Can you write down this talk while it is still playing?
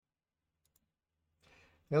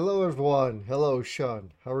Hello, everyone. Hello,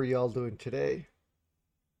 Sean. How are y'all doing today?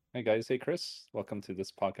 Hey guys, hey Chris. Welcome to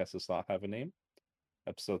this podcast does not have a name,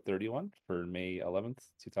 episode 31 for May 11th,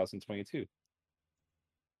 2022.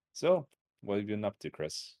 So, what have you been up to,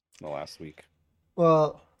 Chris, in the last week?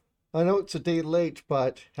 Well, I know it's a day late,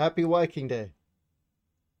 but happy Viking Day.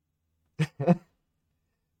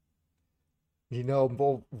 You know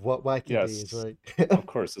what Viking Day is, Yes, right? of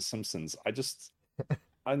course, The Simpsons.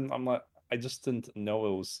 I'm not, I just didn't know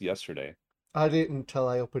it was yesterday. I didn't until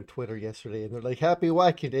I opened Twitter yesterday, and they're like, "Happy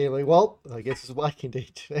Viking Day." I'm like, well, I guess it's Viking Day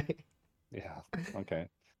today. Yeah, okay.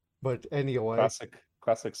 But anyway,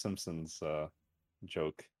 Classic Simpsons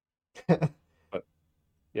joke. But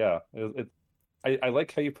yeah, I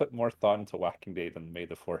like how you put more thought into Whacking Day than May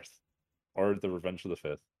the 4th or the Revenge of the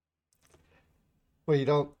 5th. well, you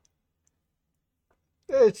don't.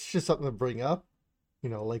 It's just something to bring up,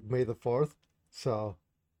 like May the 4th. So,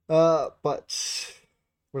 but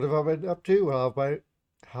what have I been up to?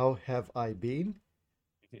 How have I been?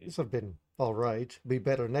 This have been all right. Be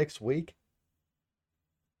better next week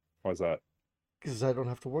Why is that? because I don't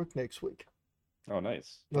have to work next week. Oh,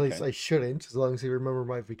 nice. At least Okay. I shouldn't, as long as I remember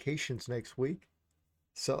my vacations next week.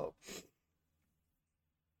 So,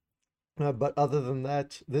 but other than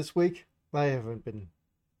that, this week I haven't been.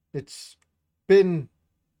 It's been,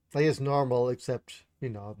 I guess, normal, except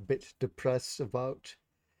a bit depressed about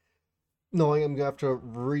knowing I'm gonna have to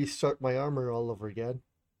restart my armor all over again.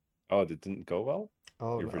 Oh, it didn't go well?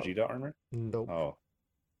 Oh Your no, Vegeta armor? nope. Oh,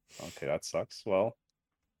 okay, that sucks. Well,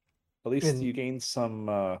 at least And you gained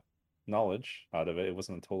some knowledge out of it. It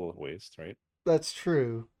wasn't a total waste, right? that's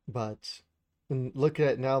true, but looking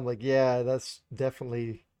at it now, I'm like, yeah, that's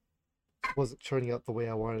definitely wasn't turning out the way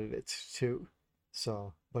I wanted it to.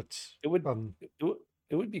 So, but It would um,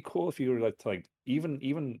 it would be cool if you were like to like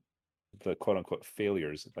even the quote unquote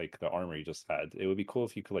failures like the armor you just had. It would be cool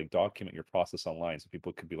if you could like document your process online so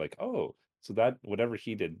people could be like, oh, so that whatever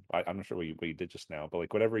he did, I'm not sure what you did just now, but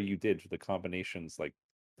like whatever you did for the combinations, like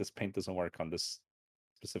this paint doesn't work on this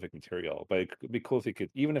specific material. But it could be cool if you could,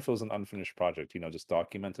 even if it was an unfinished project, just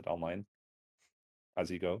document it online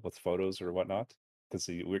as you go with photos or whatnot. Because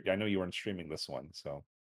I know you weren't streaming this one, so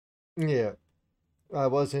yeah, I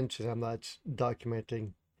wasn't. I'm not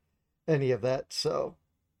documenting any of that, so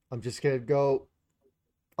I'm just gonna go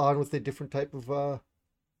on with a different type of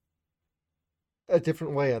a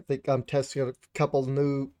different way. I think I'm testing out a couple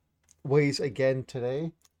new ways again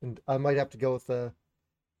today, and I might have to go with a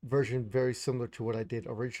version very similar to what I did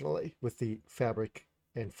originally with the fabric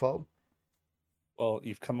and foam. well,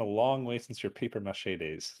 you've come a long way since your paper mache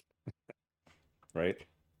days, right?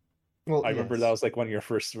 Well, I remember that yes. was like one of your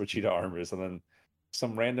first Vegeta armors, and then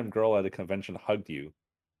some random girl at a convention hugged you,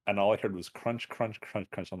 and all I heard was crunch, crunch, crunch,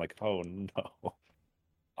 crunch. I'm like, oh no.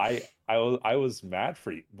 I was mad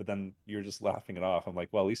for you, but then you're just laughing it off. I'm like,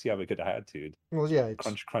 well, at least you have a good attitude. Well, yeah.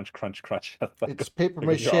 Crunch, crunch, crunch, crunch. It's paper There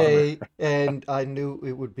goes your armor. mache, and I knew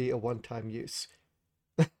it would be a one-time use.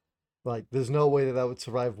 Like, there's no way that I would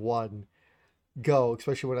survive one go,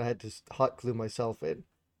 especially when I had to hot glue myself in.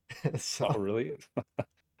 Oh, So really?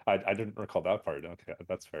 I didn't recall that part. Okay,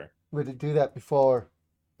 that's fair. we did do that before.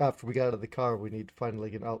 After we got out of the car, we need to find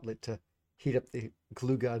like an outlet to heat up the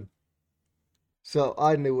glue gun. So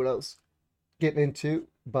I knew what I was getting into,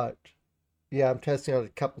 but yeah, I'm testing out a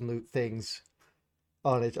couple new things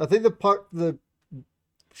on it. I think the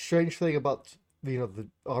strange thing about the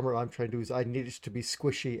armor I'm trying to do is I need it to be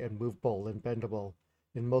squishy and movable and bendable,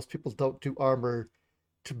 and most people don't do armor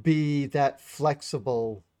to be that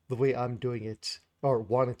flexible the way I'm doing it or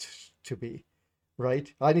want it to be,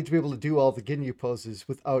 right? I need to be able to do all the Ginyu poses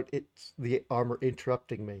without the armor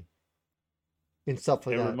interrupting me and stuff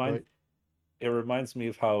like It that, reminds right? it reminds me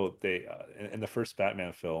of how they in the first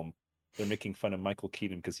Batman film they're making fun of Michael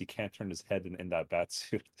Keaton because he can't turn his head in that bat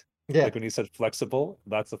suit. Yeah, Like when he said flexible,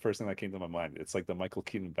 that's the first thing that came to my mind. It's like the Michael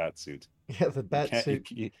Keaton bat suit. yeah, the He bat can't he, suit.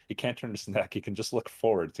 he, he can't turn his neck. He can just look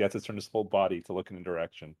forward. So he has to turn his whole body to look in a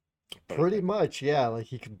direction, sort of Pretty thing. much, yeah. Like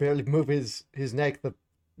he could barely move his neck. The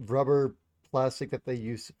rubber plastic that they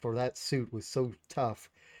used for that suit was so tough.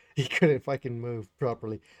 He couldn't fucking move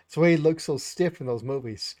properly. That's why he looks so stiff in those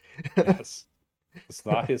movies. Yes, it's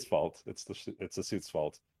not his fault. It's the suit's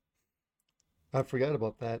fault. I forgot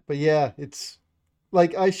about that. But yeah, it's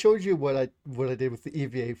like I showed you what I did with the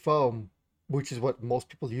EVA foam, which is what most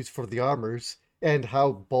people use for the armors, and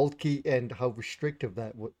how bulky and how restrictive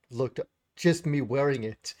that looked. Just me wearing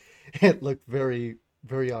it, it looked very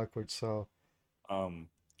very awkward. So Um,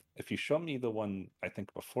 if you show me the one I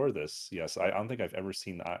think before this, yes, I don't think I've ever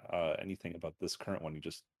seen anything about this current one you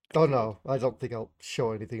just oh completed. no, I don't think I'll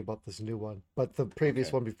show anything about this new one. But the previous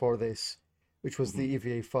Okay. one before this, which was the Hmm.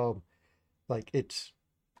 EVA foam. Like it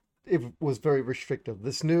was very restrictive.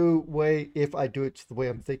 This new way, if I do it the way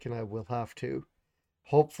I'm thinking I will have to,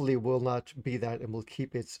 hopefully will not be that and will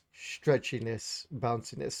keep its stretchiness,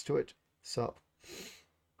 bounciness to it. So,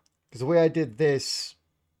 because the way I did this,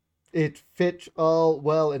 it fit all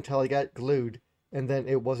well until I got glued, and then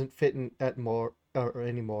it wasn't fitting at more or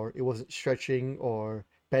anymore. It wasn't stretching or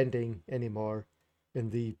bending anymore,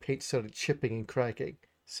 and the paint started chipping and cracking.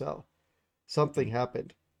 So something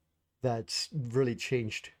happened that's really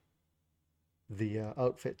changed the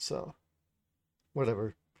outfit. So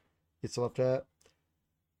whatever, it's left at.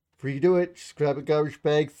 Redo it. Just grab a garbage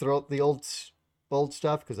bag, throw out the old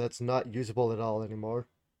stuff because that's not usable at all anymore.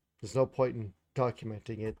 There's no point in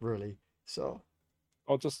documenting it really. So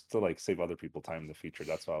Oh, just to like save other people time in the future.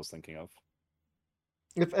 That's what I was thinking of.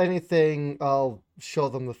 if anything, I'll show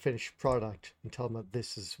them the finished product and tell them that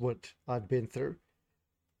this is what I've been through.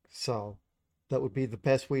 So that would be the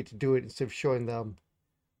best way to do it instead of showing them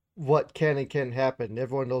what can and can't happen.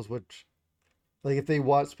 Everyone knows what, like if they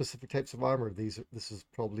want specific types of armor, this is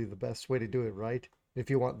probably the best way to do it, right? If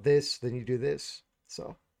you want this, then you do this.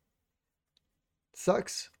 So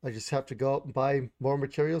sucks. I just have to go out and buy more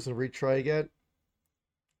materials and retry again.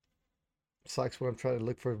 Sucks when I'm trying to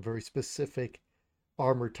look for a very specific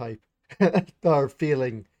armor type or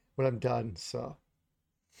feeling when I'm done. So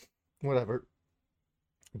whatever.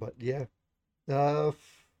 But yeah. Uh,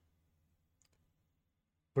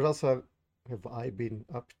 what else have I been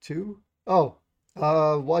up to? Oh,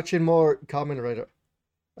 watching more Kamen Rider.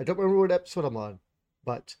 I don't remember what episode I'm on,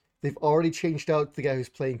 but they've already changed out the guy who's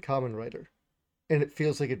playing Kamen Rider, and it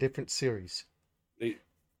feels like a different series. They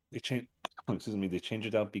they change excuse me, they change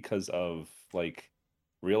it out because of like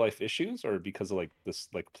real life issues or because of like this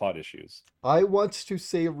like plot issues. I want to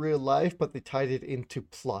say real life, but they tied it into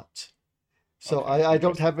plot. So Okay, I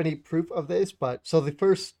don't interesting. have any proof of this, but so the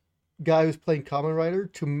first guy who's playing Kamen Rider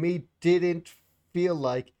to me didn't feel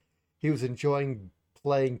like he was enjoying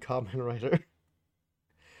playing Kamen Rider.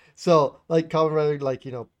 So like Kamen Rider, like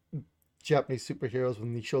Japanese superheroes,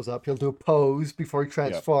 when he shows up, he'll do a pose before he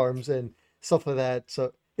Yeah. transforms and stuff like that.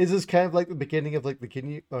 So is this kind of like the beginning of like the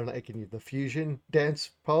Ginyu or not Ginyu, the fusion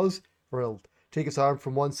dance pose, where he'll take his arm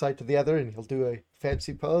from one side to the other and he'll do a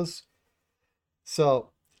fancy pose?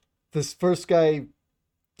 So this first guy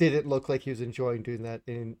didn't look like he was enjoying doing that,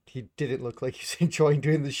 and he didn't look like he's enjoying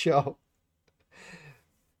doing the show.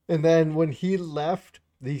 And then when he left,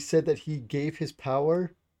 he said that he gave his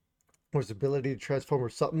power or his ability to transform or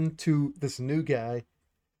something to this new guy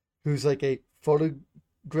who's like a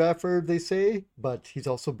photographer, they say, but he's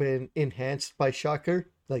also been enhanced by Shocker,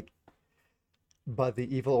 like by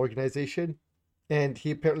the evil organization. And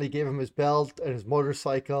he apparently gave him his belt and his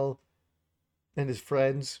motorcycle and his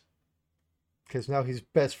friends because now he's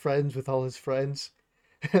best friends with all his friends.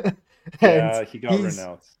 and Yeah, he got written he's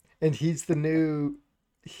out. and he's the new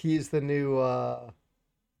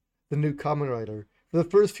Kamen Rider. For the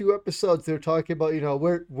first few episodes, they were talking about,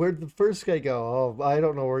 where'd the first guy go? Oh, I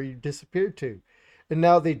don't know where he disappeared to. And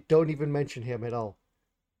now they don't even mention him at all.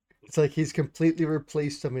 It's like he's completely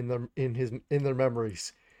replaced them in their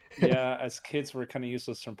memories. Yeah, as kids we're kind of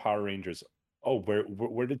useless from Power Rangers. Oh,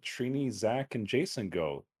 where did Trini, Zach, and Jason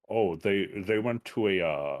go? Oh, they went to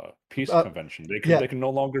a peace uh, convention. yeah, They can no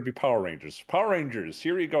longer be Power Rangers. Power Rangers,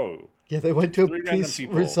 here you go. yeah, they went to a Three random peace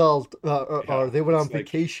people. result, or Yeah, they went on it's like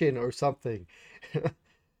vacation or something. it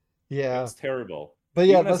Yeah, was terrible. but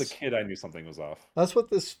yeah, Even as a that's kid, I knew something was off. That's what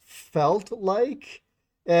this felt like.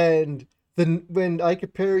 And then when I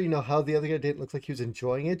compare, how the other guy didn't look like he was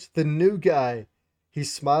enjoying it, the new guy,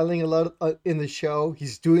 he's smiling a lot in the show.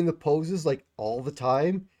 He's doing the poses like all the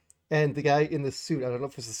time. And the guy in the suit, I don't know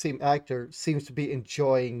if it's the same actor, seems to be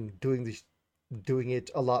enjoying doing it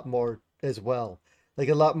a lot more as well. Like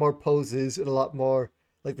a lot more poses and a lot more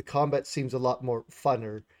like the combat seems a lot more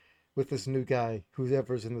funner with this new guy,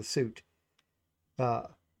 whoever's in the suit. Uh,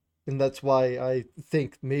 and that's why I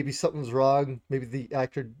think maybe something's wrong. Maybe the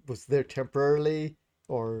actor was there temporarily,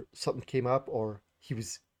 or something came up, or he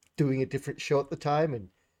was doing a different show at the time and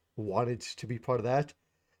wanted to be part of that.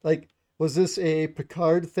 Like, was this a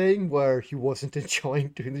Picard thing where he wasn't enjoying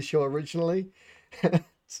doing the show originally?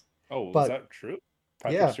 Oh, was But that true?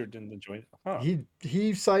 Patrick yeah, Stewart didn't enjoy it. Huh.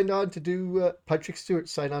 he signed on to do Patrick Stewart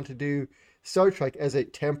signed on to do Star Trek as a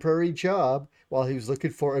temporary job while he was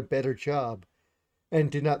looking for a better job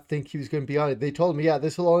and did not think he was going to be on it. They told him, yeah,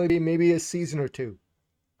 this will only be maybe a season or two,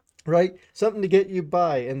 right? Something to get you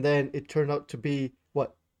by. And then it turned out to be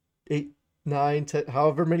what, eight, nine, ten,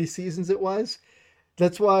 however many seasons it was.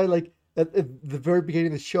 That's why, like, at the very beginning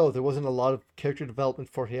of the show, there wasn't a lot of character development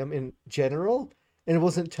for him in general. And it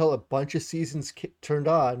wasn't until a bunch of seasons turned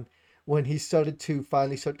on when he started to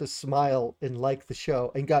finally start to smile and like the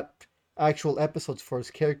show and got actual episodes for his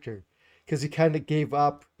character because he kind of gave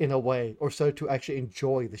up in a way or started to actually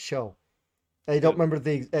enjoy the show. I don't Good. remember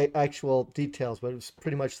the actual details, but it was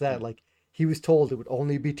pretty much that. Like he was told it would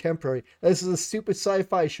only be temporary. This is a stupid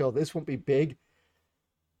sci-fi show. This won't be big,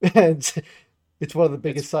 and it's one of the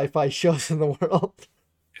It's biggest sci-fi shows in the world.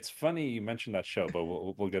 it's funny you mentioned that show, but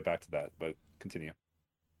we'll get back to that. But continue.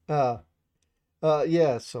 Uh,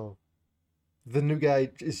 yeah. So the new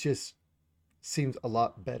guy is just seems a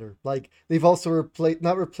lot better. Like they've also replaced,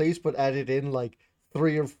 not replaced, but added in like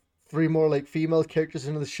three or three more like female characters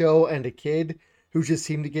into the show and a kid who just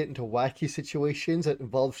seem to get into wacky situations that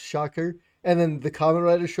involve Shocker. And then the Kamen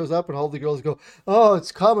Rider shows up, and all the girls go, "Oh,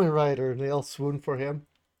 it's Kamen Rider," and they all swoon for him.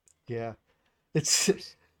 Yeah, Of it's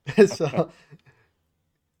course. it's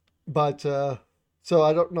but so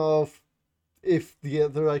I don't know if the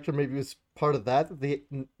other actor maybe was part of that.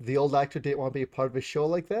 The old actor didn't want to be a part of a show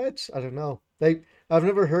like that. I don't know. I've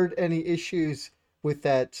never heard any issues with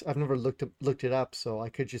that. I've never looked it up, so I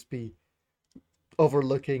could just be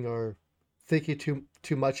overlooking or thinking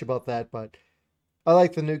too much about that. But I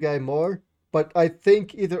like the new guy more. But I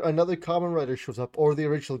think either another Kamen Rider shows up or the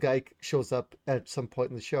original guy shows up at some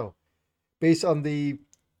point in the show, based on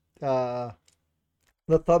uh,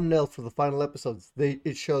 the thumbnail for the final episodes.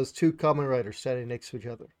 It shows two Kamen Riders standing next to each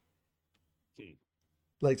other, Hmm.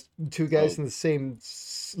 like two guys So in the same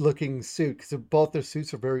looking suit, because both their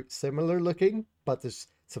suits are very similar looking, but there's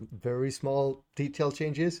some very small detail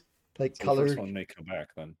changes, like so the first color. one may come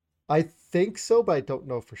back then. I think so, but I don't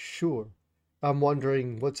know for sure. I'm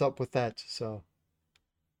wondering what's up with that. So,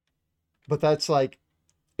 but that's like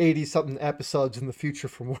 80 something episodes in the future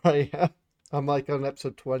from where I am. I'm like on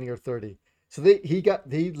episode 20 or 30. So he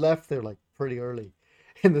left there like pretty early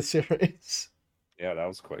in the series. Yeah, that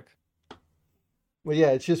was quick. Well, yeah,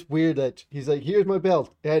 it's just weird that he's like, here's my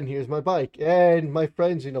belt, and here's my bike, and my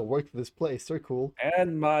friends, work for this place. They're cool.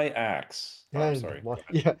 And my axe. Oh, I'm And sorry. what?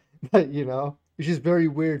 Go ahead. Yeah, but it's just very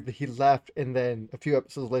weird that he left, and then a few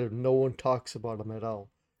episodes later, no one talks about him at all.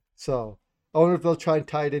 So I wonder if they'll try and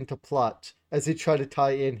tie it into plot as they try to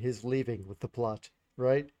tie in his leaving with the plot,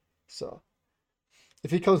 right? So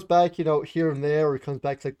if he comes back, here and there, or he comes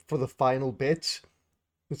back like for the final bit,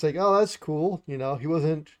 it's like, oh, that's cool. He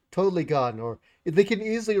wasn't totally gone. Or they can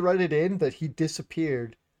easily write it in that he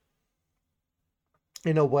disappeared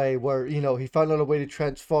in a way where, he found out a way to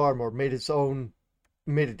transform or made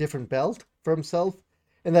a different belt for himself,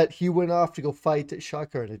 and that he went off to go fight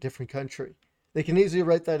Shocker in a different country. They can easily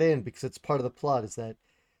write that in because it's part of the plot is that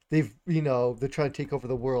they're trying to take over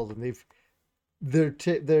the world, and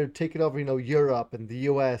they're taking over, Europe and the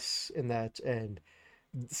US and that, and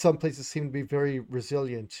some places seem to be very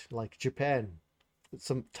resilient, like Japan,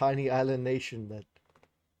 some tiny island nation that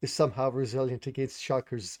is somehow resilient against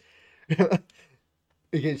Shockers,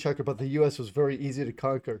 against Shocker. But the U.S. was very easy to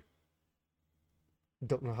conquer.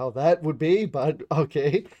 Don't know how that would be, but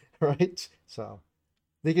okay, right? So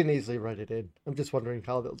they can easily write it in. I'm just wondering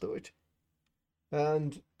how they'll do it.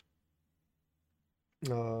 And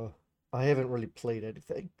uh, I haven't really played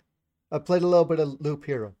anything. I played a little bit of Loop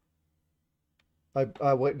Hero.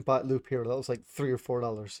 I went and bought Loop Hero. That was like $3 or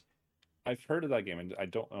 $4. I've heard of that game and I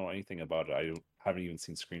don't know anything about it. Haven't even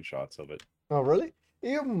seen screenshots of it. Oh, really?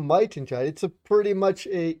 You might enjoy it. It's a pretty much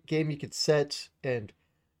a game you could set and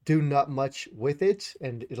do not much with it,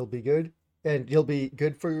 and it'll be good. And you'll be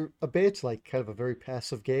good for a bit, like kind of a very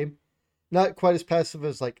passive game. Not quite as passive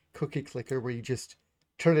as like Cookie Clicker, where you just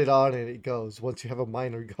turn it on and it goes once you have a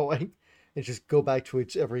miner going, and just go back to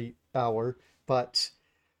it every hour. But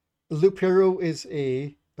Loop Hero is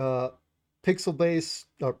a pixel based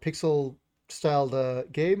or pixel styled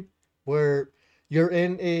game where you're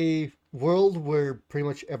in a world where pretty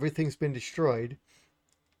much everything's been destroyed,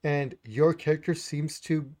 and your character seems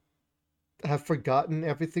to have forgotten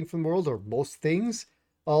everything from the world or most things.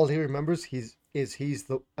 All he remembers he's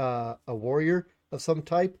the a warrior of some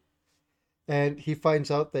type, and he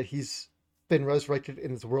finds out that he's been resurrected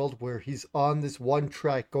in this world where he's on this one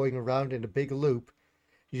track going around in a big loop.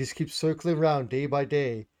 He just keeps circling around day by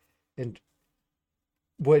day, and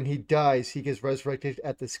when he dies, he gets resurrected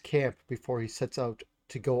at this camp before he sets out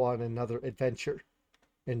to go on another adventure.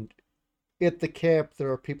 And at the camp,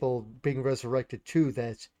 there are people being resurrected too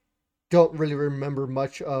that don't really remember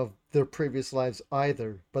much of their previous lives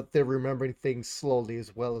either, but they're remembering things slowly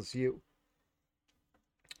as well as you.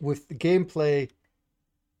 With the gameplay,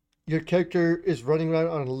 your character is running around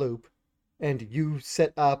on a loop, and you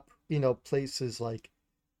set up, places like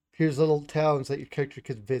here's little towns that your character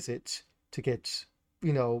could visit to get,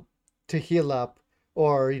 you know, to heal up,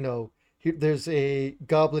 or there's a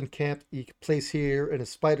goblin camp you can place here and a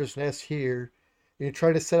spider's nest here. And you're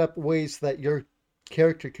trying to set up ways that your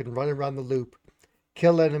character can run around the loop,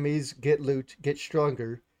 kill enemies, get loot, get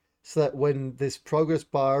stronger, so that when this progress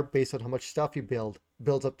bar, based on how much stuff you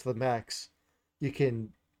builds up to the max, you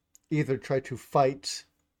can either try to fight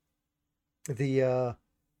the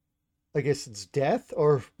I guess it's death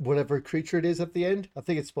or whatever creature it is at the end. I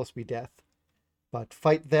think it's supposed to be death. But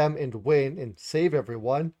fight them and win and save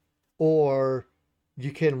everyone, or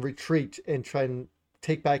you can retreat and try and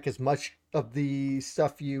take back as much of the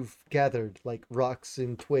stuff you've gathered, like rocks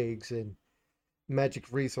and twigs and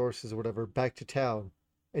magic resources or whatever, back to town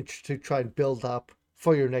and to try and build up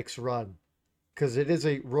for your next run. Because it is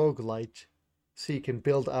a roguelite, so you can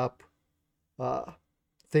build up uh,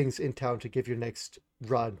 things in town to give your next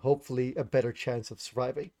run, hopefully, a better chance of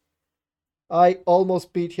surviving. I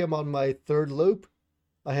almost beat him on my third loop.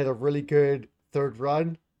 I had a really good third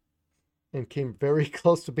run and came very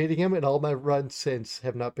close to beating him, and all my runs since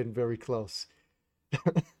have not been very close.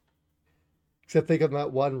 Except I think on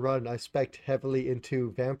that one run, I spec'd heavily into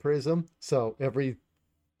vampirism, so every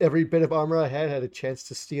bit of armor I had a chance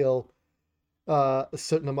to steal a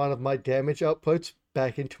certain amount of my damage outputs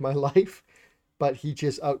back into my life, but he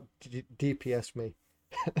just out DPS'd me.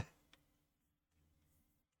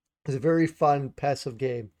 It's a very fun passive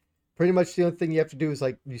game. Pretty much the only thing you have to do is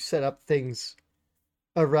like you set up things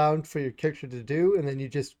around for your character to do, and then you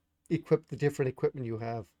just equip the different equipment you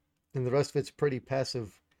have. And the rest of it's pretty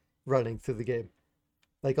passive running through the game.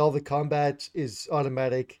 Like all the combat is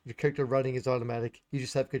automatic, your character running is automatic. You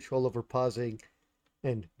just have control over pausing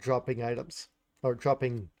and dropping items or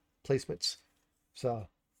dropping placements. So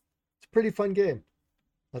it's a pretty fun game.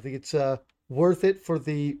 I think it's worth it for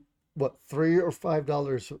the what $3 or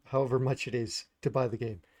 $5, however much it is to buy the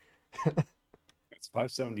game. It's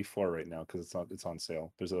 574 right now because it's on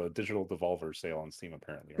sale. There's a digital Devolver sale on Steam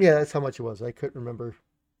apparently right Yeah, now. that's how much it was. I couldn't remember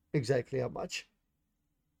exactly how much.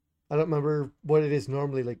 I don't remember what it is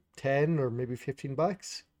normally, like 10 or maybe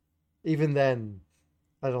 $15. Even then,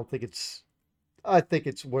 I don't think it's I think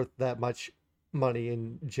it's worth that much money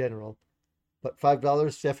in general. But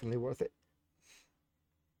 $5 definitely worth it.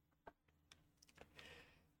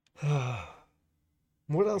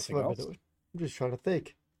 What else have Anything I been else? doing? I'm just trying to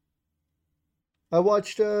think. I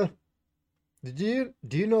watched do you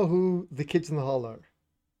know who the Kids in the Hall are?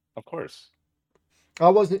 Of course. I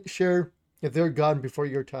wasn't sure if they're gone before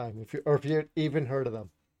your time, if you even heard of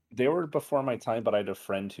them. They were before my time, but I had a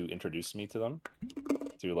friend who introduced me to them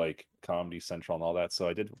through like Comedy Central and all that. So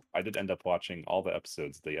I did end up watching all the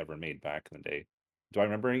episodes they ever made back in the day. Do I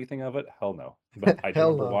remember anything of it? Hell no. But I do Hell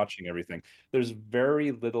remember no. watching everything. There's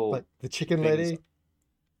very Like little the Chicken things Lady.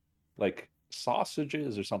 like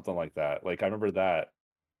sausages or something like that. Like I remember that.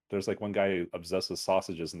 There's like one guy who obsessed with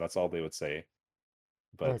sausages and that's all they would say.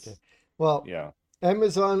 But Okay. Well, yeah,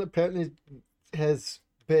 Amazon apparently has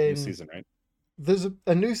new been season, right? there's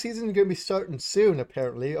a new season going to be starting soon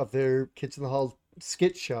apparently of their Kids in the Hall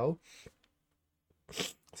skit show.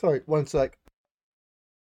 Sorry, one sec.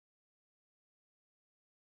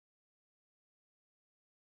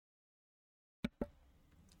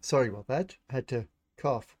 Sorry about that. I had to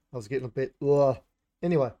cough. I was getting a bit. Ugh.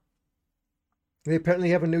 Anyway, they apparently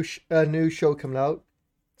have a new show coming out.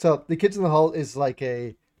 So the Kids in the Hall is like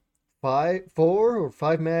a 4 or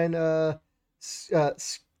 5 man. I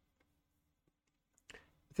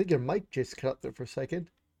think your mic just cut out there for a second.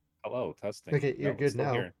 Hello, testing. Okay, you're No, good still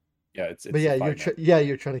now. here. Yeah, it's But it's a yeah, five man.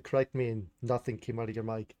 you're trying to correct me, and nothing came out of your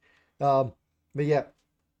mic. Um, but yeah,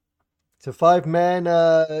 it's a 5 man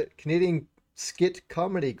Canadian skit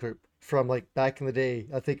comedy group from like back in the day.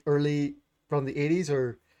 I think early from the 80s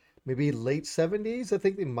or maybe late 70s. I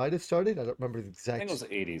think they might have started. I don't remember the I think it was exact,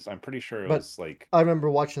 the 80s. I'm pretty sure it but was like I remember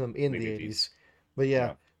watching them in late the 80s. 80s. But yeah,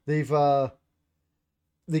 Yeah. they've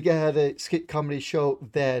they had a skit comedy show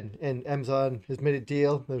then, and Amazon has made a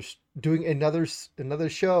deal. They're doing another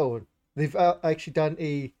show. They've actually done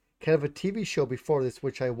a kind of a TV show before this,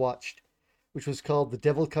 which I watched, which was called The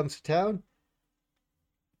Devil Comes to Town.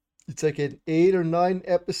 It's like an 8 or 9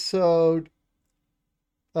 episode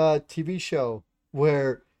TV show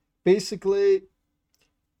where basically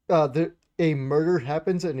a murder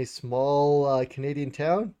happens in a small Canadian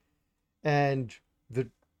town, and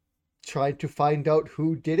they're trying to find out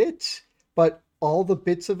who did it. But all the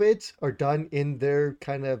bits of it are done in their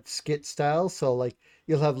kind of skit style. So like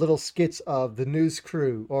you'll have little skits of the news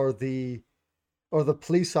crew or the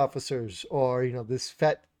police officers or this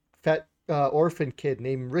fat orphan kid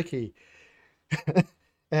named Ricky,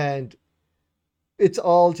 and it's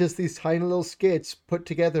all just these tiny little skits put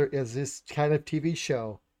together as this kind of TV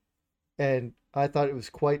show. And I thought it was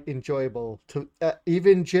quite enjoyable to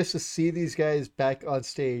even just to see these guys back on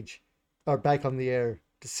stage or back on the air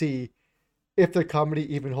to see if their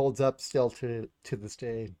comedy even holds up still to this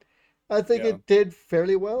day. I think Yeah. it did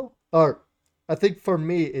fairly well, or I think for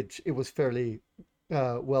me it was fairly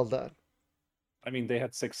well done. I mean, they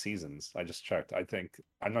had 6 seasons. I just checked. I think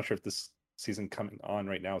I'm not sure if this season coming on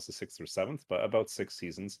right now is the sixth or seventh, but about 6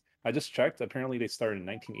 seasons. I just checked. Apparently, they started in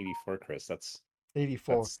 1984. Chris,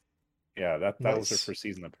 '84, that's yeah, that was their nice. first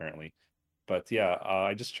season apparently. But yeah,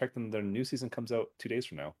 I just checked, and their new season comes out 2 days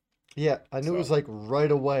from now. Yeah, I knew it was So like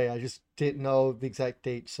right away. I just didn't know the exact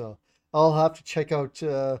date, so I'll have to check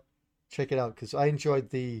it out because I enjoyed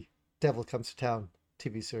the Devil Comes to Town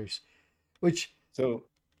TV series, which so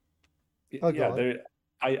I'll go yeah, on.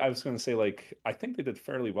 I was going to say like I think they did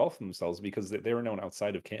fairly well for themselves because they were known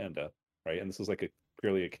outside of Canada, right? And this was like a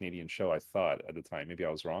purely a Canadian show. I thought at the time. Maybe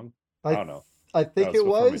I was wrong. I I don't know. I That think was it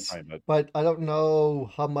before my was, time, but but I don't know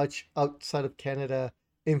how much outside of Canada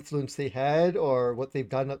influence they had or what they've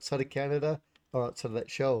done outside of Canada or outside of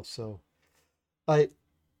that show. So I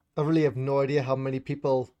I really have no idea how many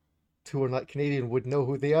people who are not Canadian would know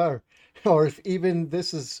who they are, or if even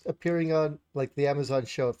this is appearing on like the Amazon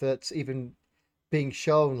show, if that's even being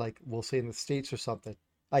shown, like we'll say in the States or something.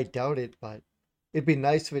 I doubt it, but it'd be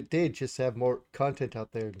nice if it did, just to have more content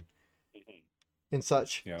out there Mhm. and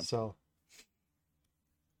such. Yeah. So,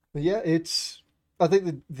 but yeah, it's. I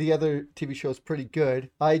think the other TV show is pretty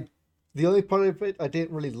good. The only part of it I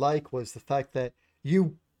didn't really like was the fact that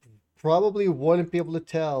you probably wouldn't be able to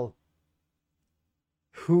tell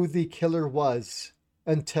who the killer was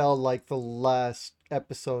until like the last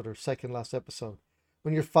episode or second last episode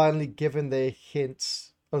when you're finally given the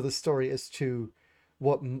hints of the story as to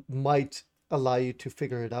what might allow you to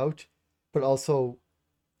figure it out, but also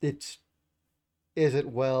it isn't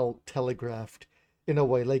well telegraphed in a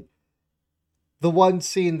way like the one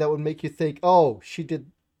scene that would make you think, oh, she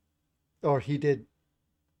did or he did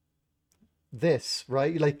this,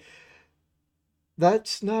 right? Like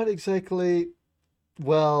that's not exactly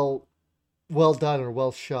well well done or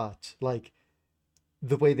well shot. Like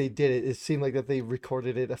the way they did it, it seemed like that they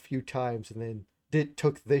recorded it a few times and then did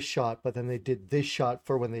took this shot, but then they did this shot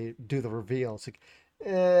for when they do the reveal. It's like,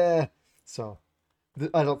 eh. So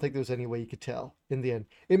I don't think there's any way you could tell in the end.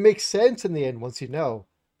 It makes sense in the end once you know,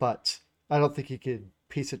 but I don't think you could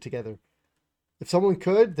piece it together. If someone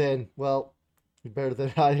could, then well, you're better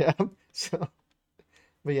than I am. So,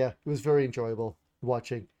 but yeah, it was very enjoyable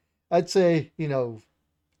watching. I'd say,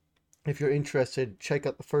 if you're interested, check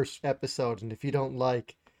out the first episode. And if you don't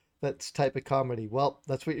like that type of comedy, well,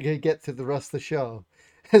 that's what you're going to get through the rest of the show.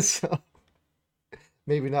 So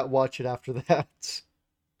maybe not watch it after that.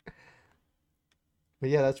 But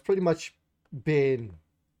yeah, that's pretty much been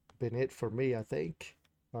been it for me, I think.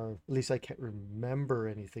 Or at least I can't remember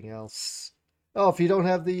anything else. Oh, if you don't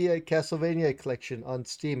have the Castlevania collection on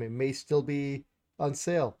Steam, it may still be on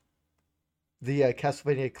sale. The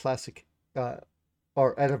Castlevania Classic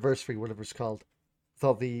or Anniversary, whatever it's called, with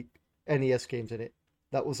all the NES games in it.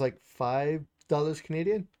 That was like $5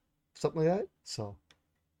 Canadian, something like that. So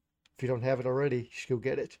if you don't have it already, you should go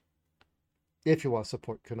get it. If you want to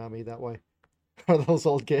support Konami that way, or those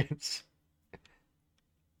old games.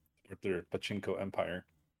 With their pachinko empire.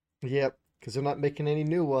 Yep, because they're not making any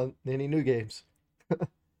new games.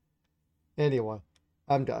 Anyway,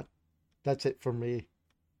 I'm done. That's it for me.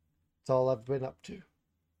 That's all I've been up to.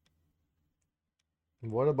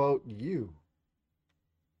 What about you?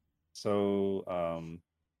 So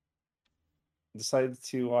decided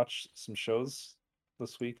to watch some shows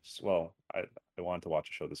this week. Well, I wanted to watch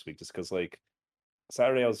a show this week just because like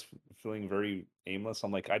Saturday I was feeling very aimless.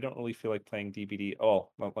 I'm like I don't really feel like playing DBD. Oh,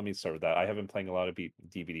 well, let me start with that. I have been playing a lot of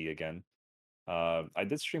DBD again. I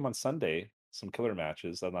did stream on Sunday some killer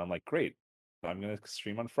matches, and I'm like, great. I'm gonna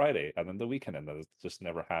stream on Friday and then the weekend, and that just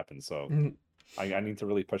never happened. So Mm, I need to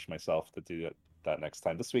really push myself to do that next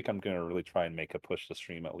time. This week, I'm gonna really try and make a push to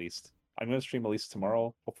stream at least. I'm gonna stream at least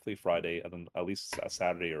tomorrow, hopefully Friday, and then at least a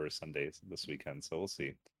Saturday or a Sunday this weekend. So we'll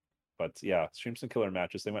see. But yeah, stream some killer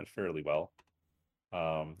matches. They went fairly well.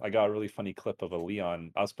 I got a really funny clip of a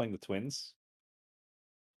Leon. I was playing the twins,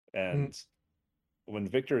 mm, and when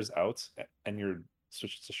Victor is out and you're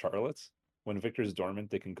switched to Charlotte, when Victor is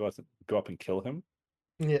dormant, they can go up and kill him.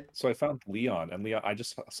 yeah, So I found Leon, and Leon, I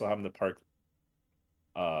just saw him in the park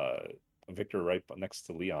uh Victor right next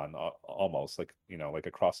to Leon, almost like like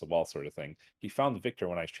across the wall sort of thing. He found Victor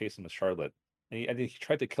when I was chasing with Charlotte, and he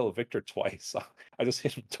tried to kill Victor twice. I just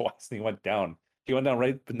hit him twice, and he went down. He went down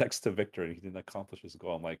right next to Victor, and he didn't accomplish his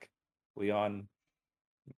goal. I'm like, Leon,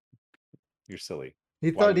 you're silly.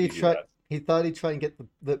 he Why thought would he you do tried. that? He thought he'd try and get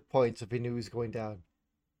the points if he knew he was going down.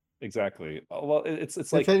 Exactly. Well,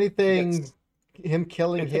 it's If like he anything, gets him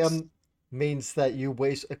killing it takes him means that you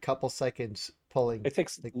waste a couple seconds pulling. it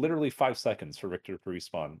takes Like, literally 5 seconds for Richter to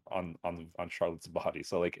respawn on Charlotte's body.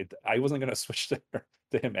 So like I wasn't gonna switch to her,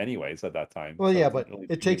 to him anyways at that time. well, So yeah, it didn't but really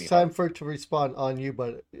it do me takes any time harm. for it to respawn on you,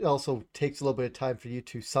 but it also takes a little bit of time for you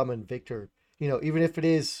to summon Victor. You know, even if it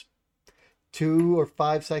is 2 or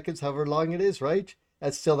 5 seconds, however long it is, right?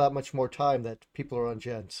 That's still that much more time that people are on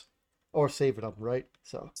gens or saving them, right?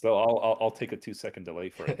 So, So I'll take a 2 second delay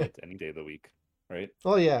for a hit any day of the week, right?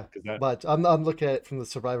 oh yeah, Because that but I'm looking at it from the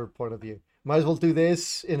survivor point of view. Might as well do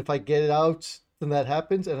this, and if I get it out, then that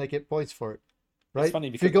happens, and I get points for it, it's right? funny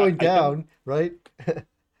If you're because going I him down, right?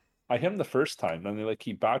 I hit him the first time, and then like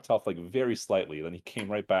he backed off like very slightly. Then he came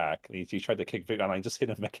right back, and he tried to kick Vic, and I just hit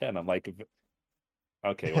him again. I'm like,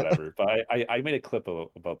 okay, whatever. But I made a clip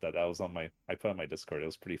about that. That was on my I put on my Discord. It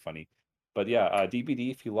was pretty funny. But yeah,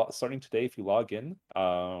 DBD, if you starting today, if you log in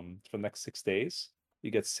for the next 6 days,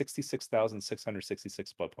 you get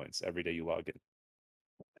 66,666 blood points every day you log in.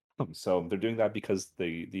 So they're doing that because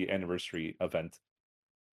the anniversary event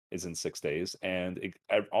is in 6 days, and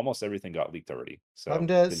almost everything got leaked already. Time So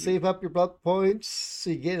to the new save up your blood points so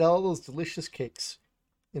you get all those delicious kicks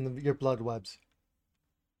in your blood webs.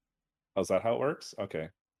 oh, is that how it works? Okay.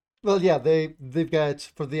 Well, yeah, they've got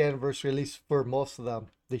for the anniversary, at least for most of them.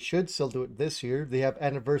 They should still do it this year. They have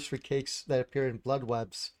anniversary cakes that appear in blood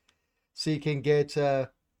webs, so you can get.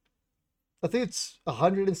 I think it's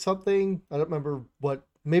 100 and something. I don't remember what.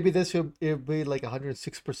 Maybe this year it'll be like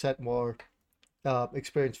 106% more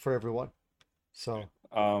experience for everyone. So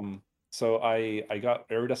Um, so I got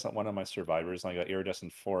iridescent one on my survivors, and I got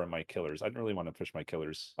iridescent four on my killers. I didn't really want to push my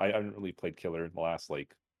killers. I haven't really played killer in the last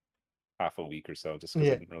like half a week or so, just because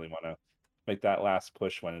I yeah, didn't really want to make that last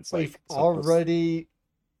push when it's well, you've like so close. already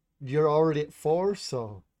you're already at 4,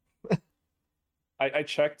 so I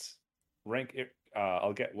checked rank.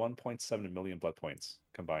 I'll get 1.7 million blood points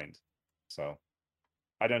combined, so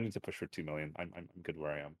I don't need to push for 2 million. I'm good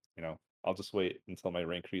where I am. I'll just wait until my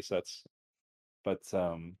rank resets. But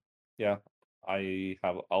yeah,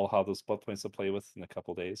 I'll have those blood points to play with in a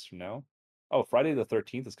couple days from now. Oh, Friday the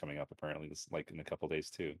 13th is coming up apparently. This like in a couple days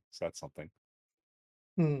too. So that's something.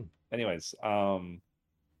 hmm. Anyways,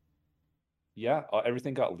 yeah,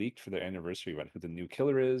 everything got leaked for their anniversary event. Who the new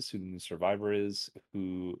killer is, who the new survivor is,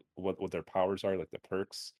 what their powers are, like the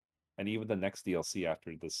perks, and even the next DLC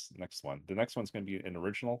after this next one. The next one's going to be an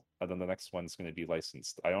original, and then the next one's going to be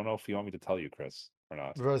licensed. I don't know if you want me to tell you, Chris, or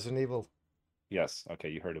not. Resident Evil. Yes, okay,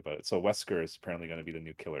 you heard about it. So Wesker is apparently going to be the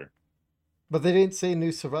new killer. But they didn't say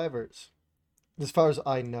new survivors, as far as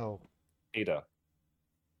I know. Ada,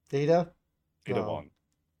 Data? Ada No. Wong.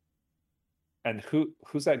 And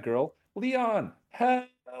who's that girl? Leon,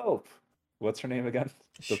 help! What's her name again?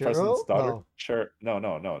 The president's Cheryl? daughter? No. Sure. No,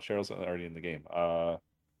 no, no. Cheryl's already in the game.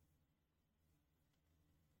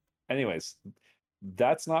 Anyways,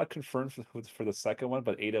 that's not confirmed for the second one,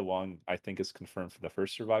 but Ada Wong I think is confirmed for the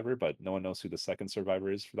first survivor, but no one knows who the second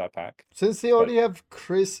survivor is for that pack. Since they But already have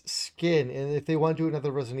Chris Skin, and if they want to do another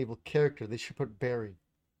Resident Evil character, they should put Barry.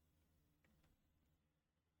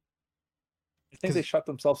 I think they Because, shot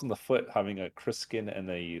themselves in the foot having a Chris skin and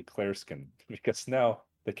a Claire skin because now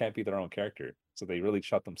they can't be their own character. So they really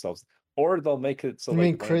shot themselves. Or they'll make it so I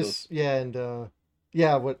like mean, one of those Chris, yeah, and,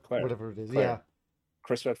 yeah, Claire, whatever it is. Yeah, Claire,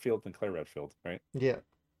 Chris Redfield and Claire Redfield, right? yeah.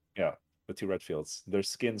 Yeah, the two Redfields. They're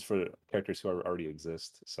skins for characters who already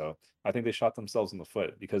exist. So I think they shot themselves in the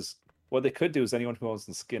foot because what they could do is anyone who owns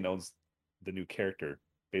the skin owns the new character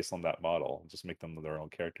based on that model and just make them their own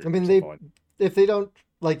I character or mean, something like. if they don't,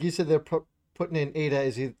 like you said, they're putting in Ada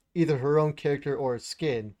as either her own character or a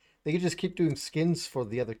skin. They could just keep doing skins for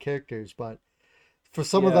the other characters, but for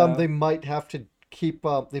some of them, Yeah, they might have to keep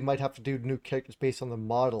up. They might have to do new characters based on the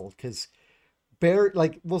model because Barry,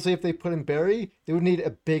 like we'll say, if they put in Barry, they would need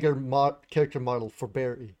a bigger character model for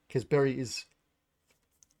Barry because Barry is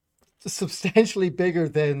substantially bigger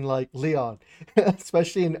than like Leon,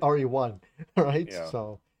 especially in RE1, right? yeah.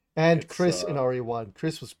 So, and It's Chris in RE1.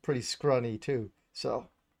 Chris was pretty scrawny too. So,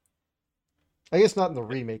 I guess not in the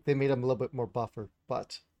remake. They made him a little bit more buffer,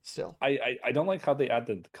 but still. I don't like how they add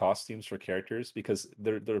the costumes for characters because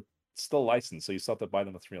they're still licensed, so you still have to buy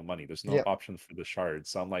them with real money. There's no Yeah, option for the shards.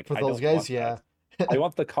 So I'm like, for I those don't guys, want that. yeah. I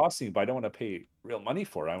want the costume, but I don't want to pay real money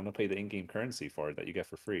for it. I want to pay the in-game currency for it that you get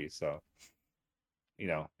for free. So,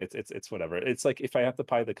 it's whatever. It's like if I have to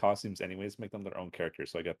buy the costumes anyways, make them their own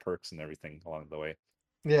characters, so I get perks and everything along the way.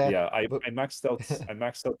 Yeah, Yeah, I, but I maxed out I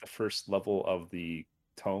maxed out the first level of the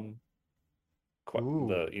tome,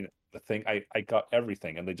 ooh, the thing. I got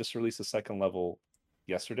everything, and they just released the second level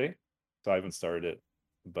yesterday. so I haven't started it.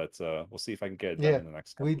 But we'll see if I can get it done Yeah, in the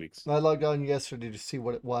next couple we weeks. I logged on yesterday to see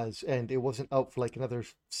what it was, and it wasn't out for like another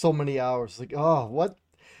so many hours. Like, oh, what?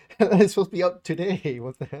 It's supposed to be out today.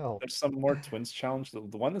 What the hell? There's some more twins challenge. The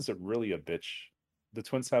one that's really a bitch. The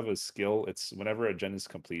twins have a skill. It's whenever a gen is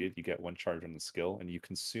completed, you get one charge on the skill, and you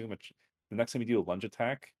consume it. The next time you do a lunge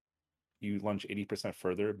attack, you lunge 80%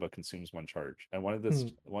 further, but consumes one charge. And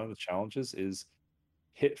Hmm. one of the challenges is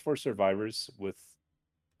hit for survivors with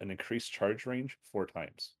an increased charge range 4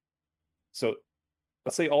 times. So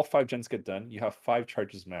let's say all 5 gens get done, you have 5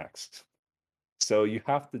 charges maxed. So you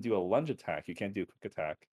have to do a lunge attack. You can't do a quick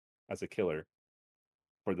attack as a killer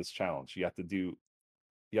for this challenge. You have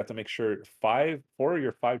to make sure 4 of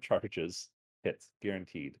your 5 charges hit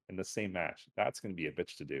guaranteed in the same match. That's going to be a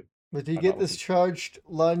bitch to do. But do you I'm get not this looking. charged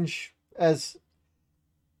lunge as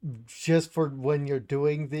just for when you're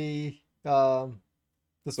doing the thing?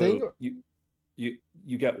 So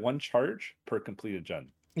you get one charge per completed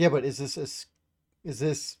gen. Yeah, but is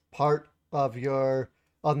this part of your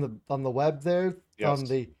on the web there on Yes,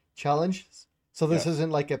 the challenge? So this yes,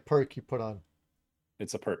 isn't like a perk you put on.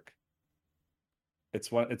 it's a perk.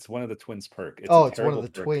 It's one of the twins perk. It's a Oh, it's one of terrible the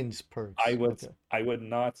perk. twins perks. Okay. I would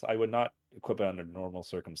not equip it under normal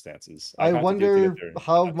circumstances. I I had to do it to get wonder there and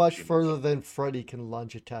how not to much cheat further myself. than Freddy can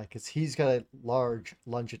lunge attack, because he's got a large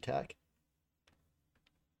lunge attack.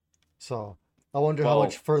 So I wonder how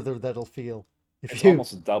much Well, further that'll feel if it's you.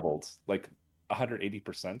 almost doubled. Like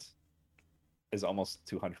 180% is almost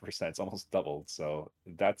 200%. It's almost doubled. So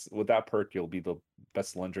that's with that perk, you'll be the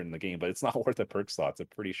best lunger in the game, but it's not worth a perk slot. It's a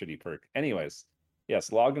pretty shitty perk. Anyways,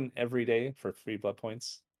 yes, log in every day for free blood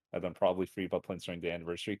points, and then probably free blood points during the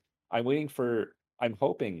anniversary. I'm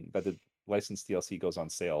hoping that the licensed DLC goes on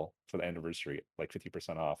sale for the anniversary, like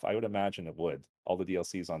 50% off. I would imagine it would. All the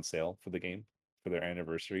DLC is on sale for the game for their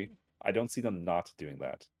anniversary. I don't see them not doing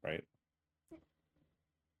that, right?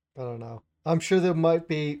 I don't know. I'm sure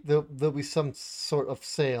there'll be some sort of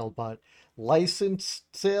sale, but license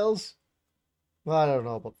sales. Well, I don't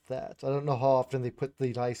know about that. I don't know how often they put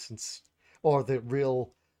the license or the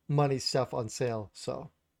real money stuff on sale.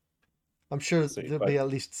 So I'm sure We'll see. there'll be But at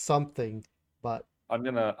least something. But I'm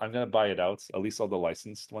gonna buy it out, at least all the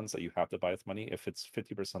licensed ones that you have to buy with money. If it's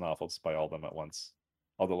 50% off, I'll just buy all them at once.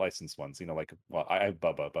 All the licensed ones, like well, I have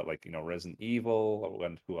Bubba, but like Resident Evil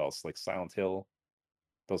and who else? Like Silent Hill,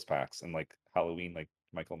 those packs, and like Halloween, like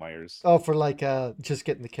Michael Myers. oh, for like just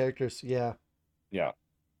getting the characters, yeah. Yeah.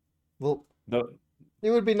 Well, The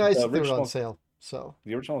it would be nice the if they were on original sale. So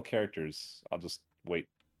the original characters, I'll just wait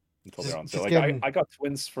until they're on sale. just Like give I, them, I got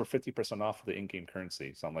twins for 50% off the in-game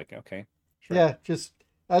currency. So I'm like, okay, sure. yeah. Just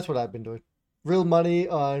that's what I've been doing. Real money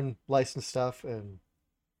on licensed stuff and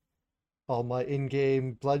all my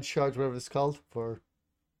in-game blood shards, whatever it's called, for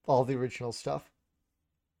all the original stuff.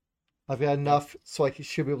 I've got Yeah. enough so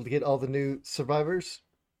should be able to get all the new survivors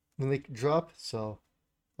when they drop. So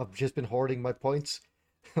I've just been hoarding my points.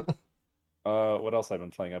 What else I've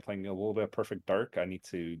been playing? I'm playing a little bit of Perfect Dark. I need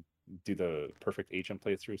to do the Perfect Agent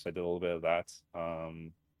playthrough, so I did a little bit of that.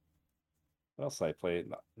 What else did I play?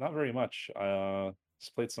 Not very much.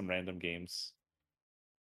 Just played some random games.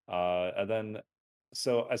 And then,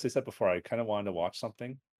 so as I said before, I kind of wanted to watch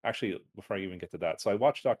something. Actually, before I even get to that, so I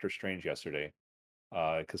watched Doctor Strange yesterday.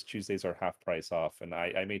 Because Tuesdays are half price off, and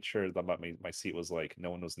I made sure that my seat was like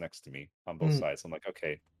no one was next to me on both Mm, sides. I'm like,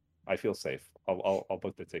 okay, I feel safe. I'll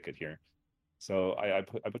book the ticket here. So I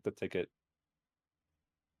booked the ticket.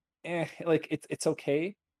 Like it's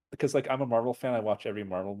okay because like I'm a Marvel fan. I watch every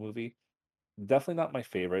Marvel movie. Definitely not my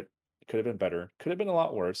favorite. It could have been better. Could have been a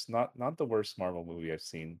lot worse. Not the worst Marvel movie I've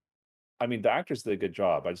seen. I mean, the actors did a good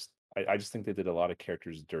job. I just think they did a lot of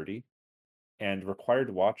characters dirty. And required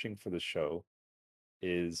watching for the show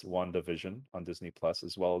is WandaVision on Disney Plus,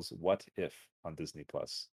 as well as What If on Disney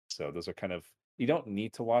Plus. So those are kind of you don't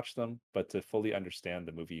need to watch them, but to fully understand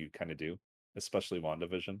the movie, you kind of do, especially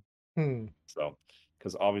WandaVision. hmm. So,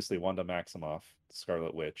 because obviously Wanda Maximoff,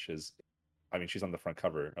 Scarlet Witch, I mean, she's on the front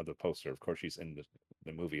cover of the poster. Of course, she's in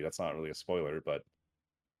the movie. That's not really a spoiler, but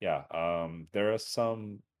yeah, there are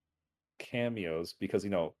some cameos because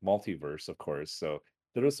multiverse, of course. So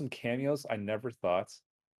there are some cameos I never thought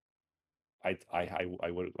I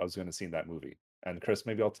was going to see in that movie. And Chris,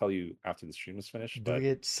 maybe I'll tell you after the stream is finished, Do we but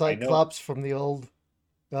get I know Cyclops from the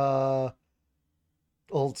uh,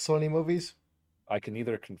 old Sony movies? I can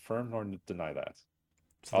neither confirm nor deny that.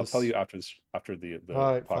 So I'll tell this. you after after All the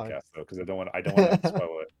right, fine. podcast though, because I don't want to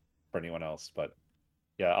spoil it for anyone else. But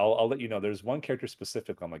yeah, I'll let you know. There's one character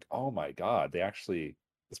specific. I'm like, oh my god,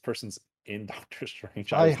 this person's in Doctor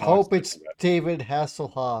Strange. I I was not hope it's expecting David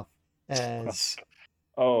Hasselhoff that. as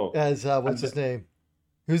Oh, what's and his name?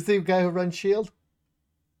 Who's the guy who runs Shield?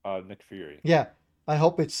 Nick Fury. Yeah, I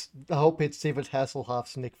hope it's David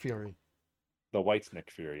Hasselhoff's Nick Fury. The white Nick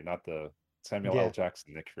Fury, not the Samuel L. Yeah.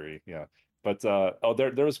 Jackson Nick Fury. Yeah. But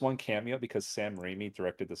there was one cameo because Sam Raimi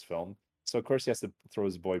directed this film. So of course he has to throw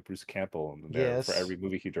his boy Bruce Campbell in there for Yes. every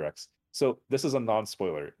movie he directs. So this is a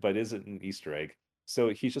non-spoiler, but is it an Easter egg? So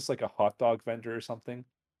he's just like a hot dog vendor or something.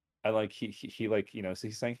 And like he like, so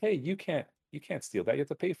he's saying, "Hey, you can't steal that. You have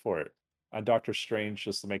to pay for it." And Doctor Strange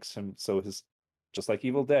just makes him so his just like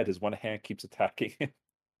Evil Dead, his one hand keeps attacking him.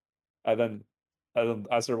 And then,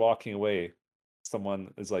 as they're walking away,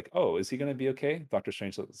 someone is like, "Oh, is he going to be okay?" Doctor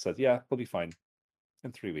Strange says, "Yeah, he'll be fine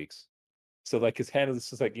in 3 weeks." So like his hand is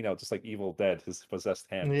just like just like Evil Dead, his possessed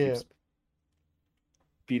hand Yeah. keeps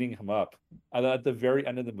beating him up. And then at the very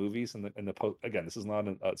end of the movies, in the post again, this is not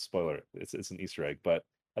a spoiler. It's an Easter egg, but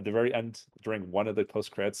at the very end, during one of the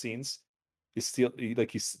post credit scenes, you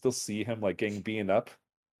still see him like getting beaten up,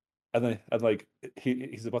 and like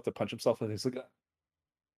he's about to punch himself, and he's like,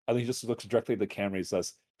 and he just looks directly at the camera. He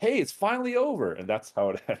says, "Hey, it's finally over," and that's how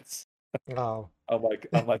it ends. Oh, I'm like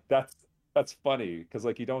that's funny because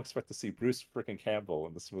like you don't expect to see Bruce freaking Campbell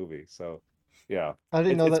in this movie. So yeah, I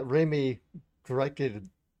didn't it's know it's that Raimi directed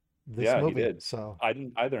this yeah, he movie. did. So I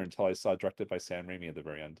didn't either until I saw directed by Sam Raimi at the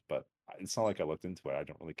very end. But it's not like I looked into it. I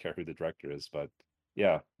don't really care who the director is. But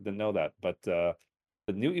yeah, didn't know that. But the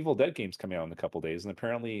new Evil Dead game's coming out in a couple days, and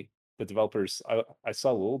apparently the developers. I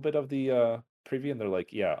saw a little bit of the preview, and they're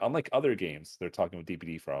like, yeah, unlike other games, they're talking with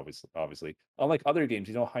DPD for obviously. Unlike other games,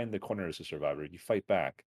 you don't hide in the corner as a survivor. You fight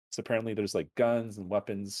back. So apparently there's like guns and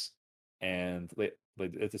weapons, and like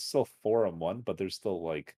it's still 4-on-1, but there's still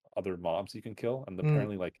like other mobs you can kill, and mm,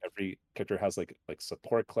 apparently like every character has like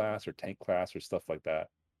support class or tank class or stuff like that.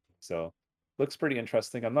 So looks pretty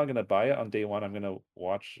interesting. I'm not gonna buy it on day one. I'm gonna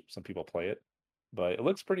watch some people play it, but it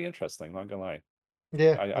looks pretty interesting. Not gonna lie.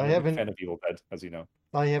 yeah, I'm a big fan of Evil Dead, as you know.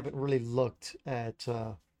 I haven't really looked at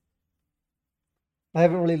I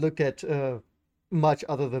haven't really looked at much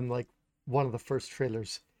other than like one of the first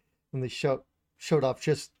trailers when they showed off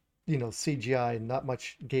just CGI and not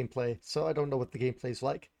much gameplay. So I don't know what the gameplay's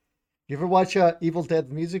like. You ever watch Evil Dead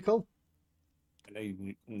the musical?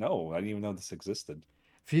 No, I didn't even know this existed.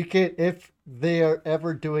 If they are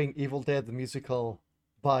ever doing Evil Dead the musical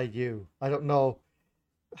by you, I don't know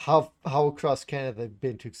how across Canada they've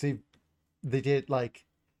been to. 'Cause they did like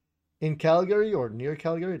in Calgary or near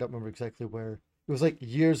Calgary. I don't remember exactly where. It was like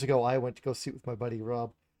years ago. I went to go see it with my buddy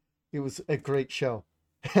Rob. It was a great show.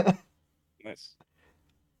 Nice,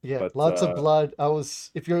 Yeah, but lots of blood.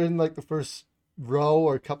 If you're in like the first row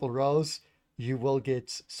or a couple rows, you will get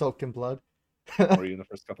soaked in blood. were you in the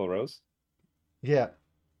first couple of rows? Yeah,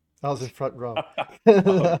 I was in front row.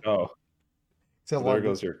 Oh no! So I So there wanted to.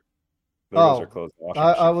 goes your Oh, clothes washing I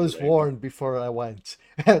machine for the was day. warned before I went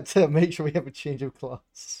to make sure we have a change of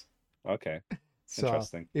clothes. Okay, So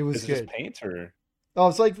interesting. it was Is it just good. paint or? Oh,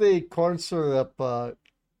 it's like the corn syrup. Oh,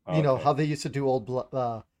 How okay. they used to do old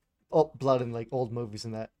blood in like old movies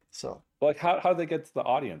and that. So Like how do they get to the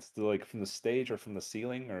audience? Do like from the stage or from the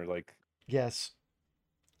ceiling or like yes,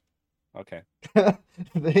 okay.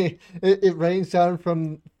 it rains down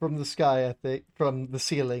from the sky. I think from the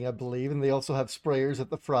ceiling, I believe, and they also have sprayers at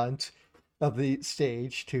the front of the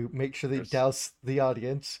stage to make sure they There's douse the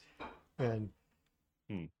audience. And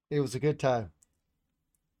hmm. it was a good time.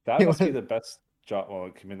 That It must be was, the best job.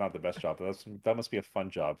 Well, I mean not the best job, but that must be a fun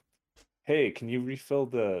job. Hey, can you refill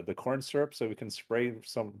the corn syrup so we can spray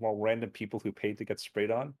some more random people who paid to get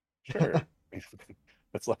sprayed on? Sure.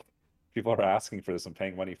 That's like people are asking for this and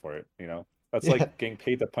paying money for it. That's yeah, like getting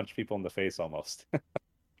paid to punch people in the face almost.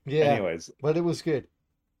 yeah, Anyways, but it was good.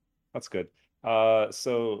 that's good.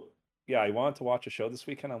 So yeah, I wanted to watch a show this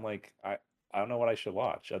weekend. I'm like, I don't know what I should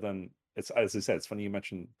watch. And then it's as I said, it's funny you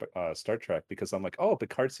mentioned Star Trek because I'm like, oh,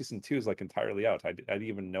 Picard season 2 is like entirely out. I didn't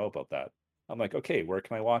even know about that. I'm like, okay, where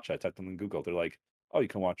can I watch it? I typed them in Google. They're like, oh, you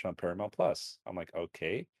can watch it on Paramount Plus. I'm like,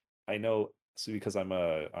 okay. I know so because I'm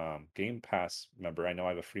a Game Pass member, I know I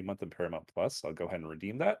have a free month in Paramount Plus. I'll go ahead and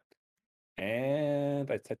redeem that. And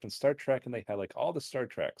I typed in Star Trek and they had like all the Star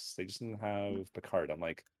Treks. They just didn't have Picard. I'm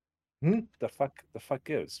like, Hmm? the fuck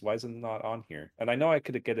gives? Why is it not on here? And I know I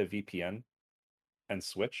could get a VPN and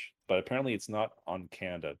switch, but apparently it's not on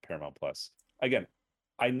Canada Paramount Plus. Again,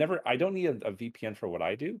 I don't need a VPN for what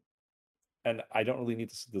I do, and I don't really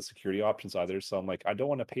need the security options either. So I'm like, I don't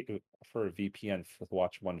want to pay for a VPN to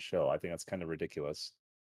watch one show. I think that's kind of ridiculous.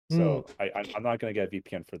 Hmm. So I'm not going to get a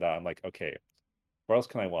VPN for that. I'm like, okay, where else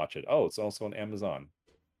can I watch it? Oh, it's also on Amazon.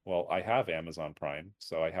 Well, I have Amazon Prime,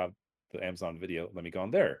 so I have the Amazon Video. Let me go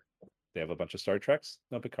on there. They have a bunch of Star Treks,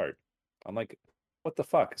 no Picard. I'm like, what the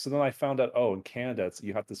fuck? So then I found out, oh, in Canada,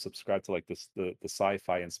 you have to subscribe to like the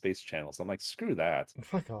sci-fi and space channels. I'm like, screw that.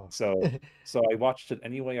 Fuck off. So so I watched it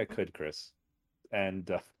any way I could, Chris. And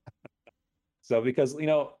so because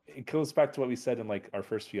it goes back to what we said in like our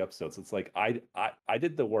first few episodes. It's like I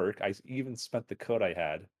did the work. I even spent the code I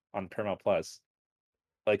had on Paramount Plus.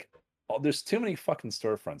 Like, oh, there's too many fucking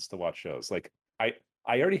storefronts to watch shows. Like I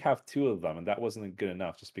already have two of them, and that wasn't good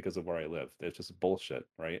enough just because of where I live. It's just bullshit,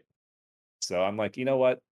 right? So I'm like, you know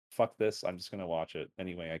what? Fuck this. I'm just gonna watch it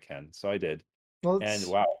any way I can. So I did, Well, and it's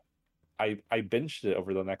wow, I binged it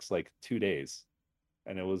over the next like 2 days,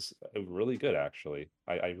 and it was really good actually.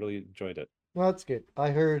 I really enjoyed it. well, that's good.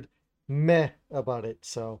 I heard meh about it,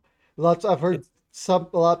 so lots. I've heard It's a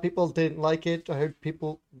lot of people didn't like it. I heard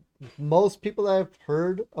most people that I've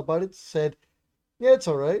heard about it said, yeah, it's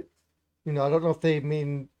all right. I don't know if they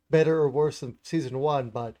mean better or worse than season one,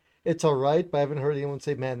 but it's all right. But I haven't heard anyone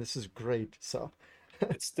say, man, this is great. So,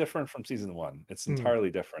 it's different from season one. It's hmm, entirely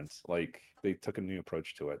different. Like they took a new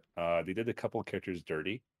approach to it. They did a couple of characters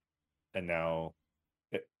dirty, and now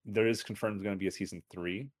there is confirmed going to be a season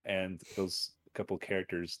three, and those couple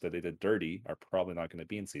characters that they did dirty are probably not going to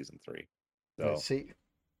be in season three. I So see.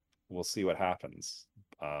 we'll see what happens.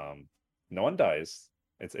 Um, no one dies.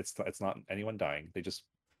 It's not anyone dying. They just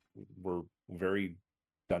were very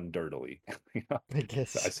done dirtily. you know, I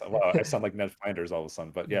guess. wow, I sound like Ned Flanders all of a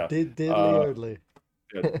sudden, but yeah, Diddly uh, ardly.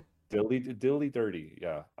 yeah, dilly dirty,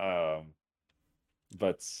 yeah.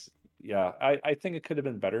 But yeah, I think it could have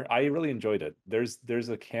been better. I really enjoyed it. There's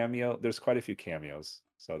a cameo. There's quite a few cameos,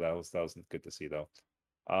 so that was good to see though.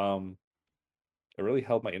 Um, it really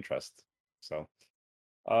held my interest. So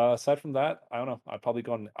aside from that, I don't know. I probably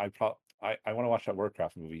go on. I want to watch that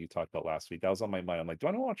Warcraft movie you talked about last week. That was on my mind. I'm like, do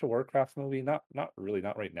I want to watch a Warcraft movie? Not really,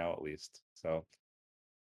 not right now at least. So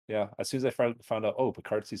yeah, as soon as I found out, oh,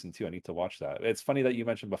 Picard season two, I need to watch that. It's funny that you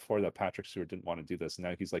mentioned before that Patrick Stewart didn't want to do this.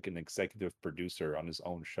 Now he's like an executive producer on his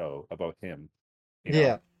own show about him. You know,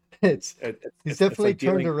 Yeah, it's he's it's definitely like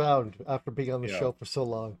turned dealing. around after being on the You know, show for so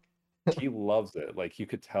long. he loves it. Like you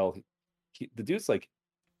could tell, the dude's like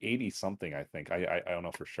 80 something. I think I don't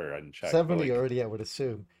know for sure. I didn't check, but 70 like already, I would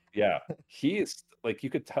assume. yeah, he is like you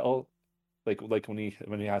could tell. Like when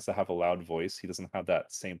he has to have a loud voice, he doesn't have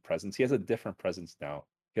that same presence. He has a different presence now.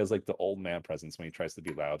 He has like the old man presence when he tries to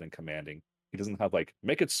be loud and commanding. He doesn't have like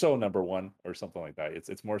make it so number one or something like that.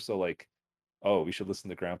 It's more so like, oh, we should listen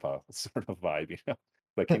to grandpa sort of vibe, you know?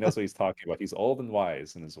 Like he knows what he's talking about. He's old and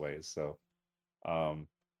wise in his ways. So um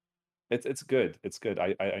it's good. It's good.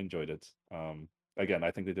 I enjoyed it. Again,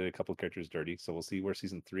 I think they did a couple characters dirty, so we'll see where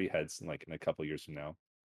season three heads in like in a couple years from now.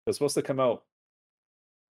 It's supposed to come out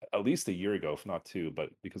at least a year ago, if not two, but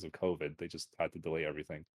because of COVID, they just had to delay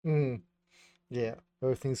everything. Mm, yeah,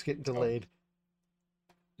 everything's getting So delayed.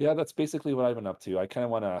 yeah, that's basically what I've been up to. I kind of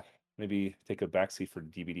want to maybe take a backseat for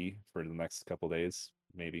DVD for the next couple days.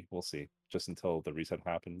 Maybe we'll see, just until the reset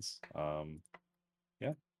happens.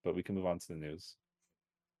 Yeah, but we can move on to the news.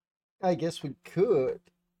 I guess we could.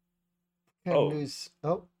 Kind of Oh, news.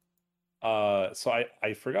 Oh, so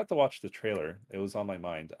I forgot to watch the trailer. It was on my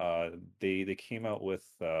mind. They came out with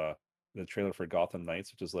the trailer for Gotham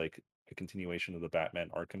Knights, which is like a continuation of the Batman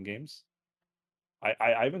Arkham games.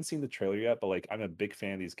 I haven't seen the trailer yet, but like I'm a big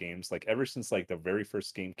fan of these games. Like ever since like the very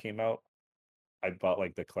first game came out, I bought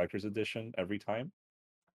like the collector's edition every time,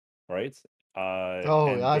 right?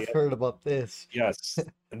 oh, And they I've heard about this. yes,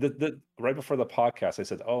 and the right before the podcast, I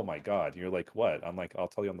said, "Oh my God!" You're like, "What?" I'm like, "I'll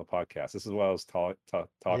tell you on the podcast." This is what I was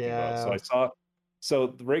talking about. So Yeah, I saw, so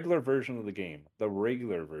the regular version of the game, the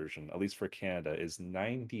regular version, at least for Canada, is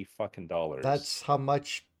 90 fucking that's dollars, how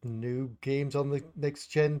much new games on the next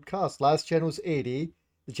gen cost. Last gen was 80.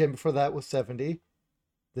 The gen before that was 70.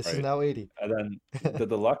 This is right? now 80. And then the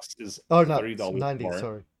deluxe is Oh, no, it's $30 90, more.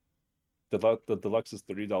 sorry. The deluxe is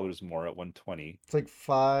 $30 more at 120. It's like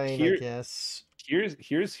fine, I Here guess. here's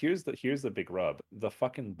the big rub. The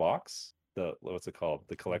fucking box, the what's it called?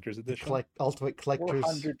 The collector's The edition, ultimate four collectors,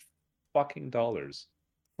 hundred fucking dollars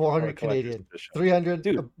for a 400 collector's Canadian, edition. 300,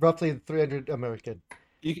 Dude, roughly 300 American.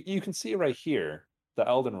 you can see right here the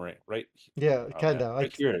Elden Ring, right? Yeah, Oh kind man, of. I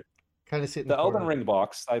right here. kind of see it in the The Elden corner. Ring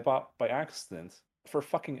box I bought by accident for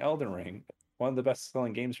fucking Elden Ring, one of the best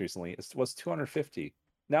selling games recently, was 250.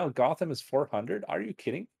 Now Gotham is 400. Are you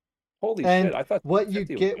kidding? Holy shit, And I thought what you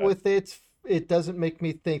 250 was get good. with it doesn't make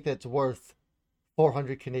me think that's worth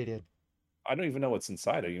 400 Canadian. I don't even know what's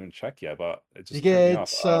inside. I didn't even check yet, but it You just turned me get off.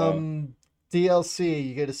 some DLC,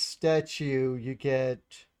 you get a statue, you get,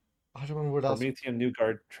 I don't remember what else. Promethean New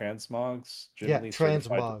Guard transmogs, Yeah, generally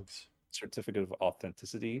certified transmogs. certificate of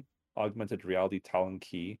authenticity, augmented reality talon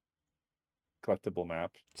key, collectible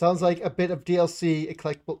map. Sounds like a bit of DLC, a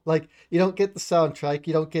collectible. Like you don't get the soundtrack,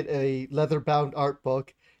 you don't get a leather-bound art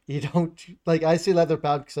book. You don't like. I say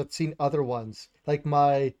leather-bound because I've seen other ones. Like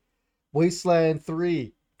my Wasteland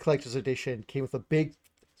 3 collector's edition came with a big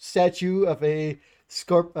statue of a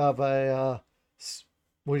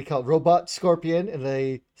what do you call it? Robot scorpion and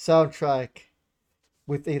a soundtrack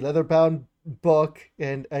with a leather-bound book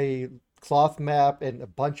and a cloth map and a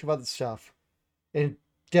bunch of other stuff. And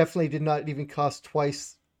definitely did not even cost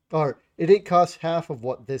twice, or it didn't cost half of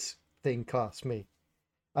what this thing cost me.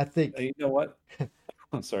 I think, You know what?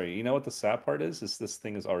 I'm sorry. You know what the sad part is? Is this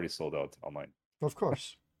thing is already sold out online. of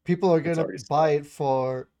course, people are It's gonna already sold buy out. it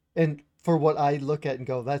for, and for what I look at and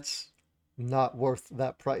go, that's not worth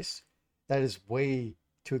that price. That is way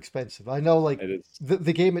too expensive. I know, like It is.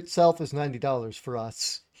 the game itself is $90 for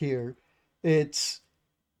us here. It's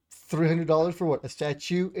 $300 for what, a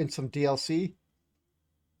statue and some DLC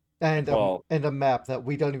Well, and a map that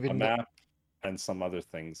we don't a even know. map and some other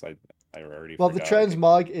things I already Well, the forgot. I think.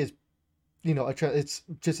 transmog is, it's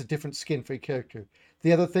just a different skin for your character.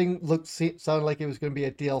 The other thing sounded like it was going to be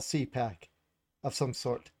a DLC pack of some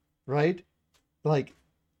sort, right? Like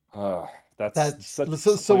Uh, that's that's such a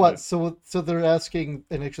so what? disappointment. So they're asking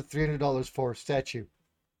an extra $300 for a statue,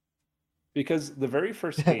 Because the very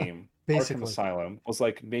first game, Arkham basically. Asylum, was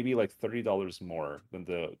like maybe like $30 more than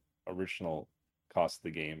the original cost of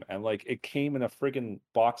the game. And like it came in a friggin'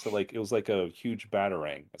 box that like it was like a huge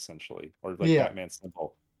batarang, essentially, or like Yeah, Batman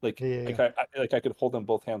symbol. Like yeah, yeah. like I could hold them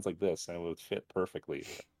both hands like this and it would fit perfectly,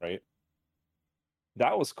 right?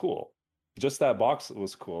 That was cool. Just that box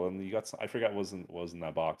was cool. And you got some, I forgot what was in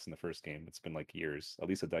that box in the first game. It's been like years, at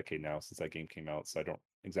least a decade now since that game came out, so I don't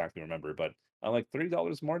exactly remember. But I'm like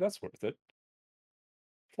 $30 more, that's worth it.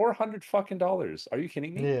 400 fucking dollars. Are you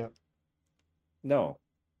kidding me? Yeah. No,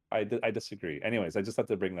 I disagree. Anyways, I just have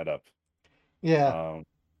to bring that up. Yeah. Um,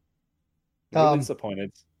 really Um.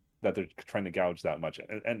 disappointed that they're trying to gouge that much.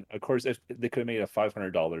 And of course, if they could have made it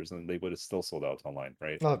 $500, and they would have still sold out online,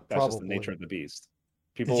 right? That's just the nature Probably. of the beast.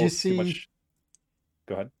 Did you People too see? much.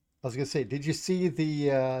 Go ahead. I was gonna say, did you see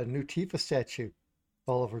the new Tifa statue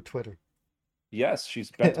all over Twitter? Yes, she's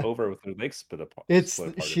bent over with her legs It's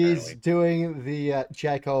split apart. she's Apparently, doing the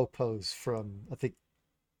Jack O pose from, I think,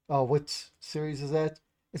 oh, what series is that?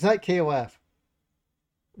 It's not KOF.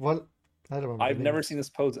 What, I don't remember I've the name. never seen this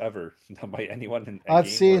pose ever done by anyone in a I've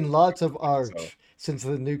game or seen anything. lots of So, art since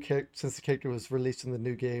the character was released in the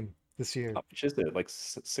new game this year. how much is it? Like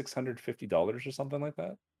 $650 or something like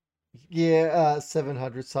that? Yeah,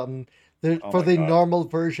 700 something. Oh For my the God. normal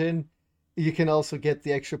version, you can also get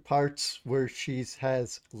the extra parts where she's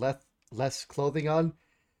has less clothing on,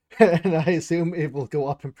 and I assume it will go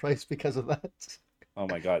up in price because of that. Oh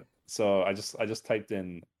my God. So I just typed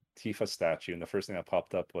in Tifa statue, and the first thing that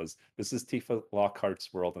popped up was this is Tifa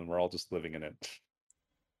Lockhart's world, and we're all just living in it.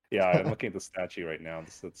 Yeah, I'm looking at the statue right now.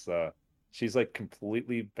 It's she's like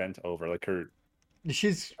completely bent over, like her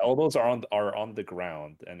She's elbows are on the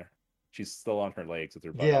ground, and she's still on her legs with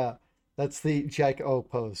her butt up. Yeah, that's the Jack O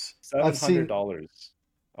pose. Seven I've hundred seen. dollars.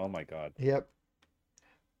 Oh my God. Yep.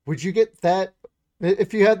 Would you get that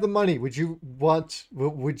if you had the money? Would you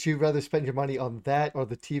rather spend your money on that or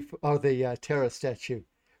the Terra statue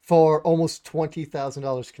for almost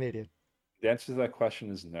 $20,000 Canadian? The answer to that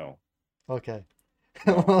question is no. Okay.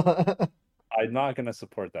 No. I'm not gonna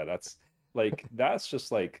support that. That's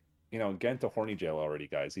just like, get into horny jail already,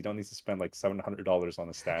 guys. You don't need to spend like $700 on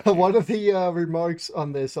a statue. One of the remarks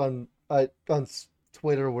on this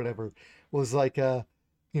Twitter or whatever was like,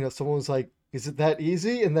 someone was like, "Is it that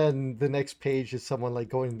easy?" And then the next page is someone like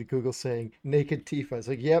going to Google saying "naked Tifa." It's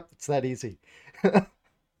like, "Yep, it's that easy."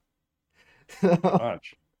 Pretty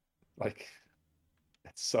much. Like,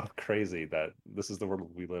 it's so crazy that this is the world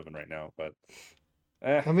we live in right now. But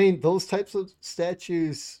eh, I mean, those types of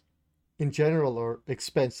statues in general are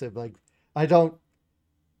expensive. Like, I don't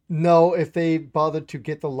know if they bothered to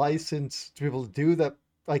get the license to be able to do that.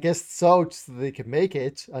 I guess so, just so they could make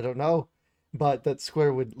it. I don't know, but that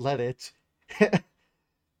Square would let it.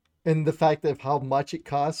 And the fact of how much it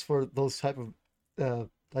costs for those type of,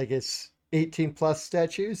 I guess, 18 plus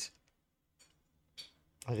statues.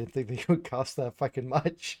 I didn't think they would cost that fucking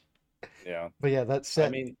much. yeah. But yeah, I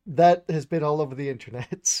mean, that has been all over the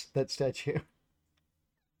internet. That statue.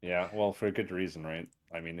 yeah, well, for a good reason, right?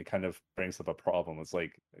 I mean, it kind of brings up a problem. It's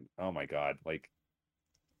like, oh my God, like,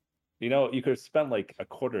 you could spend like a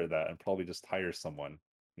quarter of that and probably just hire someone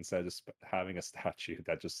instead of just having a statue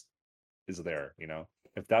that just is there,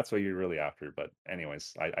 if that's what you're really after. But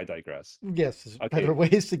anyways, I digress. Yes, there's better Okay,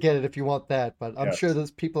 ways to get it if you want that, but I'm sure yes.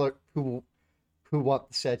 there's people who want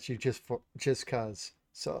the statue just cause.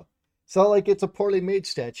 So It's not like it's a poorly made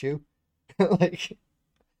statue. Like,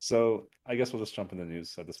 So I guess we'll just jump in the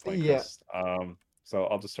news at this point, yeah, Chris. So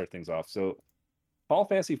I'll just start things off. So Final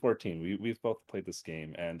Fantasy 14, we've both played this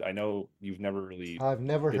game, and I know you've never really I've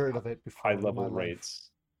never did heard of it high before in my level life. raids.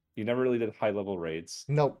 You never really did high level raids.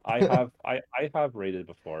 Nope. I have raided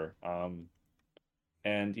before.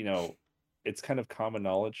 And it's kind of common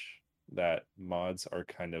knowledge that mods are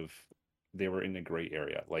kind of they were in a gray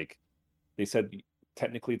area. Like they said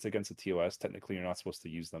technically it's against the TOS, technically you're not supposed to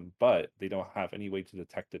use them, but they don't have any way to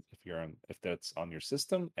detect it if that's on your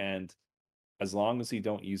system. And as long as you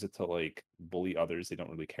don't use it to like bully others, they don't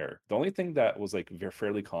really care. The only thing that was like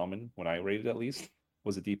fairly common when I rated at least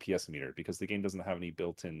was a DPS meter because the game doesn't have any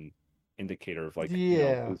built-in indicator of like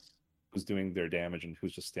Yeah. who's doing their damage and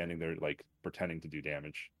who's just standing there like pretending to do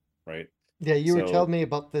damage, right? Yeah, you were So telling me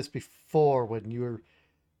about this before when you were,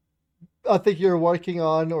 I think you were working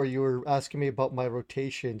on, or you were asking me about my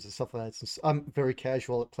rotations and stuff like that, since I'm very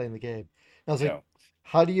casual at playing the game. And I was like, yeah,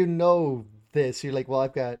 how do you know this? You're like, well,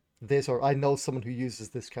 I've got this, or I know someone who uses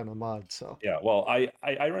this kind of mod, so. yeah. Well, I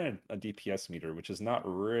ran a DPS meter, which is not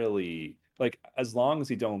really like as long as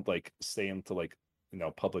you don't like say into like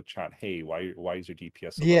public chat, hey, why is your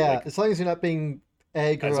DPS so low? Yeah, Like as long as you're not being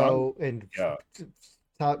as long aggro and yeah,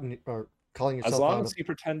 touting or calling as yourself long out as of. you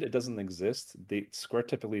pretend it doesn't exist, they Square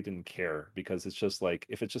typically didn't care because it's just like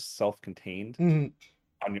if it's just self-contained Mhm.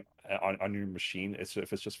 on your on your machine, it's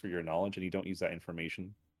if it's just for your knowledge and you don't use that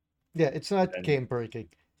information, Yeah, it's not then game breaking.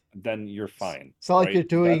 you're fine, It's not like you're right?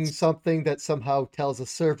 doing something that somehow tells a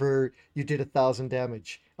server you did 1,000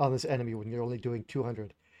 damage on this enemy when you're only doing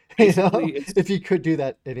 200. You Basically know, it's if you could do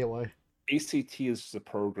that anyway. ACT is just a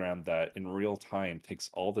program that in real time takes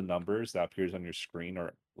all the numbers that appears on your screen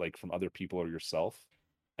or like from other people or yourself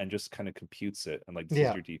and just kind of computes it and like this is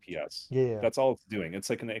Yeah, your DPS. yeah, That's all it's doing. It's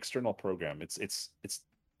like an external program.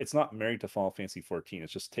 It's not married to Final Fantasy 14.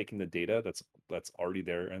 It's just taking the data that's already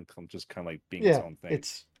there and just kind of like being its yeah. own thing.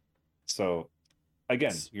 It's, So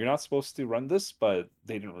again, it's you're not supposed to run this, but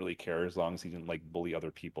they didn't really care as long as you didn't like bully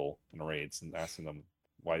other people in raids and asking them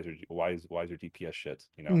why is your DPS shit,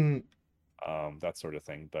 mm, that sort of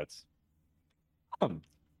thing. But um,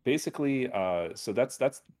 basically, so that's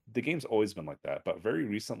the game's always been like that. But very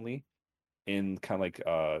recently, in kind of like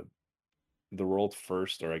the world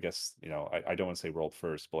first, or I guess I don't want to say world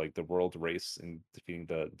first, but like the world race in defeating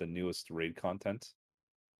the newest raid content.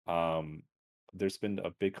 Um, there's been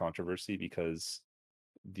a big controversy because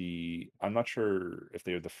I'm not sure if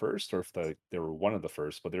they were the first or if they were one of the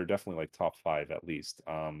first, but they're definitely like top five at least.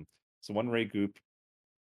 So one raid group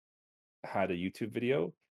had a YouTube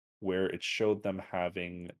video where it showed them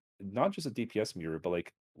having not just a DPS meter, but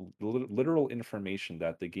like literal information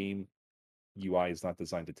that the game UI is not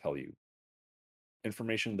designed to tell you.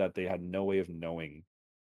 Information that they had no way of knowing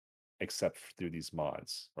except through these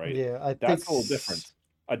mods, right? yeah. I think, That's a little different.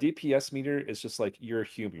 A DPS meter is just like you're a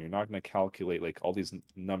human. You're not going to calculate like all these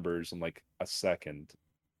numbers in like a second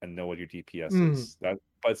and know what your DPS mm, is. But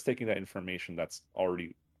it's taking that information that's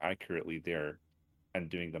already accurately there and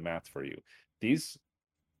doing the math for you. These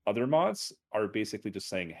other mods are basically just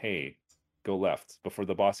saying, "Hey, go left," before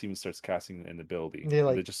the boss even starts casting an ability, they're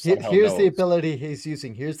and they like, just somehow Here's the knows. ability he's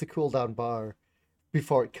using. Here's the cooldown bar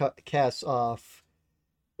before it casts off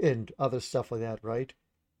and other stuff like that, right?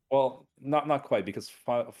 Well, not quite because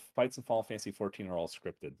fights in Final Fantasy 14 are all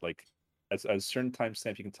scripted. Like, at a certain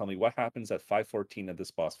timestamp, you can tell me what happens at 5:14 at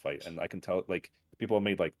this boss fight, and I can tell. Like, people have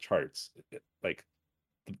made like charts. Like,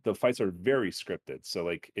 the fights are very scripted, so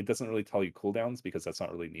like it doesn't really tell you cooldowns because that's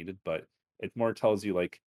not really needed. But it more tells you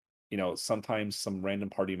like, sometimes some random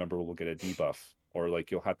party member will get a debuff, or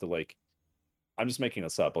like you'll have to like I'm just making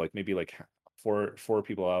this up, but like maybe like four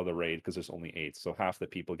people out of the raid because there's only eight. So half the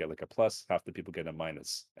people get like a plus, half the people get a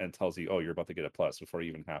minus, and it tells you, oh, you're about to get a plus before it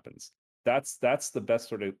even happens. That's the best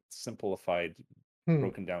sort of simplified, Hmm.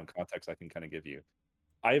 broken down context I can kind of give you.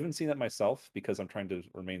 I haven't seen that myself because I'm trying to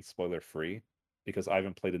remain spoiler free because I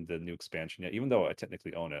haven't played in the new expansion yet, even though I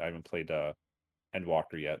technically own it. I haven't played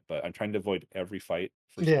Endwalker yet, but I'm trying to avoid every fight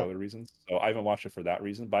for Yeah. spoiler reasons. So I haven't watched it for that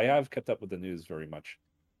reason, but I have kept up with the news very much.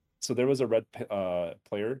 So there was a red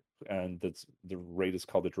player, and the raid is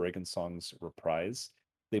called the Dragon Songs Reprise.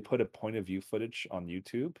 They put a point of view footage on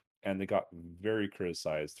YouTube, and they got very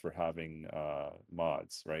criticized for having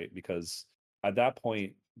mods, right? Because at that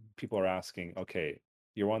point, people are asking, okay,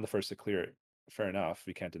 you're one of the first to clear it. Fair enough,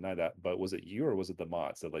 we can't deny that. But was it you or was it the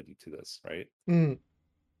mods that led you to this, right? Mm,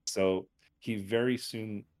 So he very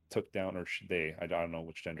soon took down, or they, I don't know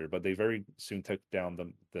which gender, but they very soon took down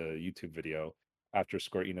the YouTube video after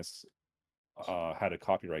Square Enix had a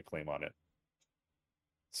copyright claim on it.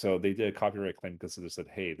 So they did a copyright claim because they said,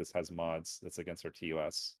 "Hey, this has mods that's against our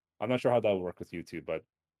TOS." I'm not sure how that will work with YouTube, but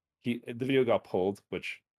the video got pulled,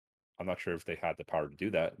 which I'm not sure if they had the power to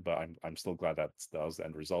do that, but I'm still glad that was the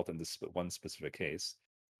end result in this one specific case.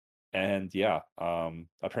 And yeah,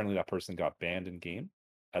 apparently that person got banned in game.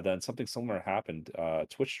 And then something similar happened.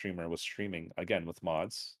 Twitch streamer was streaming again with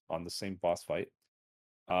mods on the same boss fight.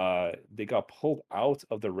 They got pulled out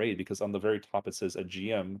of the raid because on the very top it says a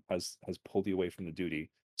GM has pulled you away from the duty.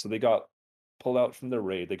 So they got pulled out from the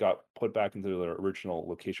raid. They got put back into their original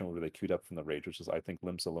location where they queued up from the raid, which is I think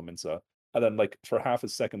Limsa Lominsa. And then like for half a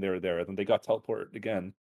second they were there, and then they got teleported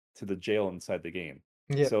again to the jail inside the game.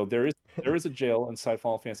 Yeah. So there is a jail inside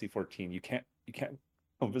Final Fantasy 14. You can't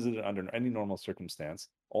visit it under any normal circumstance.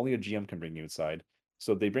 Only a GM can bring you inside.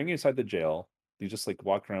 So they bring you inside the jail. You just like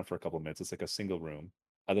walk around for a couple of minutes. It's like a single room,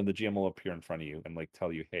 and then the GM will appear in front of you and like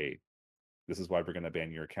tell you, "Hey, this is why we're going to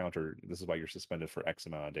ban your account, or this is why you're suspended for X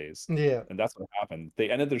amount of days." Yeah. And that's what happened. They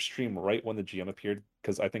ended their stream right when the GM appeared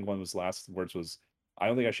because I think one of his last words was, "I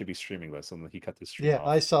don't think I should be streaming this," and then he cut the stream Yeah,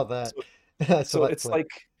 I off. saw that. So I saw so that it's clip.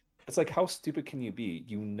 like how stupid can you be?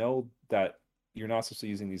 You know that you're not supposed to be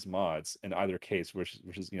using these mods in either case, which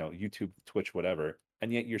is YouTube, Twitch, whatever,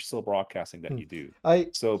 and yet you're still broadcasting that Hmm. you do.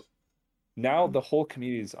 I So now the whole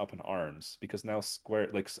community is up in arms because now Square,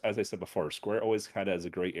 like as I said before, Square always had it as a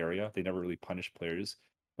gray area. They never really punished players,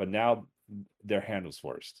 but now their hand was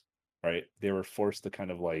forced, right? They were forced to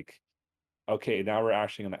kind of like, okay, now we're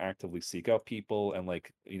actually going to actively seek out people and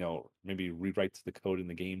like, maybe rewrite the code in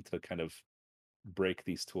the game to kind of break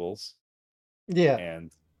these tools yeah,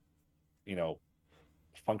 and, you know,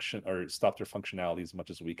 function or stop their functionality as much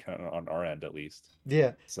as we can on our end at least.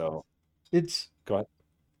 yeah. So It's go ahead.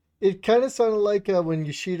 it kind of sounded like when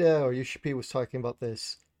Yoshida or Yoshipi was talking about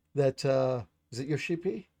this. That is it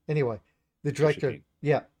Yoshipi? Anyway, the There should director. be.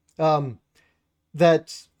 Yeah. Um,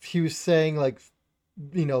 that he was saying like,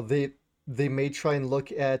 they may try and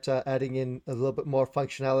look at adding in a little bit more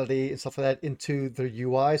functionality and stuff like that into their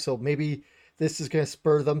UI. So maybe this is going to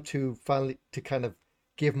spur them to finally to kind of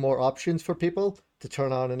give more options for people to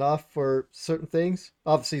turn on and off for certain things.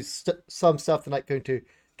 Obviously, some stuff they're not going to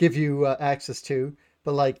give you access to,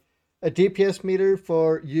 but like a DPS meter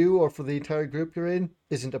for you or for the entire group you're in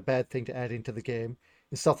isn't a bad thing to add into the game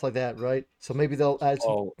and stuff like that, right? So maybe they'll add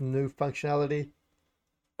some Well, new functionality.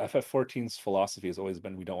 FF14's philosophy has always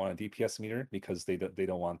been we don't want a DPS meter because they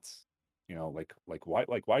don't want,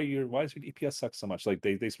 why does your DPS suck so much? Like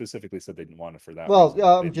they specifically said they didn't want it for that Well, reason.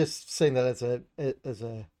 yeah, They I'm didn't. just saying that as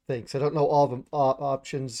a thing. So I don't know all the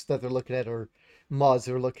options that they're looking at or mods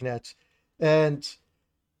they're looking at, and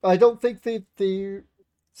I don't think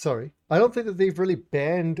I don't think that they've really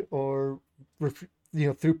banned or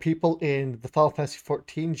threw people in the Final Fantasy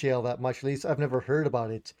 14 jail that much. At least I've never heard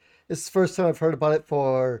about it. It's the first time I've heard about it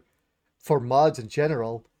for mods in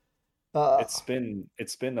general. Uh,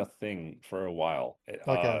 It's been a thing for a while.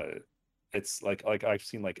 okay, It's like I've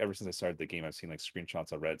seen like ever since I started the game, I've seen like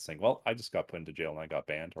screenshots of Red saying, "Well, I just got put into jail and I got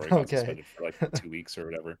banned or I got okay, suspended for like 2 weeks or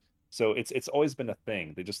whatever." So it's always been a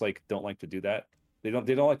thing. They just like don't like to do that. They don't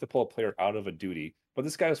like to pull a player out of a duty. But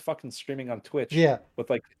this guy was fucking streaming on Twitch yeah. with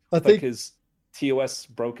like I with like think his TOS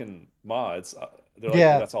broken mods. They're like,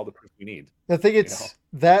 yeah. "That's all the proof we need," I think you know. it's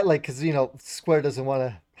that like because Square doesn't want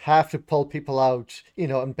to have to pull people out,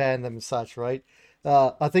 and ban them and such, right?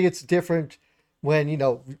 I think it's different when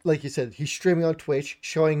like you said, he's streaming on Twitch,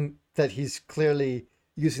 showing that he's clearly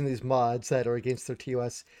using these mods that are against their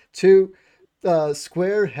TOS. Two,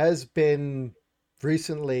 Square has been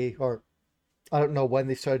recently, or I don't know when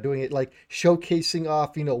they started doing it, like showcasing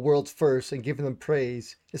off, world's first and giving them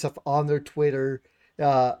praise and stuff on their Twitter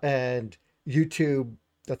and YouTube.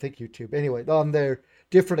 I think YouTube, anyway, on their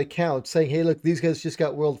different accounts saying, hey, look, these guys just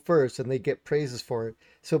got world first and they get praises for it.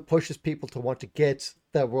 So it pushes people to want to get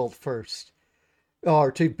that world first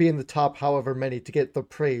or to be in the top however many to get the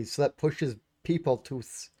praise. So that pushes people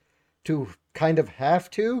to kind of have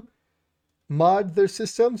to mod their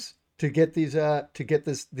systems to get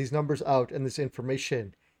these numbers out and this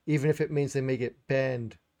information, even if it means they may get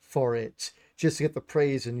banned for it, just to get the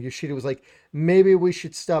praise. And Yoshida was like, maybe we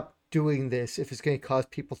should stop doing this if it's going to cause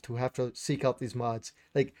people to have to seek out these mods.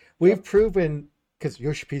 Like we've Yep. proven, because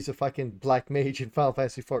Yoshipi's a fucking black mage in Final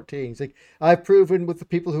Fantasy 14. He's like, I've proven with the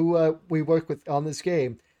people who we work with on this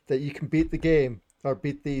game that you can beat the game or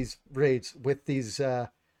beat these raids with these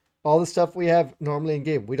all the stuff we have normally in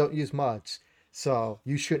game. We don't use mods. So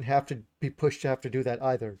you shouldn't have to be pushed to have to do that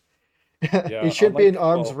either. It Yeah, shouldn't be an unlike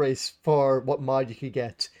arms well, race for what mod you could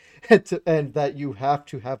get, and that you have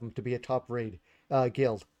to have them to be a top raid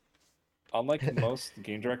guild. unlike most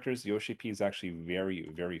game directors, Yoshi P is actually very,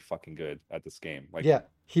 very fucking good at this game. Yeah,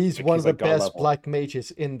 he's Like one of he's the like god best level. black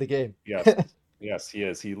mages in the game. Yes, yes, he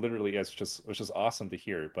is. He literally is, just which is awesome to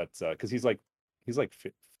hear. But because he's like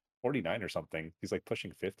 49 or something. He's like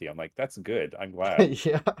pushing 50. I'm like, that's good. I'm glad.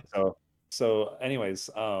 Yeah. So anyways,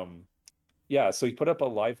 yeah. So he put up a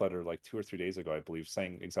live letter like 2 or 3 days ago, I believe,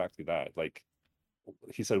 saying exactly that. Like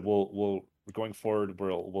he said, we'll going forward,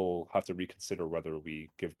 we'll have to reconsider whether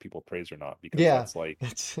we give people praise or not, because Yeah. that's like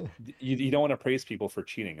That's you don't want to praise people for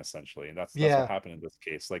cheating essentially, and that's what yeah. happened in this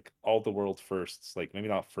case. Like all the world firsts, like maybe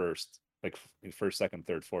not first, like first, second,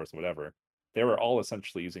 third, fourth, whatever, they were all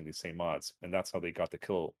essentially using these same mods, and that's how they got the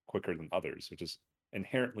kill quicker than others, which is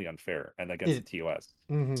inherently unfair and against the It TOS.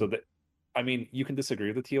 hmm So that, I mean, you can disagree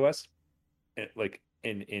with the TOS, like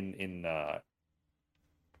in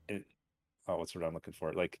oh, what's the word I'm looking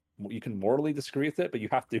for? Like you can morally disagree with it, but you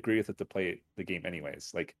have to agree with it to play the game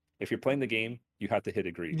anyways. Like if you're playing the game, you have to hit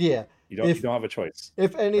agree. yeah. You If don't have a choice,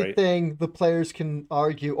 if right? anything, the players can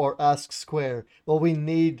argue or ask Square, well, we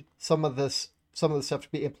need some of the stuff to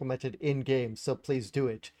be implemented in game, so please do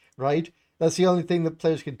it, right? That's the only thing that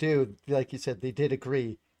players could do. Like you said, they did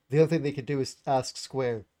agree. The only thing they could do is ask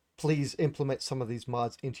Square, please implement some of these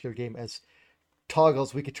mods into your game as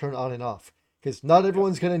toggles we could turn on and off. Because not Yeah.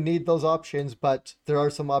 everyone's going to need those options, but there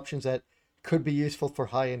are some options that could be useful for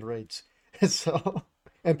high end raids. So,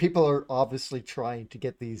 and people are obviously trying to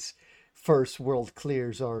get these first world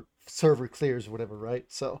clears or server clears, whatever, right?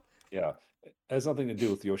 So, Yeah. It has nothing to do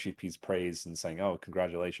with Yoshi P's praise and saying, "Oh,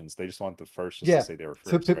 congratulations." They just want the first just to yeah. say they were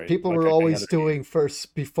So first, right? people Like were any always other game. doing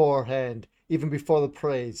first beforehand, even before the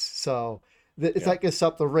praise. So, it's Yeah. not going to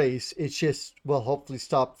stop the race. It's just, will hopefully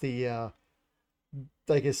stop the,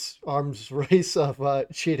 I guess, arms race of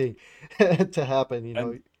cheating to happen, you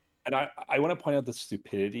know. And I want to point out the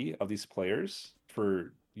stupidity of these players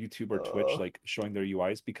for YouTube or Twitch, Uh, like showing their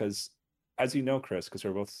UIs, because as you know, Chris, because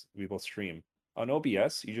we both stream on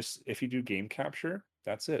OBS, you just, if you do game capture,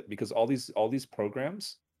 that's it. Because all these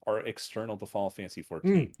programs are external to Final Fantasy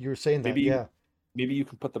 14. you were saying that, Maybe you yeah. maybe you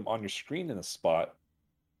can put them on your screen in a spot,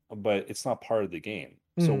 but it's not part of the game.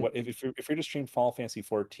 So Mm, what if you're to stream Final Fantasy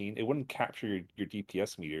 14, it wouldn't capture your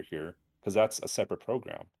DPS meter here, because that's a separate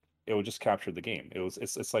program. It would just capture the game.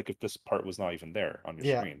 It's like if this part was not even there on your yeah,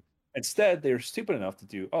 screen. Instead, they're stupid enough to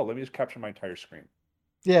do, oh, let me just capture my entire screen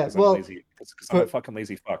yeah. because I'm Well, lazy, because I'm a but fucking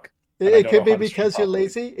lazy fuck it, and I it don't know could be how to stream because you're properly.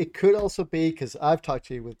 lazy. It could also be because I've talked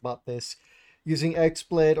to you about this using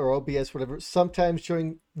XSplit or OBS, whatever. Sometimes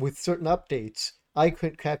during with certain updates, I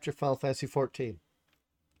couldn't capture Final Fantasy 14.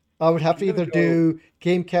 I would have I'm to gonna either go. do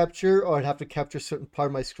game capture, or I'd have to capture a certain part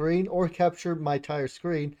of my screen, or capture my entire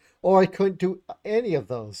screen, or I couldn't do any of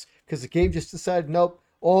those because the game just decided nope,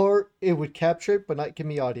 or it would capture it but not give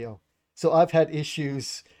me audio. So I've had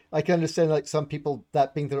issues. I can understand like some people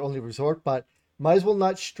that being their only resort, but might as well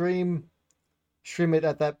not stream it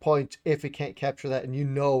at that point if it can't capture that, and you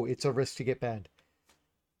know it's a risk to get banned.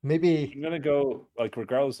 Maybe I'm gonna go, like,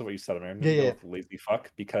 regardless of what you said. I'm yeah, gonna go yeah. with lazy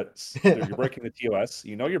fuck, because you're Yeah. breaking the TOS.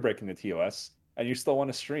 You know you're breaking the TOS, and you still want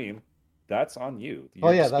to stream. That's on you. Oh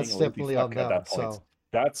You're yeah, just being that's a lazy definitely on fuck at them. that point. So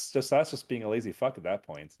That's just being a lazy fuck at that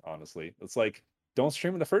point. Honestly, it's like, don't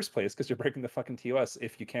stream in the first place because you're breaking the fucking TOS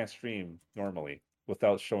if you can't stream normally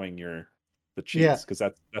without showing the yeah, cheats, because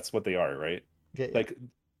that's what they are, right? yeah, yeah. Like,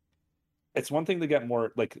 it's one thing to get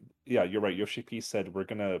more, like, yeah, you're right. Yoshi P said we're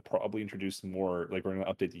gonna probably introduce more, like we're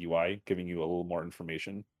gonna update the UI, giving you a little more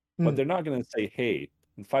information. But Mm. they're not gonna say, hey,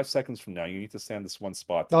 in 5 seconds from now, you need to stand this one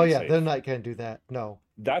spot to Oh be yeah, they're safe. not gonna do that. No.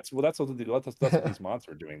 That's what these mods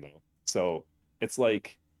are doing though. So it's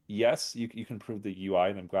like, yes, you can improve the UI,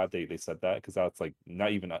 and I'm glad they said that, because that's like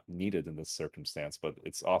not even needed in this circumstance. But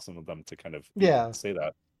it's awesome of them to kind of Yeah. say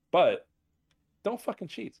that. But don't fucking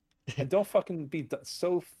cheat, and don't fucking be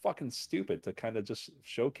so fucking stupid to kind of just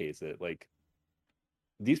showcase it. Like,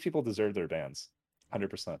 these people deserve their bans,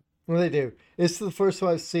 100%. Well, they do. It's the first time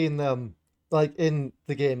I've seen them, like in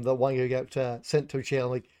the game, the one who got sent to jail.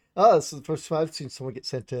 Like, oh, this is the first time I've seen someone get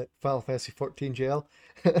sent to Final Fantasy 14 jail.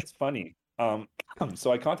 It's funny.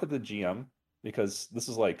 So I contacted the GM, because this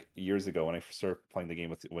is like years ago when I first started playing the game,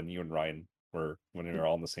 with when you and Ryan were when we were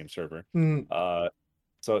all in the same server. Mm, Uh,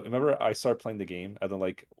 so remember, I started playing the game, and then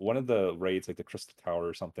like one of the raids, like the Crystal Tower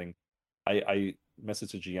or something, I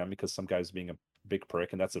messaged the GM because some guy's being a big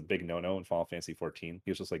prick, and that's a big no-no in Final Fantasy 14.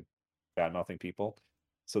 He was just like bad mouthing people.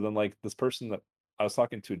 So then, like, this person that I was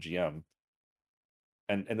talking to, a GM,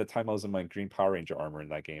 and the time I was in my green Power Ranger armor in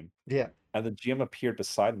that game, yeah. and the GM appeared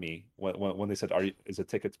beside me when they said, is it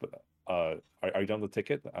tickets? But are you done with the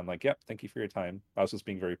ticket?" I'm like, "Yep, thank you for your time." I was just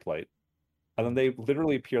being very polite. And then they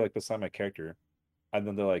literally appear like beside my character, and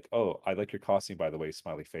then they're like, "Oh, I like your costume, by the way,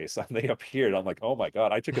 smiley face." And they appeared. I'm like, "Oh my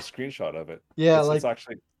God!" I took a screenshot of it. Yeah, It's like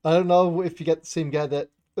actually I don't know if you get the same guy that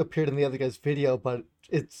appeared in the other guy's video, but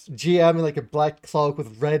it's GM in like a black cloak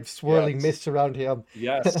with red swirling yes, mist around him.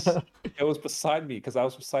 yes. It was beside me because I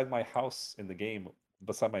was beside my house in the game,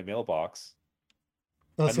 beside my mailbox,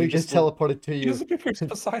 Oh, and so he just teleported to he you. just appears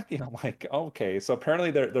beside me. I'm like, okay. So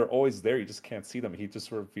apparently they're always there. You just can't see them. He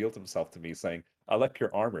just revealed himself to me saying, "I like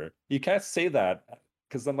your armor." You can't say that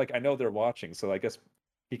because I'm like, I know they're watching. So I guess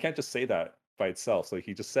he can't just say that by itself. So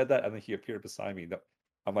he just said that and then he appeared beside me.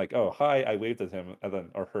 I'm like, oh hi. I waved at him and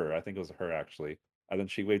then or her. I think it was her actually. And then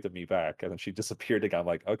she waved at me back and then she disappeared again. I'm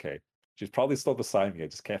like, okay, she's probably still beside me. I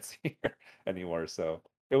just can't see her anymore. So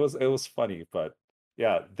it was funny, but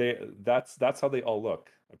yeah, that's how they all look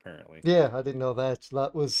apparently. Yeah, I didn't know that.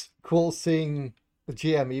 That was cool seeing the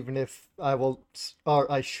GM, even if I will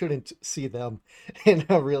or I shouldn't see them in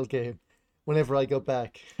a real game whenever I go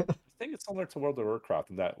back. I think it's similar to World of Warcraft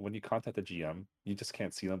in that when you contact the GM, you just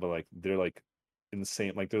can't see them, but like they're like in the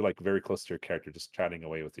same, like they're like very close to your character, just chatting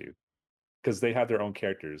away with you because they have their own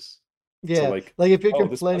characters. So Yeah, like, like if you're oh,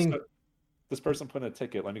 complaining, this person put in a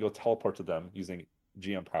ticket. Let me go teleport to them using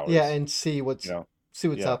GM yeah, powers. and You see know?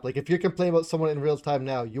 what's Yeah, up. Like if you're complaining about someone in real time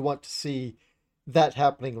now, you want to see that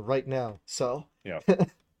happening right now. So, yeah. but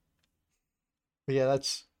yeah,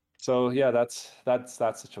 that's So yeah, that's that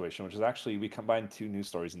situation, which is actually we combined two news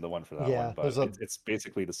stories into one for that one, yeah. but There's a it's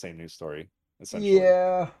basically the same news story essentially.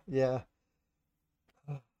 yeah.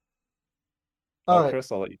 All Oh, right.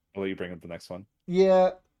 Chris, I'll let you bring up the next one.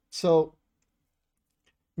 Yeah. So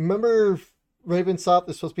remember Ravensoft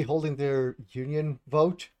is supposed to be holding their union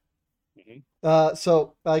vote. Hmm.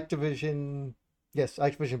 So Activision, yes,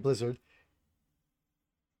 Activision Blizzard.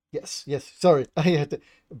 Yes, yes. Sorry, I had to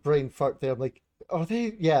brain fart there. I'm like, are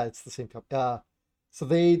they? Yeah, it's the same company. So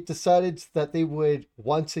they decided that they would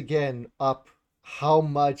once again up how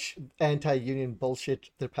much anti-union bullshit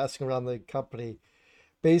they're passing around the company.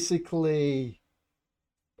 Basically,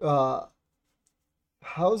 uh,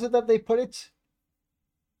 how is it that they put it?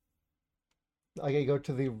 I gotta go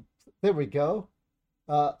to the. There we go.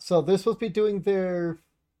 So they're supposed to be doing their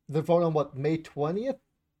vote on what, May 20th?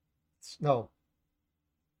 No,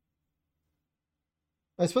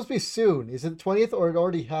 it's supposed to be soon. Is it the 20th or it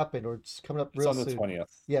already happened or it's coming up It's real on the soon?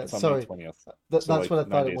 20th. Yeah, It's on May sorry. 20th. So That's what like I nine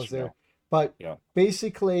thought it days was from there. now. But Yeah.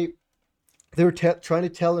 basically, they were trying to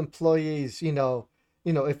tell employees,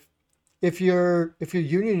 if you're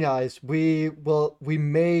unionized, we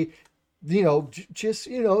may, just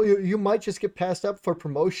you might just get passed up for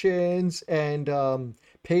promotions and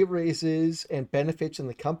pay raises and benefits in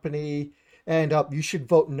the company, and you should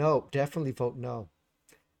vote no. Definitely vote no.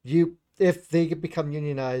 If they become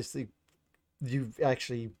unionized, you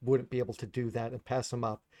actually wouldn't be able to do that and pass them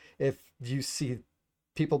up. If you see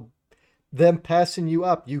people them passing you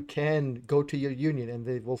up, you can go to your union and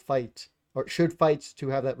they will fight or should fight to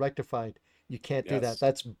have that rectified. You can't do that. Yes.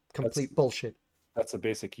 That's That's complete bullshit. that's a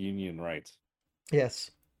basic union right.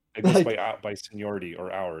 Yes. It goes Like by seniority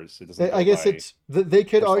or hours. It doesn't I go guess by it's they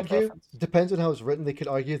could personal argue, preference. depends on how it's written, they could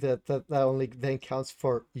argue that only then counts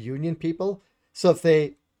for union people. So if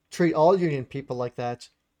they treat all union people like that,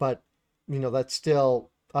 but that's still,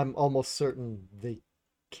 I'm almost certain they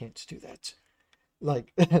can't do that.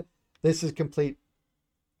 Like this is complete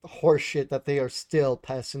horseshit that they are still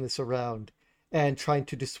passing this around and trying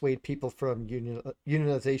to dissuade people from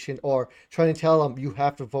unionization or trying to tell them you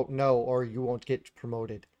have to vote no or you won't get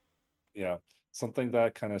promoted. Yeah. Something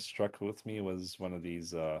that kind of struck with me was one of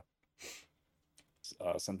these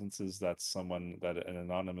sentences that an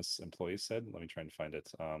anonymous employee said. Let me try and find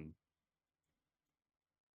it.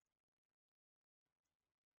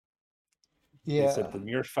 They said Yeah. the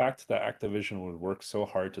mere fact that Activision would work so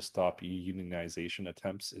hard to stop unionization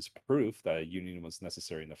attempts is proof that a union was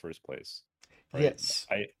necessary in the first place. Right? Yes.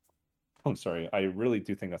 I'm sorry. I really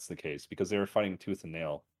do think that's the case because they were fighting tooth and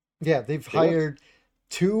nail. Yeah, they've They went, hired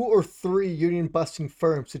two or three union busting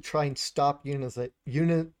firms to try and stop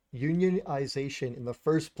unionization in the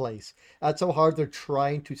first place. That's how hard they're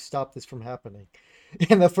trying to stop this from happening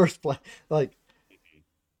in the first place. Like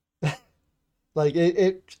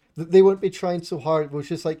they wouldn't be trying so hard. It was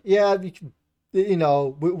just like, yeah, you can,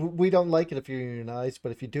 we don't like it if you're unionized,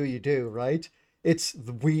 but if you do, you do, right? It's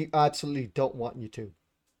we absolutely don't want you to.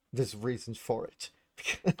 There's reasons for it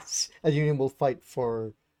because a union will fight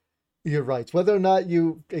for your rights, whether or not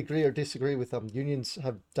you agree or disagree with them. Unions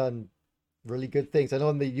have done really good things. I know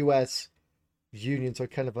in the U.S., unions are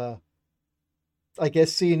kind of I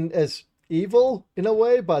guess, seen as evil in a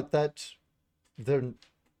way, but that they're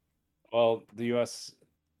well, the US,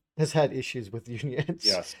 has had issues with unions.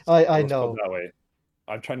 yes, I let's put it know. that way.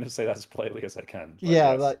 I'm trying to say that as politely as I can, but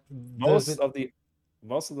Yeah, yes, like there's most been, of the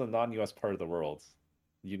most of the non-US part of the world,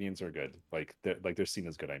 unions are good. They're seen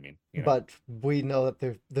as good. I mean, you know. but we know that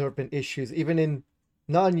there have been issues even in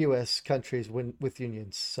non-US countries when with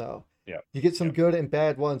unions. So Yeah, you get some yeah. good and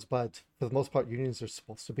bad ones, but for the most part, unions are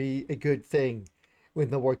supposed to be a good thing in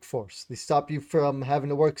the workforce. They stop you from having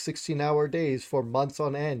to work 16-hour days for months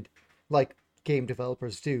on end, like game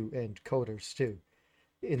developers do and coders do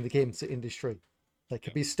in the games industry. That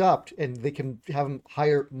Yeah. could be stopped, and they can have them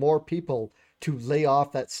hire more people to lay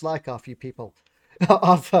off that slack off you people,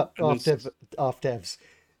 off And off devs.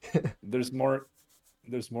 there's more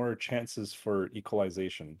there's more chances for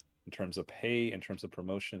equalization in terms of pay, in terms of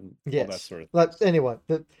promotion, all that Yes. sort of But things. anyway,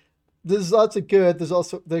 there's lots of good.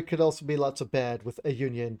 There could also be lots of bad with a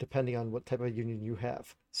union, depending on what type of union you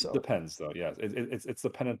have. So Depends, though. Yeah, it's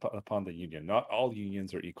dependent upon the union. Not all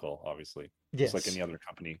unions are equal, obviously, just like yes, any other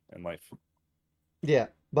company in life. yeah.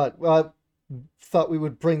 But I thought we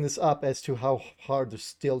would bring this up as to how hard they're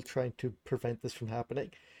still trying to prevent this from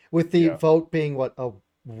happening, with the Yeah, vote being what, a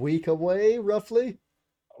week away, roughly.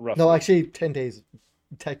 No, roughly actually 10 days,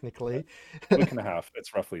 a technically. week and a half.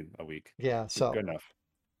 It's roughly a week. Yeah. Good So, enough.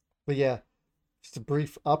 but yeah, just a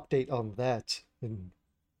brief update on that and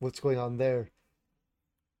what's going on there.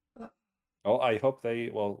 Well, I hope they.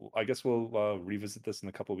 Well, I guess we'll revisit this in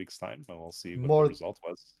a couple of weeks' time, and we'll see what the More. result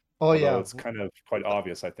was. Oh Although yeah. it's kind of quite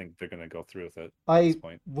obvious, I think they're going to go through with it at this I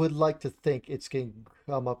point. would like to think it's going to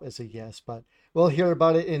come up as a yes, but we'll hear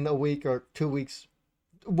about it in a week or 2 weeks,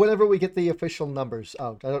 whenever we get the official numbers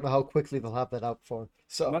out. I don't know how quickly they'll have that out for. I'm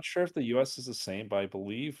So not sure if the U.S. is the same, but I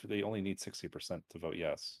believe they only need 60% to vote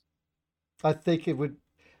yes. I think it would,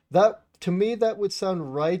 that to me, that would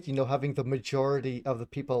sound right. Having the majority of the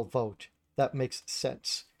people vote. That makes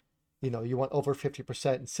sense. You want over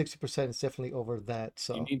 50%, and 60% is definitely over that.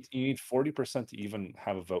 So, You need 40% to even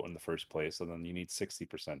have a vote in the first place, and then you need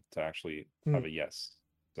 60% to actually hmm, have a yes.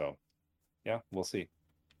 So yeah, we'll see.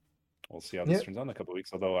 We'll see how this yeah, turns out in a couple of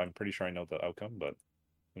weeks. Although I'm pretty sure I know the outcome, but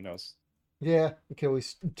who knows? yeah, we can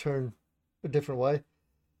always turn a different way.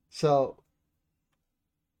 So,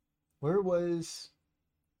 where was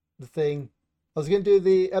the thing? I was gonna do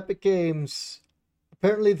the Epic Games.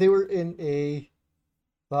 Apparently, they were in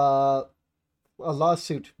uh, a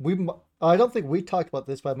lawsuit. I don't think we talked about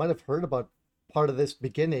this, but I might have heard about part of this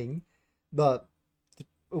beginning, but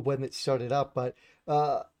when it started up. But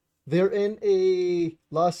uh, they're in a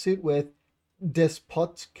lawsuit with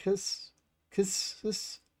Despoticus.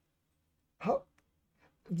 How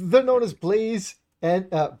they're known as Blaze and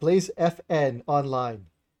Blaze FN online.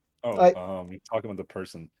 Oh, I you're talking about the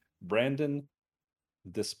person, Brandon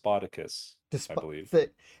Despoticus, I Despot believe.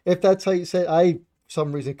 if that's how you say it, I for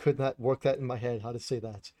some reason could not work that in my head how to say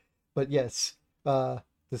that. But yes,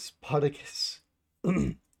 Despoticus.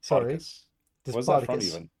 Sorry, Spartacus. Where's that from Despoticus.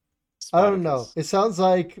 even? I don't know. Spartacus. It sounds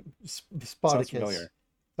like Sounds Spartacus familiar.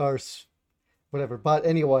 or whatever. But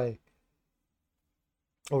anyway,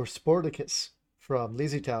 or Sporticus from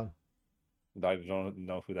Lazy Town. I don't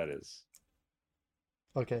know who that is.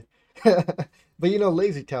 Okay, but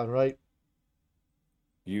Lazy Town, right?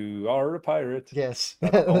 You are a pirate. Yes.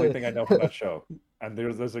 That's the only thing I know from that show. And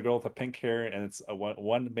there's a girl with a pink hair, and it's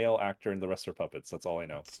one male actor, and the rest are puppets. That's all I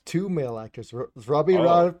know. It's two male actors,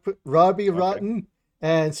 Oh, Robbie okay. Rotten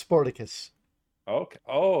and Sporticus. Okay.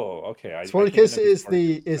 Oh, okay. I think I Sporticus know who is Spartacus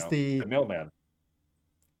the is is now. the The mailman.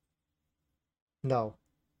 no.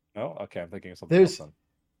 No? Okay, I'm thinking of something else There's then.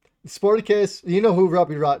 Sporticus. You know who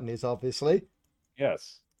Robbie Rotten is, obviously.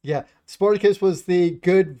 Yes. Yeah, Sporticus was the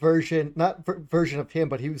good version, not version of him,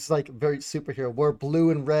 but he was like very superhero. Wore blue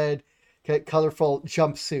and red, colorful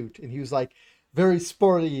jumpsuit, and he was like very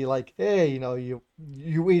sporty. Like, hey,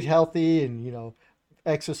 you eat healthy and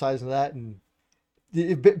exercise and that, and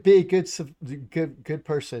be a good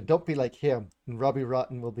person. Don't be like him. And Robbie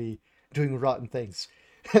Rotten will be doing rotten things.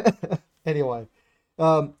 Anyway,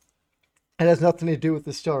 um, it has nothing to do with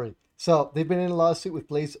the story. So they've been in a lawsuit with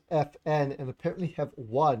Blaze FN and apparently have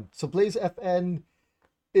won. So Blaze FN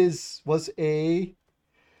was a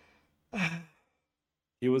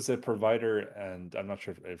He was a provider, and I'm not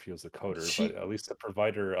sure if he was a coder, but cheat. at least a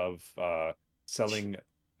provider of selling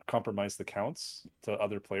compromised accounts to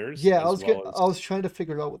other players, Yeah, I was trying to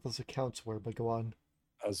figure out what those accounts were, but go on.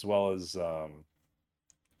 as well as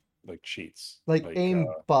like cheats, Like like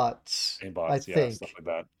aim bots, I aimbots, yeah, stuff think. like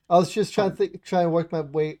that. I was just Um, trying to work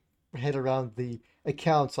my head around the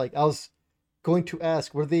accounts. Like I was going to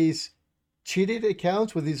ask, were these cheated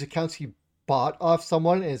accounts? Were these accounts he bought off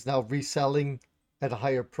someone and is now reselling at a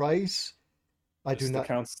higher price? I do just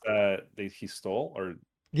not. accounts that he stole, or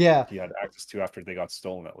Yeah, he had access to after they got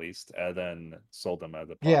stolen at least, and then sold them at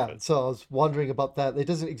a yeah. profit. So I was wondering about that. It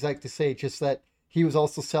doesn't exactly say, just that he was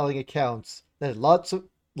also selling accounts that had lots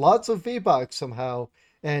of V-Bucks somehow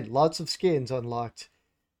and lots of skins unlocked,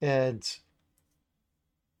 and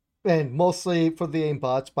mostly for the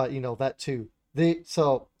aimbots, but that too.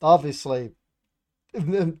 So obviously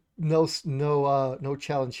no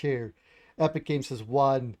challenge here. Epic Games has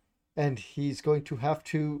won, and he's going to have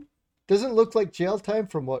to. Doesn't look like jail time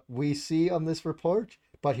from what we see on this report,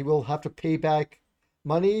 but he will have to pay back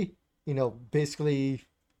money. Basically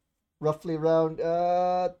roughly around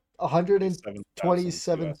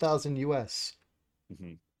 27,000 US. 127,000 US.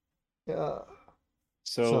 Hmm. Uh,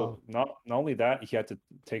 So so not only that, he had to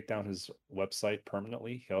take down his website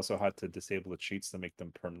permanently. He also had to disable the cheats to make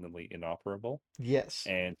them permanently inoperable, yes.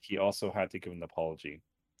 and he also had to give an apology.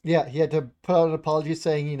 Yeah, he had to put out an apology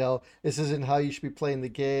saying, this isn't how you should be playing the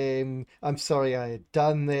game. I'm sorry I had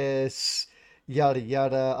done this, yada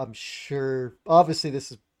yada. I'm sure. Obviously,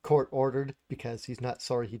 this is court ordered because he's not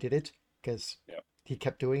sorry he did it because Yeah, he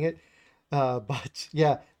kept doing it. But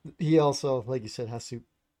yeah, he also, like you said, has to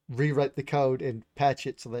rewrite the code and patch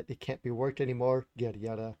it so that it can't be worked anymore. Yada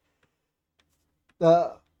yada.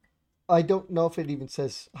 Uh, I don't know if it even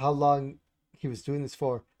says how long he was doing this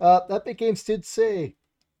for. Epic Games did say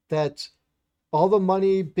that all the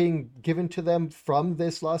money being given to them from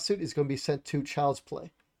this lawsuit is going to be sent to Child's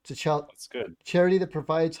Play. It's a that's good. charity that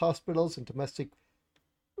provides hospitals and domestic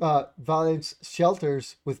violence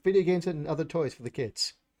shelters with video games and other toys for the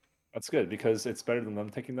kids. That's good because it's better than them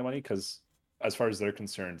taking the money. Because as far as they're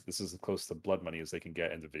concerned, this is as close to blood money as they can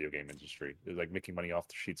get in the video game industry. They're like making money off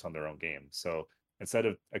the sheets on their own game. So instead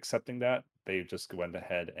of accepting that, they just went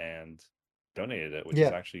ahead and donated it, which is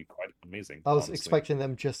Yeah, actually quite amazing, I was honestly. expecting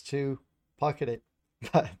them just to pocket it,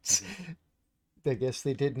 but Hmm. I guess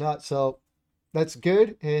they did not. So that's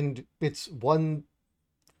good, and it's one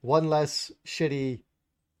less shitty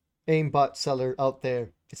aimbot seller out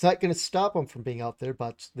there. It's not going to stop them from being out there,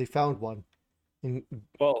 but they found one. And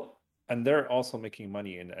Well, and they're also making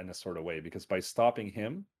money in a sort of way because by stopping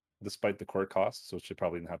him, despite the court costs, which they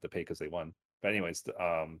probably didn't have to pay because they won. But anyways,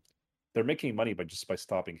 they're making money by just by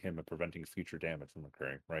stopping him and preventing future damage from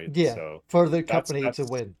occurring, right? yeah, So for the that's company, it's a that's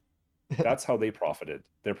win. that's how they profited.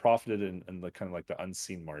 They profited in the kind of like the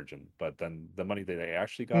unseen margin, but then the money that they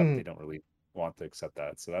actually got, Mm, they don't really want to accept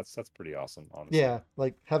that. So that's pretty awesome, honestly. yeah,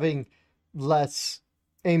 like having less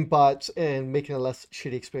aimbots and making a less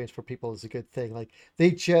shitty experience for people is a good thing. Like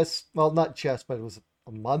they just, well, not just, but it was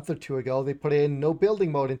a month or two ago, they put in no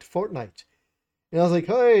building mode into Fortnite. And I was like,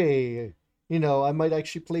 hey, I might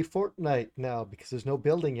actually play Fortnite now because there's no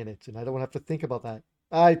building in it and I don't have to think about that.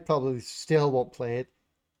 I probably still won't play it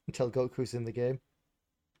until Goku's in the game.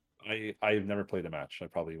 I've never played a match. I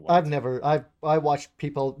probably I've won't. never, I watched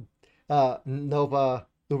people, Nova,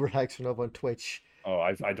 Uber Hacks or Nova on Twitch. Oh,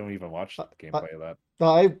 I don't even watch Uh, the uh, gameplay of that.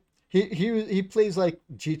 I he plays like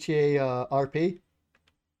GTA RP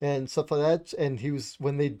and stuff like that. And he was,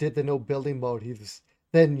 when they did the no building mode, he was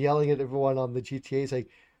then yelling at everyone on the GTA. He's like,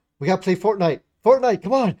 "We gotta play Fortnite, Fortnite,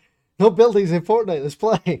 come on, no buildings in Fortnite, let's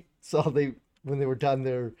play." So they, when they were done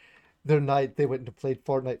their night, they went and played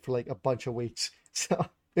Fortnite for like a bunch of weeks. So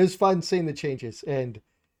it was fun seeing the changes and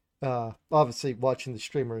obviously watching the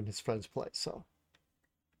streamer and his friends play. So,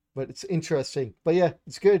 but it's interesting. But yeah,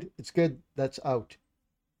 it's good. It's good that's out.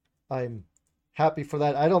 I'm happy for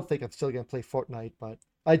that. I don't think I'm still gonna play Fortnite, but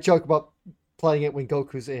I joke about playing it when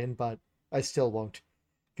Goku's in, but I still won't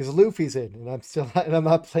because Luffy's in, and I'm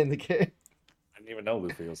not playing the game. I didn't even know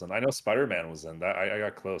Luffy was in. I know Spider-Man was in that. I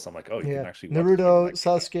got close. I'm like, oh, you can Yeah, actually watch Spider-Man Naruto, that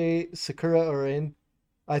game now. Sasuke, Sakura are in.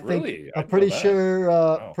 I think Really? I I'm didn't know pretty that. sure.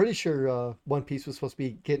 Wow. One Piece was supposed to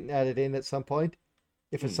be getting added in at some point,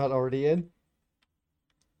 if it's Hmm. not already in.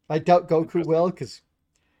 I doubt Goku Interesting. will, because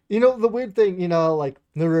the weird thing, like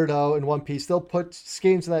Naruto and One Piece, they'll put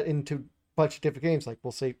schemes of that into a bunch of different games. Like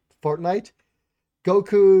we'll say Fortnite.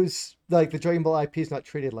 Goku's like the Dragon Ball IP is not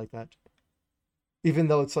treated like that, even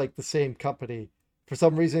though it's like the same company. For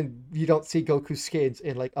some reason, you don't see Goku skins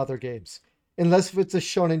in like other games, unless if it's a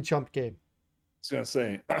Shonen Jump game. I was gonna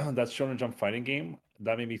say that Shonen Jump fighting game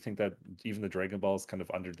that made me think that even the Dragon Ball is kind of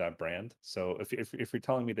under that brand. So if you're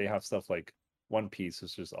telling me they have stuff like One Piece,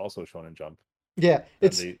 which is also Shonen Jump, Yeah, then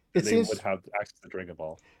it's it they would seems have access to Dragon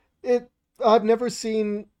Ball. it. I've never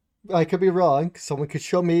seen. I could be wrong. Someone could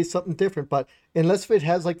show me something different, but unless it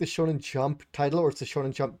has like the Shonen Jump title or it's a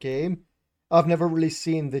Shonen Jump game, I've never really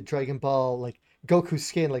seen the Dragon Ball like Goku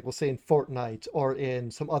skin, like we'll say in Fortnite or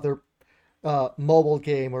in some other mobile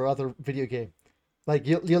game or other video game. Like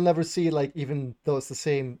you'll never see, like, even though it's the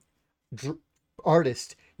same dr-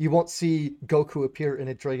 artist, you won't see Goku appear in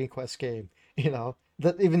a Dragon Quest game.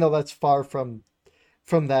 That even though that's far from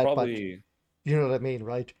that, but Probably, you know what I mean,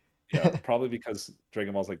 right? yeah, probably because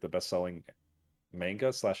Dragon Ball is like the best-selling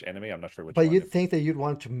manga slash anime. I'm not sure which But one. you'd If think that you'd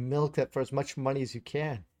want to milk that for as much money as you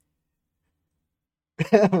can,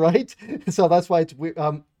 right? So that's why it's weird.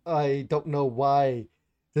 I don't know why.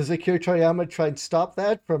 Does Akira Toriyama try and stop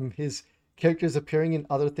that from his characters appearing in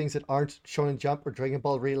other things that aren't Shonen Jump or Dragon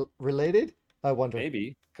Ball related? I wonder.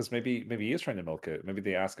 maybe, because maybe he is trying to milk it. Maybe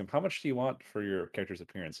they ask him, "How much do you want for your character's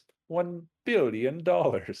appearance?" $1 billion.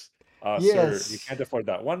 Sir, you Yes. can't afford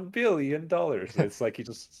that. $1 billion. It's like he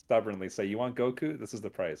just stubbornly say, "You want Goku? This is the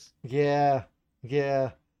price." Yeah.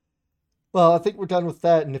 Yeah. Well, I think we're done with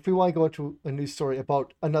that. And if we want to go into a news story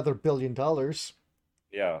about another $1 billion,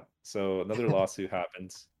 Yeah. So another lawsuit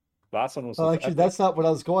happens. Last one was well, with actually, Epic. that's not what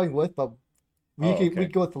I was going with, but Oh, we okay.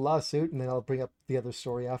 go with the lawsuit, and then I'll bring up the other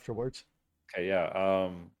story afterwards. Okay, yeah.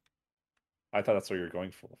 I thought that's what you were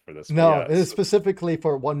going for this, but No, yeah. it is specifically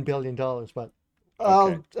for $1 billion, but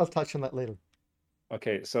Okay. I'll touch on that later.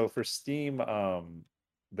 Okay, so for Steam,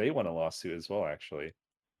 they won a lawsuit as well, actually.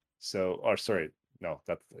 So, or sorry, no,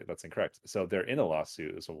 that's incorrect. So they're in a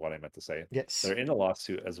lawsuit, is what I meant to say. Yes. They're in a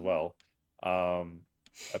lawsuit as well. Um,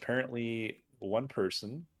 Apparently, one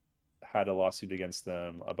person had a lawsuit against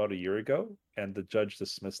them about a year ago, and the judge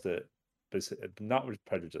dismissed it, not with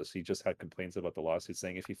prejudice. He just had complaints about the lawsuit,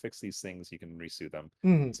 saying if you fix these things, you can resue them.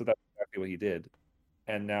 Hmm. So that's exactly what he did.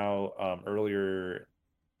 And now, earlier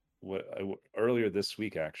this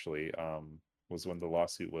week actually, was when the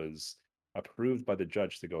lawsuit was approved by the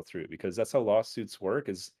judge to go through, because that's how lawsuits work.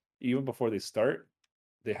 Is even before they start,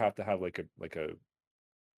 they have to have like a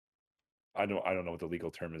I don't know what the legal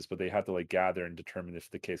term is, but they have to like gather and determine if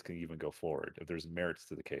the case can even go forward, if there's merits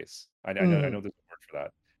to the case. I Hmm. know there's a word for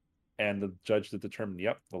that. And the judge to determine,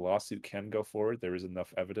 yep, the lawsuit can go forward. There is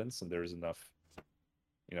enough evidence and there is enough,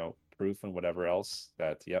 proof and whatever else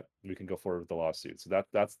that, yep, we can go forward with the lawsuit. So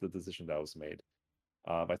that's the decision that was made.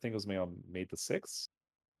 I think it was made on May the 6th.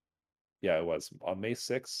 Yeah, it was on May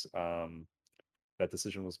 6th. That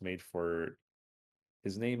decision was made for,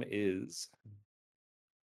 his name is,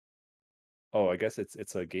 oh, I guess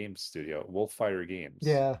it's a game studio, Wolfire Games.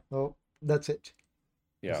 Yeah. Oh, that's it.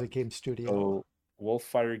 It was Yeah. a game studio. So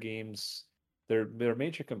Wolfire Games, their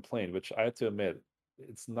major complaint, which I have to admit,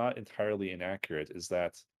 it's not entirely inaccurate, is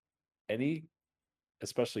that any,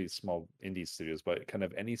 especially small indie studios, but kind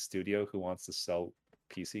of any studio who wants to sell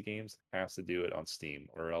PC games has to do it on Steam,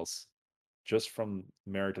 or else just from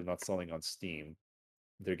merit of not selling on Steam,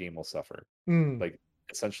 their game will suffer. Hmm. Like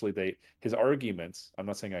essentially his argument, I'm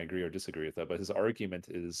not saying I agree or disagree with that, but his argument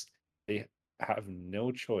is they have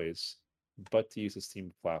no choice but to use the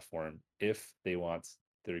Steam platform if they want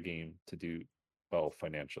their game to do well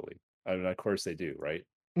financially. I mean, of course they do, right?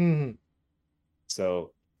 Hmm.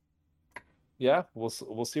 So yeah, we'll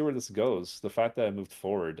see where this goes. The fact that I moved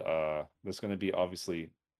forward, there's going to be, obviously,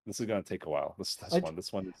 this is going to take a while. I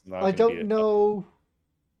This one is not I going to be don't a, know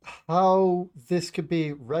how this could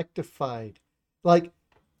be rectified. Like,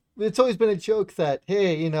 it's always been a joke that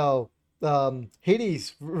hey,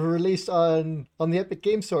 Hades released on the Epic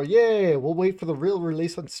Game Store. Yay! We'll wait for the real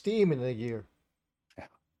release on Steam in a year.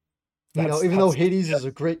 Even though Hades yeah, is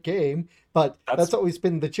a great game, but that's that's always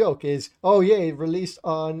been the joke is, oh yay, released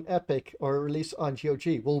on Epic or released on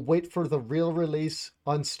GOG. We'll wait for the real release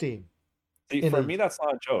on Steam see, in for a me that's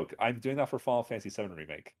not a joke. I'm doing that for Final Fantasy VII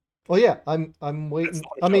remake. Oh yeah, I'm It's waiting.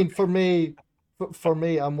 not a I mean, joke. for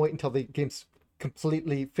me, I'm waiting until the game's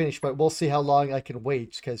completely finished. But we'll see how long I can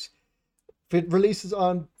wait. Because if it releases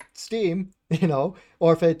on Steam,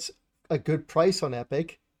 or if it's a good price on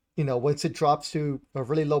Epic, once it drops to a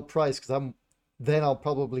really low price, then I'll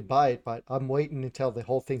probably buy it. But I'm waiting until the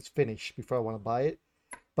whole thing's finished before I want to buy it.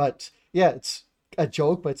 But yeah, it's a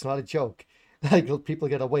joke, but it's not a joke. Like people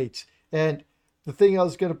gotta wait. And the thing I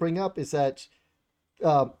was gonna bring up is that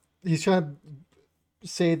um, he's trying to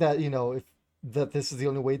say that if that this is the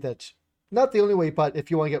only way that not the only way, but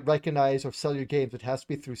if you want to get recognized or sell your games, it has to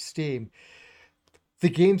be through Steam. The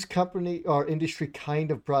games company or industry kind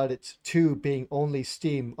of brought it to being only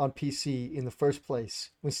Steam on PC in the first place.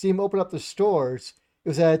 When Steam opened up the stores, it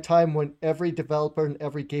was at a time when every developer and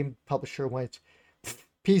every game publisher went,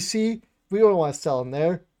 PC, we don't want to sell in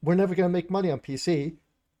there. We're never going to make money on PC.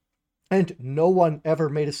 And no one ever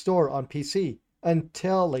made a store on PC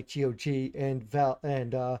until like GOG and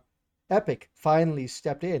Epic finally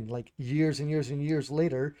stepped in, like years and years and years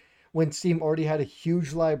later, when Steam already had a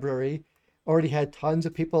huge library, already had tons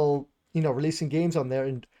of people, releasing games on there,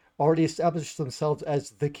 and already established themselves as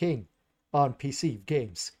the king on PC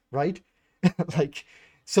games, right? like,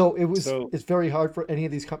 So So it's very hard for any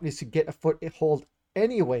of these companies to get a foothold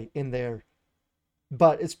anyway in there.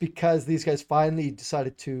 But it's because these guys finally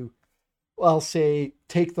decided to, I'll say,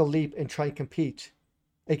 take the leap and try and compete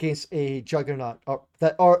against a juggernaut, or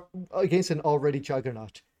that are against an already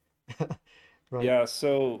juggernaut, right? yeah,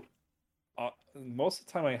 so most of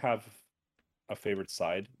the time I have a favorite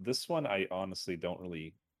side. This one I honestly don't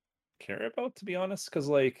really care about, to be honest, because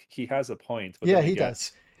like he has a point, but Yeah, he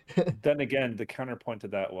does. then again, the counterpoint to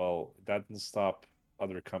that, well, that doesn't stop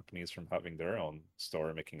other companies from having their own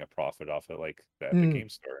store making a profit off it, like the Epic Mm, Game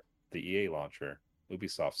Store, the EA launcher,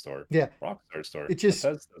 Ubisoft store, yeah, Rockstar store, it just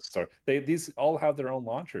Bethesda store. These all have their own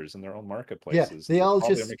launchers and their own yeah, marketplaces, and they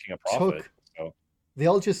probably are making a profit. took So they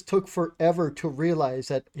all just took forever to realize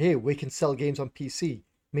that hey, we can sell games on PC.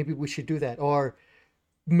 Maybe we should do that, or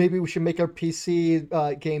maybe we should make our PC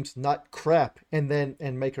games not crap and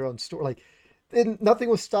make our own store. Like, and nothing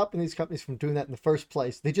was stopping these companies from doing that in the first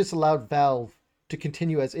place. They just allowed Valve to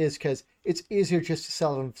continue as is because it's easier just to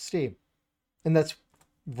sell it on Steam, and that's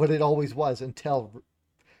what it always was until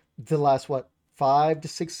the last what 5 to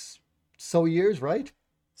 6 so years, right?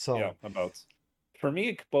 yeah, So about for me,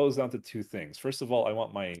 it boils down to two things. First of all, I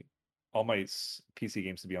want my all my PC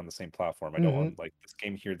games to be on the same platform. I don't mhm. want like this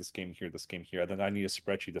game here, this game here, this game here. And then I need a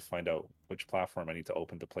spreadsheet to find out which platform I need to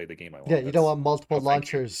open to play the game I Yeah, want. you don't That's want multiple no,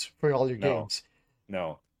 thank you. launchers for all your No, games.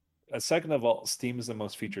 no. Second of all, Steam is the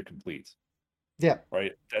most feature complete, Yeah,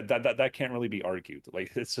 right? That can't really be argued.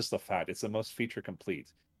 Like it's just a fact. It's the most feature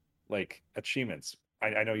complete. Like achievements.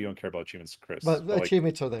 I know you don't care about achievements, Chris, but the but like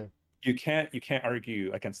achievements are there. you can't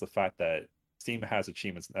argue against the fact that Steam has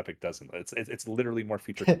achievements and Epic doesn't. It's literally more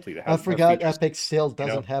feature complete. It I has more forgot features. Epic still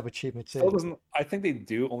You know, doesn't have achievements still in. doesn't. I think they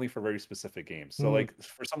do only for very specific games. So Mm, like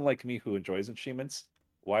for someone like me who enjoys achievements,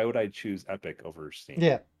 why would I choose Epic over Steam?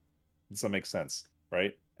 yeah, Does that make sense,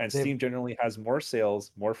 right? And they've Steam generally has more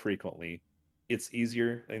sales more frequently. It's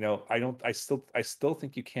easier. I don't. I still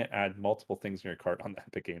think you can't add multiple things in your cart on the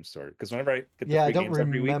Epic Game Store because whenever I get the yeah, I free don't games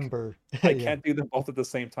every week, remember. I Yeah. can't do them both at the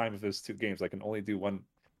same time if there's two games. I can only do one.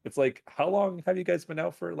 It's like, how long have you guys been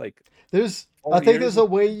out for? Like I four think there's years? a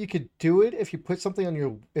way you could do it if you put something on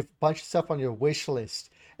your, if a bunch of stuff on your wish list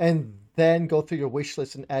and then go through your wish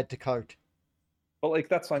list and add to cart. But like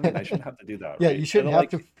that's what I mean. I shouldn't have to do that, Yeah, right? you And shouldn't then have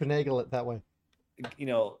to like finagle it that way.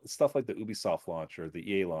 stuff like the Ubisoft launch or the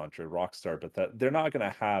EA launch or Rockstar, but that they're not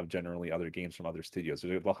gonna have generally other games from other studios.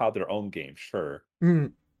 They'll have their own games, sure,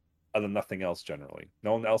 Mm, other than nothing else generally.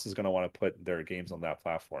 No one else is gonna want to put their games on that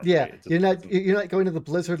platform, yeah, right? It just doesn't you're not going to the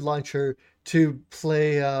Blizzard launcher to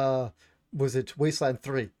play was it Wasteland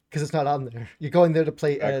 3 because it's not on there. You're going there to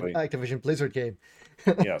play an exactly. Activision Blizzard game.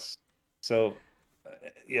 Yes. So,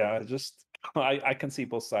 yeah, just I can see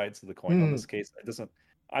both sides of the coin on Mm, this case. It doesn't.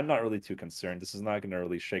 I'm not really too concerned. This is not going to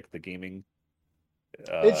really shake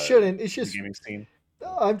it shouldn't. It's the just gaming scene.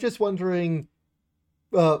 I'm just wondering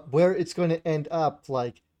where it's going to end up.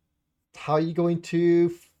 Like, how are you going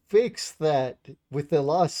to fix that with the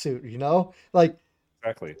lawsuit? Like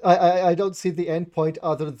Exactly. I don't see the end point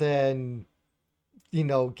other than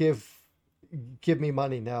give me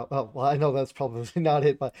money now. Oh, well, I know that's probably not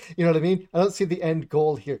it, but you know what I mean? I don't see the end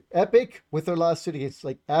goal here. Epic, with their lawsuit against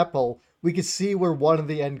like Apple, we could see where one of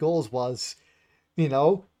the end goals was.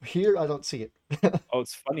 Here I don't see it. Oh,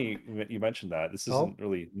 it's funny you mentioned that. This Oh, isn't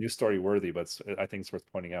really news story worthy, but I think it's worth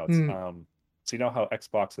pointing out. hmm, So you know how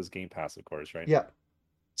Xbox has Game Pass, of course, right? yeah.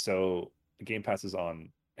 So Game Pass is on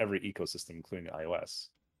every ecosystem, including iOS.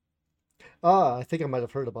 Ah, I think I might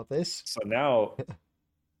have heard about this. So now,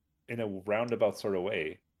 in a roundabout sort of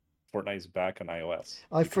way, Fortnite is back on iOS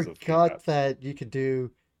I because of Game forgot Pass. that you could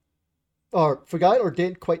do, or forgot or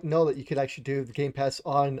didn't quite know that you could actually do the Game Pass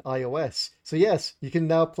on iOS. So yes, you can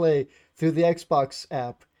now play through the Xbox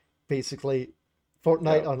app, basically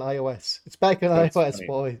Yeah. Fortnite on iOS. It's back on So it's iOS, funny.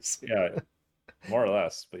 boys. Yeah, more or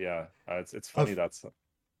less. But yeah, it's funny. I've, That's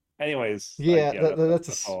anyways. yeah, Yeah, that's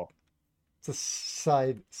that's all. a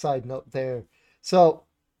side note there. So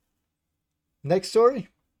next story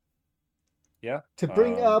Yeah. to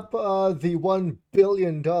bring up the $1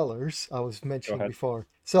 billion I was Go mentioning ahead. before.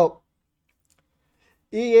 So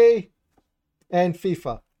EA and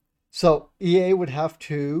FIFA. So EA would have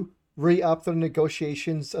to re-up their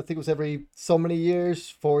negotiations. I think it was every so many years,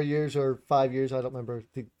 4 years or 5 years. I don't remember.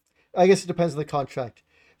 I guess it depends on the contract.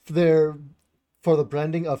 For their for the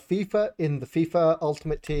branding of FIFA in the FIFA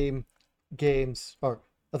Ultimate Team games, or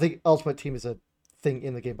I think Ultimate Team is a thing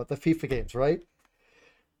in the game, but the FIFA games, right?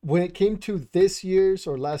 When it came to this year's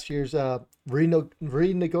or last year's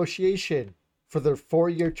renegotiation for their 4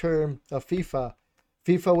 year term of FIFA,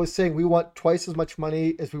 FIFA was saying we want twice as much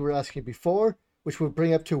money as we were asking before, which would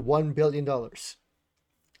bring up to $1 billion.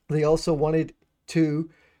 They also wanted to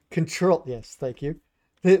control. Yes, thank you.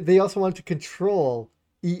 They also wanted to control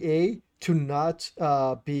EA to not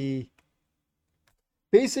be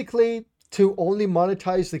basically to only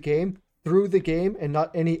monetize the game through the game and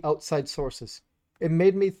not any outside sources. It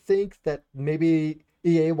made me think that maybe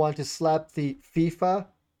EA wanted to slap the FIFA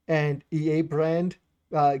and EA brand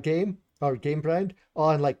game or game brand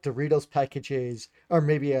on like Doritos packages or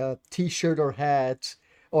maybe a t-shirt or hat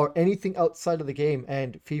or anything outside of the game.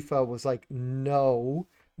 And FIFA was like, no,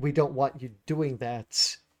 we don't want you doing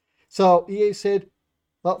that. So EA said,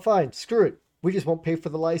 well, fine, screw it. We just won't pay for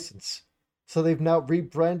the license. So they've now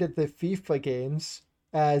rebranded the FIFA games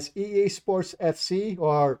as EA Sports FC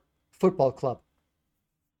or Football Club.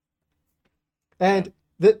 Yeah. And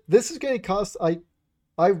this is going to cost. I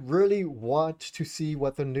really want to see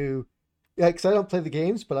what the new. Yeah, because I don't play the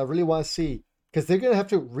games, but I really want to see because they're going to have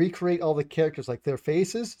to recreate all the characters, like their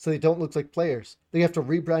faces, so they don't look like players. They have to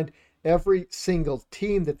rebrand every single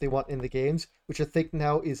team that they want in the games, which I think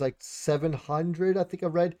now is like 700. I think I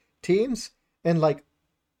read teams and like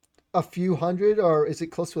a few hundred, or is it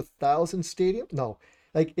close to 1,000 stadiums? No,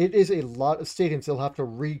 like it is a lot of stadiums they'll have to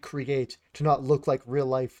recreate to not look like real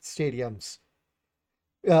life stadiums.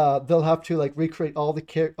 They'll have to like recreate all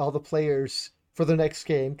the players for the next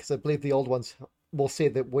game because I believe the old ones will stay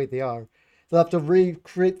the way they are. They'll have to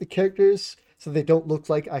recreate the characters so they don't look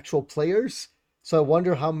like actual players. So I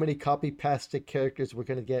wonder how many copy pasted characters we're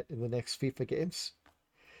gonna get in the next FIFA games.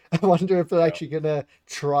 I wonder if they're Yeah. actually gonna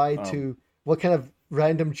try Um, to what kind of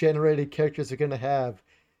random generated characters they're gonna have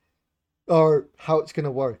or how it's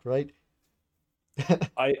gonna work, right?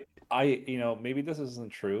 I maybe this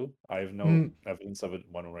isn't true. I have no Mm, evidence of it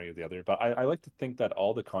one way or the other, but I like to think that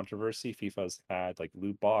all the controversy FIFA's had, like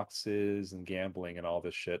loot boxes and gambling and all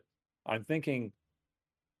this shit, I'm thinking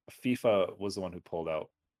FIFA was the one who pulled out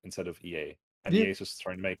instead of EA. And EA you is just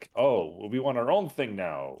trying to make, oh, well, we want our own thing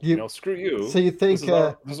now. you Screw so you. you think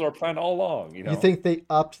This is our plan all along, you think they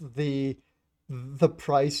upped the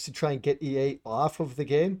price to try and get EA off of the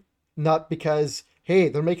game? Not because hey,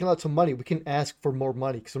 they're making lots of money. We can ask for more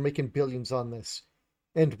money because they're making billions on this,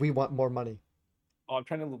 and we want more money Oh, I'm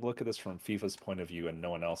trying to look at this from FIFA's point of view and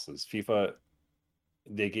no one else's. FIFA,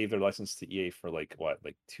 they gave their license to EA for like what,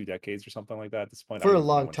 like 2 decades or something like that at this point. I for don't a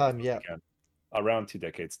even know long when FIFA time. Yeah. began. Around 2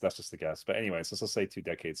 decades. That's just a guess. But anyways, let's just say 2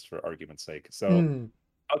 decades for argument's sake. So, Mm,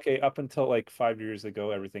 okay, up until like 5 years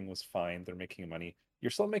ago, everything was fine. They're making money.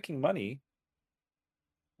 You're still making money,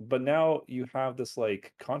 but now you have this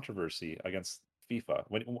like controversy against FIFA.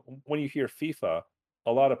 When you hear FIFA,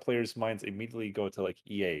 a lot of players' minds immediately go to like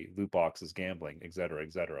EA, loot boxes, gambling, etc.,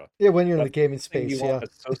 etc. yeah, when you're in the That's gaming the thing you space, want yeah,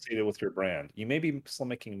 associated with your brand. You may be still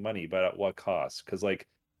making money, but at what cost? Because like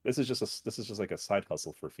this is just like a side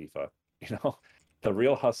hustle for FIFA. You know, the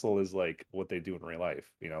real hustle is like what they do in real life.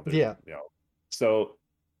 They're yeah. so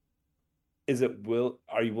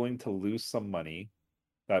are you willing to lose some money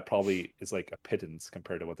that probably is like a pittance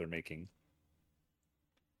compared to what they're making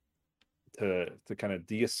to kind of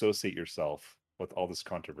deassociate yourself with all this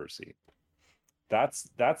controversy? That's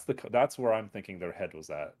where I'm thinking their head was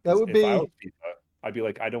at. That Because would if I was be FIFA, I'd be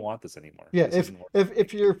like, I don't want this anymore. yeah. This If isn't working if for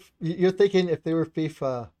if me. you're thinking if they were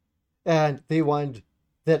FIFA and they wanted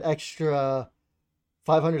that extra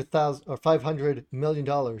 500,000 or $500 million,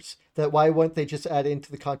 that why wouldn't they just add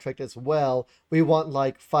into the contract as well? We want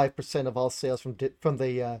like 5% of all sales from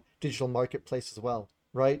the digital marketplace as well,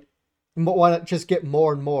 right? Why not just get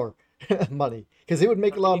more and more money? Because they would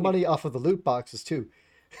make For a lot of me, money off of the loot boxes too.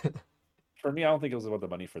 I don't think it was about the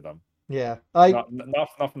money for them. Yeah, I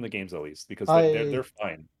Not from the games at least, because they're I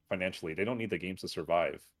fine financially. They don't need the games to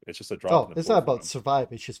survive. It's just a drop in oh, the it's pool not for about them.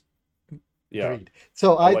 survive. It's just Yeah, greed.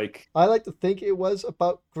 So but I like I like to think it was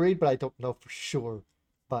about greed, but I don't know for sure.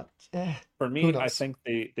 But for who me, I knows? think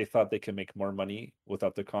they thought they could make more money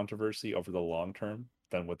without the controversy over the long term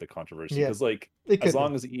than with the controversy. Yeah, Because like it as could be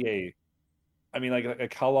long as EA, I mean,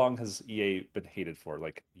 like how long has EA been hated for?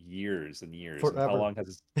 Like years and years. And how forever. long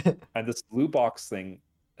has and this blue box thing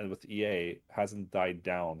with EA hasn't died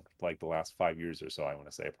down like the last 5 years or so, I want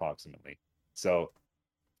to say approximately. So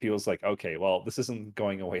feels like, okay, well, this isn't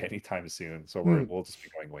going away anytime soon, so Hmm. we'll just be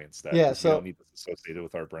going away instead Yeah, because we don't so need this associated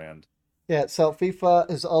with our brand. so FIFA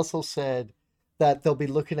has also said that they'll be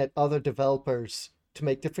looking at other developers to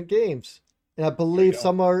make different games. And I There you believe go.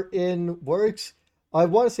 some are in works. I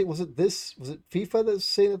want to say was it FIFA that's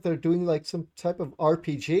saying that they're doing like some type of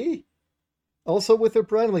RPG also with their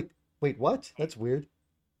brand? I'm like, wait, what? That's weird.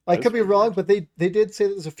 I That is could be very wrong, weird. but they did say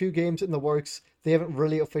that there's a few games in the works. They haven't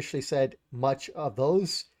really officially said much of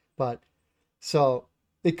those, but so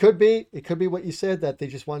it could be what you said that they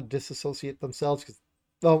just want to disassociate themselves because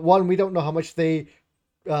one, we don't know how much they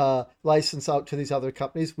license out to these other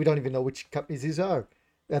companies. We don't even know which companies these are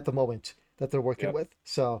at the moment that they're working Yep. with.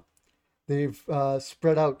 So they've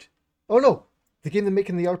spread out. Oh no, the game they're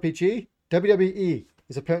making the RPG, WWE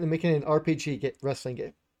is apparently making an RPG wrestling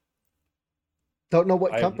game. Don't know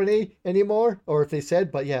what I have company anymore, or if they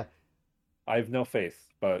said, but yeah, I have no faith,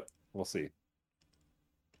 but we'll see.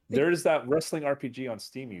 it, There's that wrestling RPG on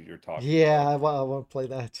Steam you're talking yeah, about. I want to play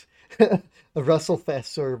that. A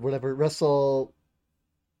WrestleFest or whatever, Wrestle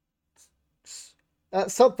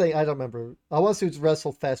something I don't remember. I want to say it was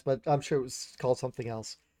WrestleFest, but I'm sure it was called something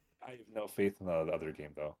else. I have no faith in the other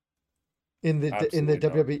game though. In the Absolutely no,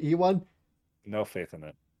 WWE one. no faith in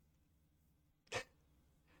it.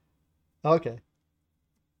 Okay,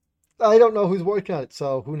 I don't know who's working on it,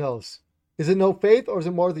 so who knows? Is it no faith, or is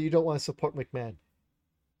it more that you don't want to support McMahon?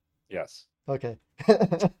 Yes. Okay,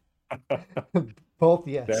 The both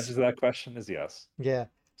answer yes. to that question is yes. Yeah.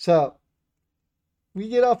 So we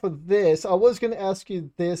get off of this. I was going to ask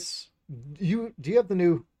you this. Do you have the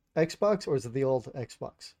new Xbox or is it the old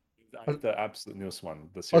Xbox? I Uh, have the absolute newest one,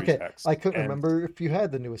 the Series Okay, X. I couldn't And remember if you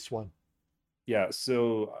had the newest one. yeah,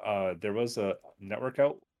 so there was a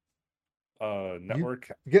You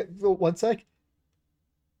network get oh, one sec.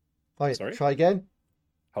 All right, sorry? try again.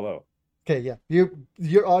 Hello. Okay, yeah.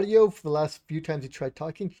 Your audio for the last few times you tried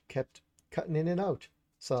talking kept cutting in and out.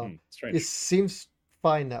 So it Strange. seems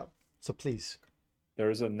fine now. So please. There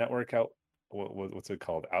was a network what's it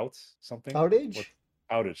called? Out something? What Outage?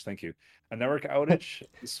 outage, thank you. A network outage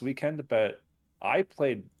this weekend, but I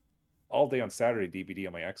played all day on Saturday DBD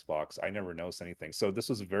on my Xbox. I never noticed anything. So this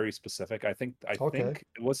was very specific. I Okay. think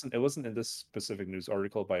it wasn't in this specific news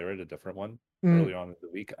article, but I read a different one Mm. early on in the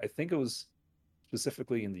week. I think it was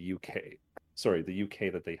specifically in the UK. Sorry, the UK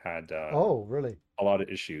that they had Oh, really? a lot of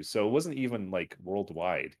issues. So it wasn't even like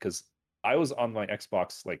worldwide because I was on my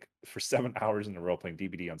Xbox like for 7 hours in a row playing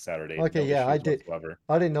DBD on Saturday, Okay, no yeah, I issues did. whatsoever.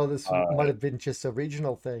 I didn't know this might Uh, have been just a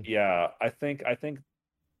regional thing. yeah, I think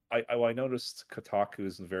I noticed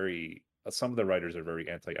Kotaku's very some of the writers are very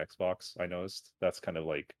anti Xbox. I noticed that's kind of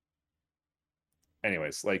like,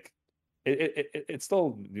 anyways, like it's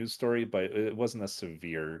still a news story, but it wasn't as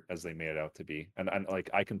severe as they made it out to be. And like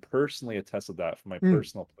I can personally attest to that from my Mm,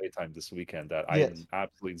 personal playtime this weekend that I had yes. an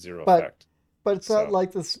absolute zero But effect. but it's not So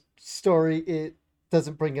like this story it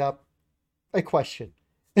doesn't bring up a question.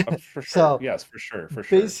 for sure, So yes, for sure, for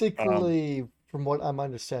sure. basically, from what I'm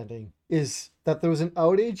understanding, is that there was an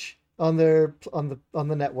outage on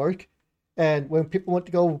the network, and when people went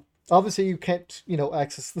to go, obviously you can't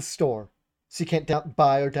access the store, so you can't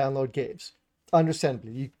buy or download games.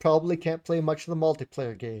 Understandably, you probably can't play much of the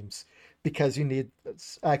multiplayer games because you need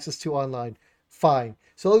access to online. Fine,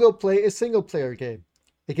 so I'll go play a single player game,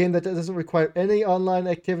 a game that doesn't require any online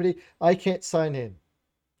activity. I can't sign in,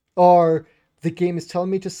 or the game is telling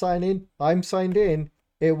me to sign in. I'm signed in.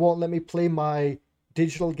 It won't let me play my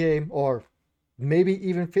digital game or maybe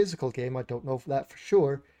even physical game. I don't know that for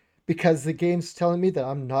sure because the game's telling me that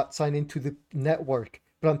I'm not signed into the network,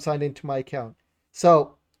 but I'm signed into my account.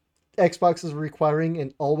 So Xbox is requiring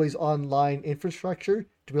an always online infrastructure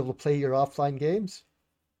to be able to play your offline games.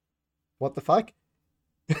 What the fuck?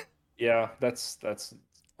 Yeah, that's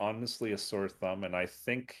honestly a sore thumb, and I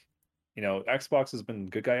think Xbox has been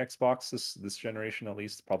good guy Xbox this generation at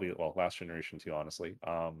least, probably well last generation too, honestly.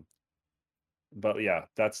 But yeah,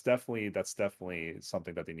 that's definitely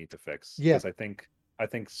something that they need to fix Yeah, because I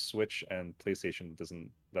think Switch and PlayStation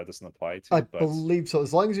doesn't apply I to, but believe so.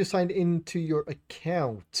 As long as you're signed into your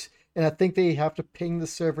account, and I think they have to ping the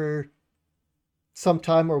server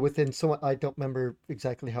sometime or within so I don't remember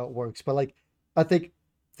exactly how it works, but like I think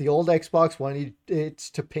the old Xbox wanted it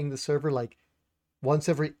to ping the server like once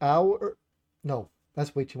every hour. No,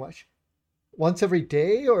 that's way too much. Once every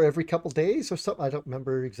day or every couple days or something. I don't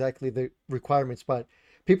remember exactly the requirements, but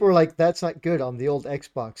people were like, "That's not good" on the old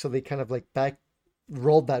Xbox, so they kind of like back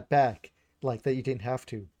rolled that back, like that you didn't have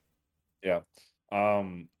to. yeah.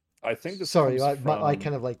 Um, I think this Sorry, comes I from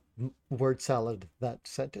kind of like word salad that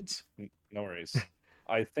sentence. no worries.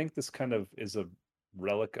 I think this kind of is a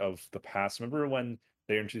relic of the past. Remember when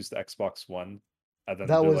they introduced the Xbox One, and then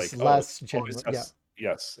That they're was like, "Oh, last gen, always yeah. has."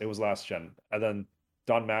 Yes, it was last gen, and then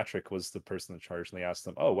Don Matrick was the person in charge, and they asked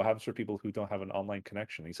them, "Oh, what happens for people who don't have an online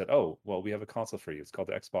connection?" He said, "Oh, well, we have a console for you. It's called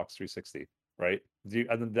the Xbox 360, right?"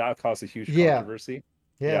 And then that caused a huge Yeah, controversy.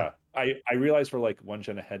 yeah. Yeah, I realize we're like one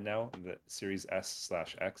gen ahead now in the Series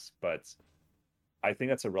S/X, but I think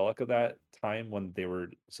that's a relic of that time when they were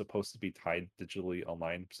supposed to be tied digitally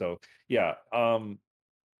online. So yeah,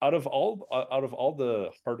 out of all the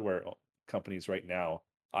hardware companies right now,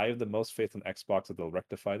 I have the most faith in Xbox that they'll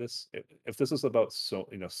rectify this. If this is about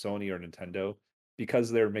Sony or Nintendo,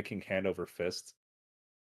 because they're making hand over fist,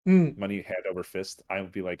 Mm, money hand over fist, I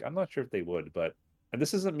would be like, I'm not sure if they would, but and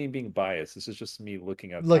this isn't me being biased. This is just me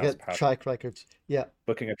looking at look at past track records. Yeah,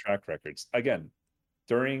 looking at track records. Again,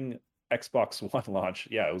 during Xbox One launch,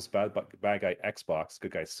 yeah, it was bad guy Xbox,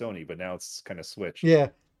 good guy Sony, but now it's kind of switched yeah.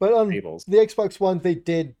 But on tables. the Xbox One, they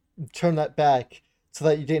did turn that back so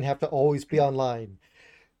that you didn't have to always be online.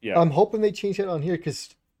 Yeah, I'm hoping they change that on here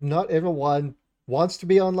because not everyone wants to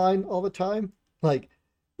be online all the time. Like,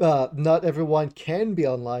 not everyone can be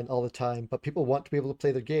online all the time, but people want to be able to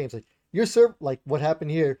play their games. Like your server, like what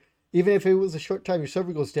happened here, even if it was a short time, your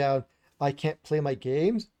server goes down. I can't play my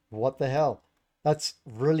games. What the hell? That's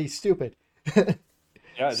really stupid.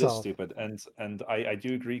 yeah, it is So stupid, and I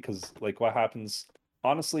do agree because like what happens.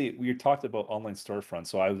 Honestly, we talked about online storefront,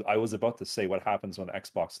 so I was about to say what happens when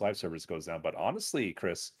Xbox Live service goes down, but honestly,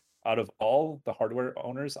 Chris, out of all the hardware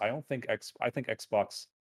owners, I don't think I think Xbox,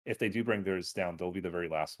 if they do bring theirs down, they'll be the very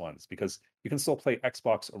last ones because you can still play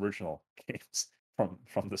Xbox original games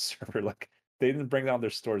from the server. Like they didn't bring down their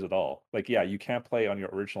stores at all. Like yeah, you can't play on your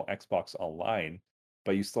original Xbox online,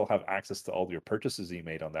 but you still have access to all your purchases you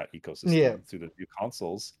made on that yeah, ecosystem through the new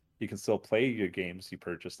consoles. You can still play your games you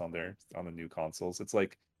purchased on there on the new consoles. It's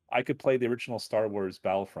like I could play the original Star Wars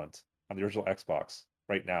Battlefront on the original Xbox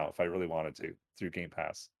right now if I really wanted to through Game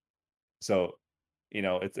Pass. So,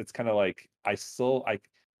 it's kind of like I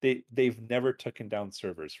they've never taken down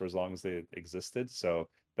servers for as long as they existed. So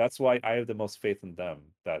that's why I have the most faith in them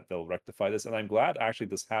that they'll rectify this. And I'm glad actually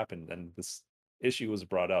this happened and this issue was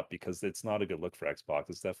brought up because it's not a good look for Xbox.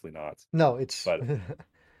 It's definitely not. no, it's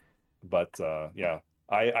But yeah,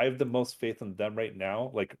 I have the most faith in them right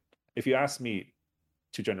now. Like if you asked me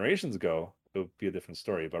 2 generations ago, it would be a different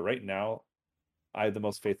story. But right now, I have the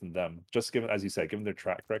most faith in them. Just given, as you said, given their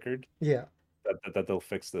track record, yeah. that they'll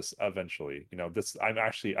fix this eventually. This I'm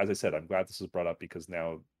actually, as I said, I'm glad this was brought up because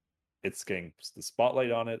now it's getting the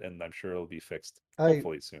spotlight on it, and I'm sure it'll be fixed I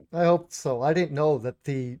hopefully soon. I hope so. I didn't know that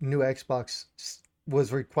the new Xbox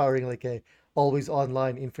was requiring like a always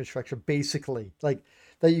online infrastructure, basically, like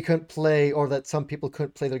that you couldn't play or that some people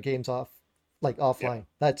couldn't play their games like Yeah, offline.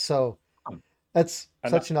 That's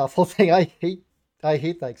and such an awful thing. I hate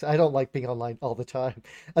that 'cause I don't like being online all the time.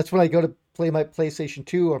 That's when I go to play my PlayStation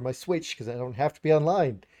 2 or my Switch because I don't have to be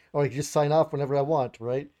online or I can just sign off whenever I want,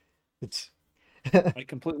 right? It's I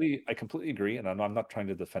completely agree, and I'm not trying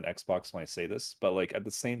to defend Xbox when I say this, but like at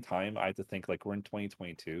the same time, I have to think like we're in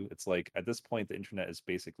 2022. It's like at this point, the internet is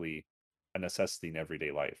basically a necessity in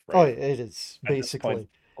everyday life, oh, right? it is At this point, basically.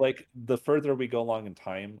 like the further we go along in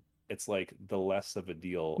time, it's like the less of a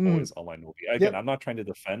deal Mm, always online will be. Again, yep. I'm not trying to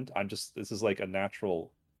defend. I'm just this is like a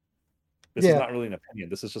natural. This is Yeah. not really an opinion.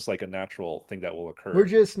 This is just like a natural thing that will We're occur.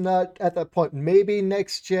 just not at that point. Maybe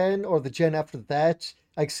next gen or the gen after that,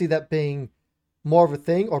 I could see that being more of a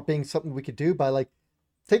thing or being something we could do by like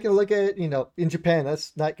taking a look at, in Japan,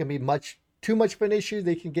 that's not going to be too much of an issue.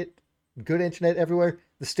 They can get good internet everywhere.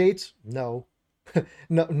 The States, no.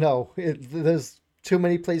 No, no. There's too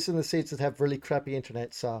many places in the States that have really crappy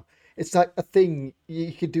internet, so it's not a thing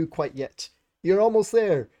you could do quite yet. You're almost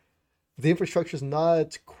there. The infrastructure's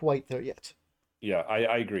not quite there yet. Yeah,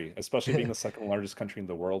 I agree. Especially being the second largest country in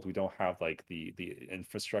the world, we don't have like the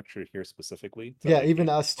infrastructure here specifically to Yeah, like even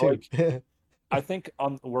us but, too. like I think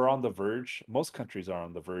we're on the verge. Most countries are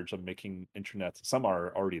on the verge of making internet. Some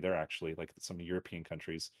are already there actually, like some European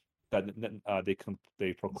countries that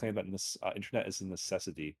they proclaim that this internet is a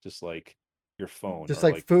necessity, just like your phone Just or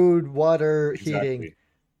like like food, water, heating. exactly.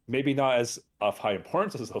 Maybe not as of high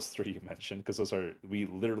importance as those three you mentioned, because those are we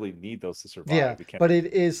literally need those to Yeah, survive. We can't. but it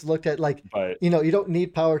is looked at like, But you don't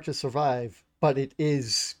need power to survive, but it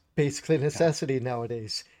is basically a yeah, necessity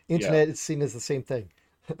nowadays. yeah. Internet is seen as the same thing.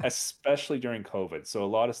 Especially during COVID. So a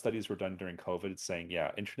lot of studies were done during COVID saying,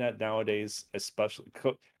 yeah, internet nowadays, especially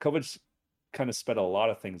COVID's kind of sped a lot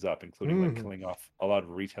of things up, including like Hmm. killing off a lot of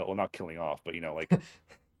retail. Well, not killing off, but like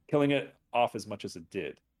killing it off as much as it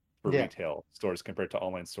did for Yeah, retail stores compared to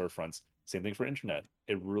online storefronts. Same thing for internet.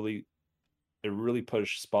 It really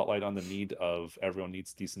pushed spotlight on the need of everyone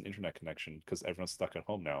needs decent internet connection because everyone's stuck at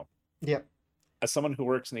home now. yeah, As someone who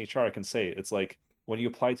works in HR, I can say it's like when you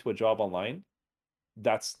apply to a job online,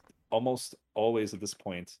 that's almost always at this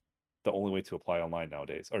point the only way to apply online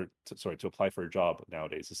nowadays, or sorry, to apply for a job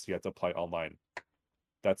nowadays is you have to apply online.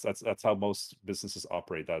 That's how most businesses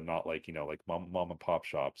operate. That are not like like mom and pop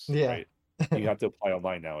shops, yeah, right? You have to apply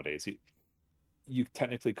online nowadays. You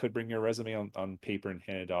technically could bring your resume on paper and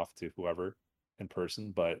hand it off to whoever in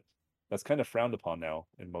person, but that's kind of frowned upon now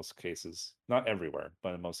in most cases. Not everywhere,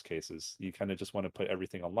 but in most cases. You kind of just want to put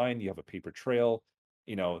everything online. You have a paper trail.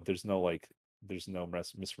 There's no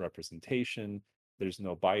misrepresentation. There's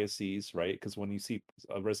no biases, right? Because when you see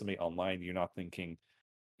a resume online, you're not thinking,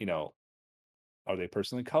 you know, are they a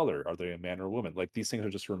person in color? Are they a man or a woman? Like these things are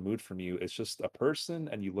just removed from you. It's just a person,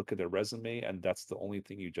 and you look at their resume, and that's the only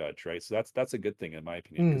thing you judge, right? So that's a good thing in my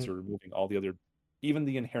opinion, because Mm, you're removing all the other, even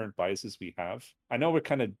the inherent biases we have. I know we're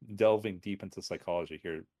kind of delving deep into psychology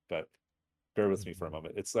here, but bear with me for a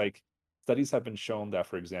moment. It's like studies have been shown that,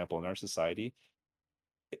 for example, in our society,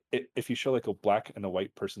 if you show like a black and a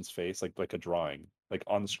white person's face, like a drawing, like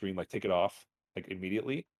on the screen, like take it off like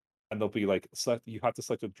immediately, and they'll be like select. You have to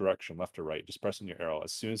select a direction, left or right. Just pressing your arrow.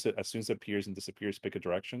 As soon as it appears and disappears, pick a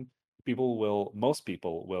direction. Most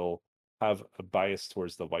people will have a bias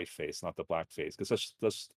towards the white face, not the black face, because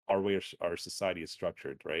that's our way our society is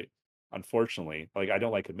structured, right? Unfortunately, like I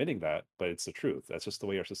don't like admitting that, but it's the truth. That's just the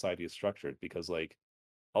way our society is structured. Because like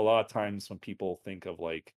a lot of times when people think of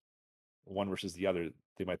like one versus the other,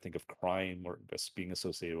 they might think of crime or just being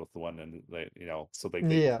associated with the one, and so they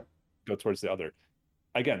yeah. go towards the other.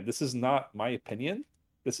 Again, this is not my opinion.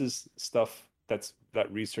 This is stuff that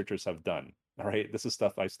researchers have done. All right, this is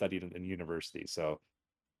stuff I studied in university. So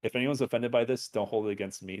if anyone's offended by this, don't hold it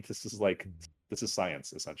against me. This is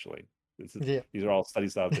science essentially. Yeah. These are all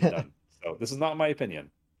studies that have been done. So this is not my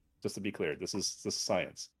opinion. Just to be clear, this is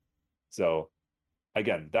science. So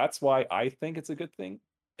again, that's why I think it's a good thing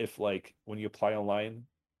if like when you apply online,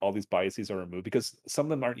 all these biases are removed, because some of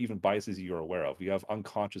them aren't even biases you're aware of. You have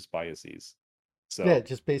unconscious biases. Yeah, So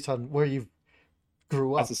just based on where you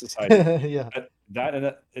grew as a up. society, Yeah.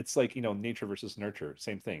 it's like, nature versus nurture,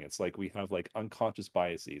 same thing. It's like we have like unconscious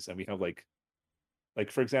biases, and we have like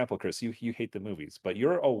for example, Chris, you hate the movies, but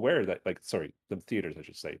you're aware that, like, sorry, the theaters I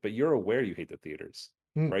should say, but you're aware you hate the theaters,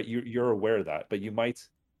 Mm. right? You're aware of that, but you might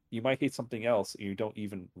hate something else, and you don't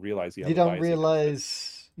even realize you You have a don't bias against it.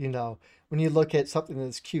 realize, when you look at something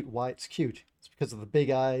that's cute, why it's cute. It's because of the big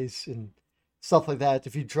eyes and stuff like that.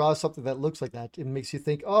 If you draw something that looks like that, it makes you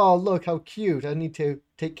think, "Oh, look how cute! I need to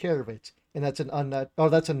take care of it." And that's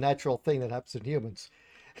that's a natural thing that happens in humans.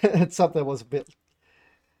 It's something that was a bit.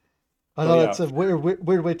 I So know yeah, that's a weird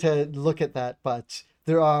way to look at that, but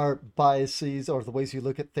there are biases or the ways you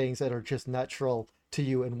look at things that are just natural to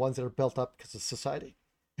you and ones that are built up because of society.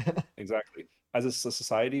 exactly. As a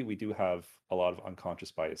society, we do have a lot of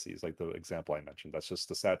unconscious biases, like the example I mentioned. That's just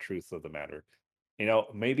the sad truth of the matter.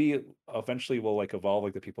 Maybe eventually we'll like evolve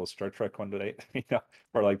like the people of Star Trek one day,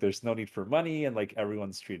 where like there's no need for money, and like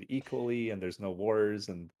everyone's treated equally, and there's no wars,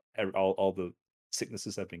 and all the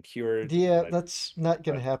sicknesses have been cured. Yeah, that's not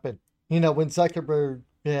going to But happen. When Zuckerberg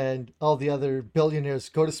and all the other billionaires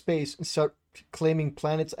go to space and start claiming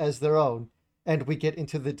planets as their own, and we get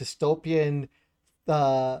into the dystopian,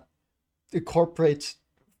 uh, the corporate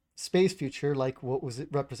space future, like what was it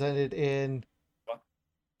represented in? what?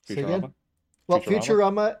 Say again? Futurama, Well, Futurama,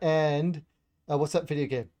 Futurama and what's that video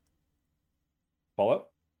game? Fallout.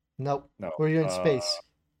 Nope, No. where you're in space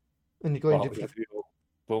and you're going Well, to we have to be a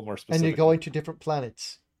little more and you're specific than going to different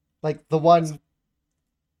planets, like this.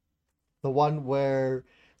 the one where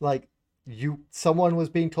like someone was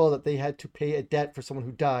being told that they had to pay a debt for someone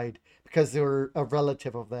who died because they were a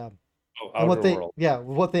relative of them. Oh, And Outer World.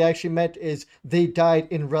 what they actually meant is they died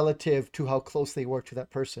in relative to how close they were to that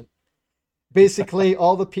person. Basically,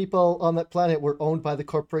 all the people on that planet were owned by the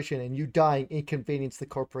corporation, and you dying inconvenienced the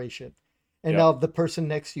corporation. And Yeah. now the person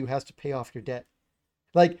next to you has to pay off your debt.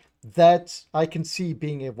 Like that, I can see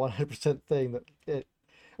being a 100% thing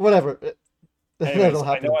whatever, that'll Anyways,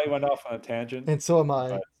 I know happen. I went off on a tangent, And so am I.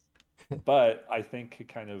 but but I think it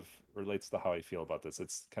kind of relates to how I feel about this.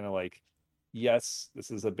 It's kind of like, yes,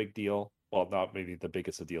 this is a big deal. Well, not maybe the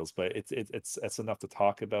biggest of deals, but it's enough to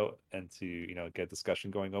talk about and to get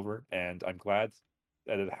discussion going over. And I'm glad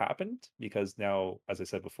that it happened, because now, as I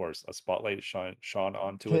said before, a spotlight is shone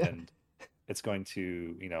onto it, Yeah. and it's going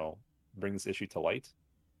to bring this issue to light.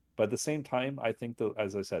 But at the same time, I think that,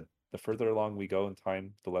 as I said, the further along we go in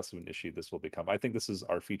time, the less of an issue this will become. I think this is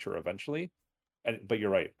our future eventually. But you're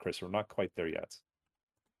right, Chris, we're not quite there yet.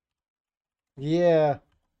 Yeah.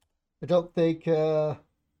 I don't think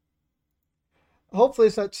hopefully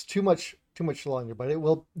it's not too much longer, but it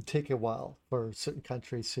will take a while for certain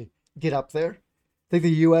countries to get up there. I think the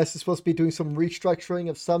US is supposed to be doing some restructuring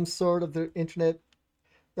of some sort of their internet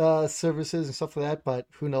services and stuff like that, but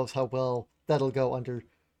who knows how well that'll go under,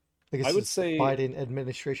 I I guess would it's the say Biden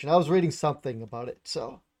administration. I was reading something about it,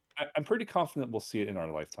 so I'm pretty confident we'll see it in our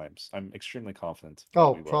lifetimes. I'm extremely confident that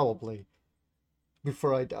oh, we will. probably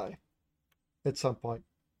before I die at some point.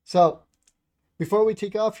 So before we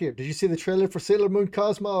take off here, did you see the trailer for Sailor Moon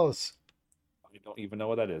Cosmos? I don't even know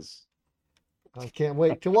what that is. I can't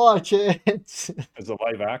wait to watch it. Is it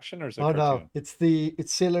live action or is it Oh no, cartoon? it's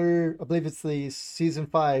Sailor. I believe it's the season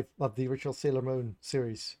 5 of the original Sailor Moon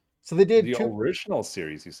series. So they did The two. original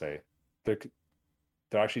series, you say? They're c-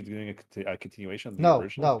 they're actually doing a continuation of the No,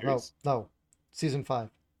 original no, no, series. no. Season 5.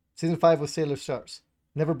 Season 5 was Sailor Stars.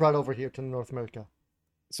 Never brought over here to North America.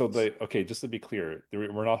 So okay, just to be clear,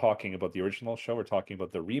 we're not talking about the original show. We're talking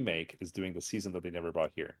about the remake is doing the season that they never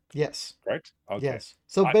brought here. Yes, Correct? Okay. yes.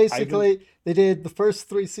 So I even basically, they did the first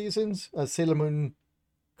 3 seasons as Sailor Moon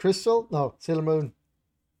Crystal. No, Sailor Moon.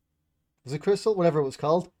 Was it Crystal? Whatever it was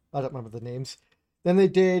called. I don't remember the names. Then they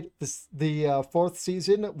did the fourth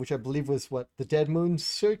season, which I believe was what, the Dead Moon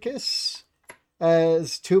Circus,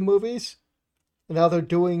 as 2 movies. And now they're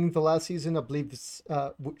doing the last season. I believe this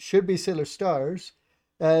should be Sailor Stars,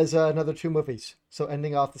 as another 2 movies. So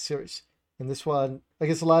ending off the series. And this one, I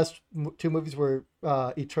guess the last 2 movies were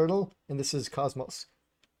Eternal, and this is Cosmos.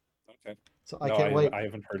 okay. So I No, can't wait. I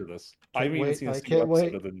haven't heard of this. I Can't haven't even wait. seen a I single can't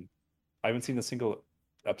episode wait. of the I haven't seen a single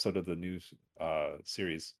episode of the new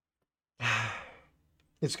series.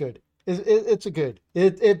 It's good. It's a good.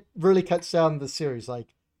 It really cuts down the series.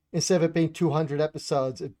 Like, instead of it being 200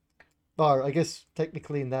 episodes, or I guess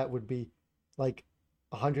technically in that would be like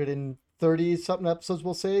 130 something episodes,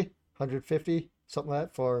 we'll say 150 something like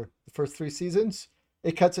that for the first 3 seasons.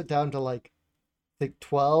 It cuts it down to like I think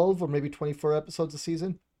 12 or maybe 24 episodes a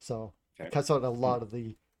season. So it Okay. cuts out Hmm.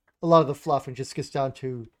 a lot of the fluff and just gets down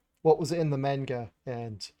to what was in the manga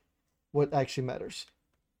and what actually matters.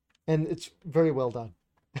 And it's very well done.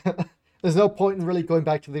 There's no point in really going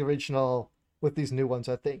back to the original with these new ones,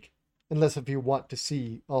 I think, unless if you want to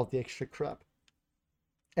see all the extra crap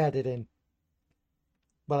added in.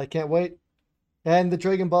 But I can't wait. And the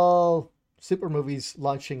Dragon Ball Super movie's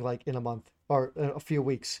launching like in a month or a few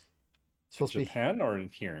weeks. It's In supposed to be Japan or in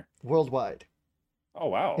here? worldwide Oh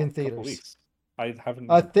wow, in a couple theaters. weeks. I haven't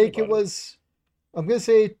I even heard think it about it. was, I'm going to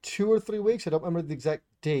say 2 or 3 weeks. I don't remember the exact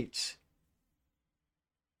dates,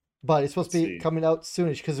 but it's supposed Let's to be see. coming out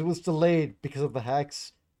soonish because it was delayed because of the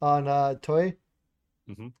hacks on Toy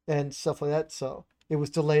Hmm. and stuff like that. So it was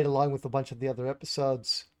delayed along with a bunch of the other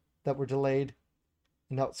episodes that were delayed.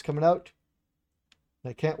 And now it's coming out.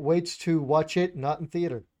 And I can't wait to watch it not in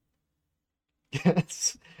theater.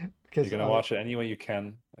 Yes, You're because gonna watch it any way you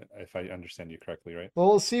can, if I understand you correctly, right? well,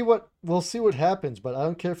 we'll see what happens. But I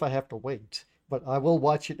don't care if I have to wait. But I will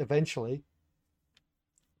watch it eventually.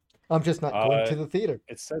 I'm just not going Uh, to the theater.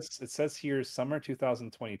 it says here summer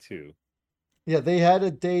 2022. Yeah, they had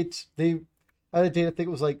a date. They had a date. I think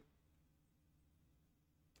it was like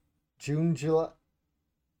June, July.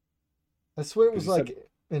 I swear it Because was you said, like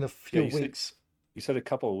in a yeah, few weeks. you said a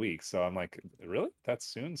couple of weeks, so I'm like, really? That's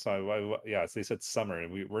soon? So yeah, so they said summer,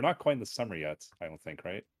 and we're not quite in the summer yet, I don't think,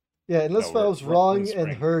 right? Yeah, unless No, if I was we're in the wrong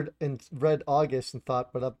and spring. heard and read August and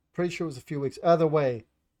thought, but I'm pretty sure it was a few weeks. Either way,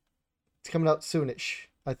 it's coming out soonish,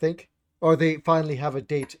 I think. Or they finally have a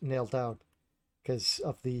date nailed down because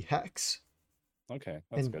of the hacks Okay,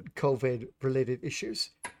 that's and good. COVID related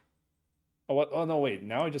issues. Oh, what? Oh no, wait.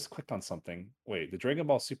 Now I just clicked on something. Wait, the Dragon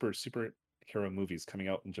Ball superhero movie is coming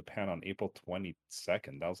out in Japan on April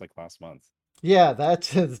 22nd. That was like last month. Yeah,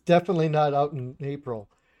 that is definitely not out in April.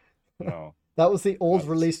 No, That was the old that's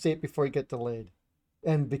release date before it got delayed,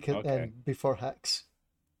 okay. and before hacks.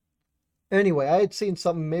 Anyway, I had seen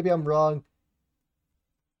something. Maybe I'm wrong.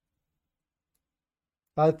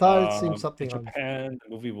 I thought I'd seen In something on. Japan, the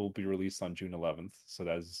movie will be released on June 11th, so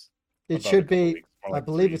that's It about a should couple of be. weeks, more I like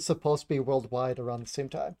believe three. it's supposed to be worldwide around the same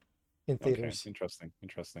time in Okay, theaters. interesting,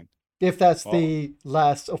 interesting. If that's Well, the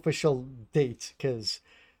last official date, because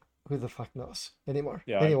who the fuck knows anymore?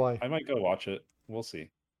 yeah, Anyway, I might go watch it. We'll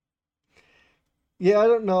see. yeah, I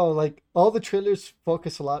don't know. Like, all the trailers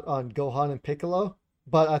focus a lot on Gohan and Piccolo,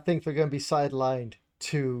 but I think they're going to be sidelined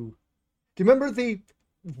to. Do you remember the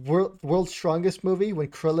World's Strongest movie when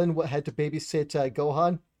Krillin had to babysit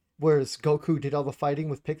Gohan, whereas Goku did all the fighting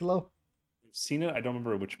with Piccolo? I've seen it. I don't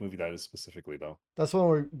remember which movie that is specifically, though. That's one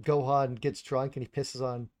where Gohan gets drunk and he pisses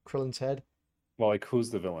on Krillin's head. Well, like, who's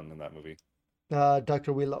the villain in that movie?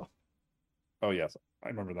 Dr. Willow, Oh, yes, I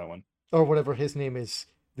remember that one. or whatever his name is,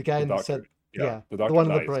 the guy The in the doctor. said, Yeah, yeah, the the doctor one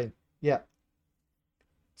in the dies. brain. Yeah.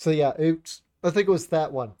 So yeah, I think it was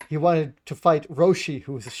that one. He wanted to fight Roshi,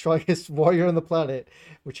 who was the strongest warrior on the planet,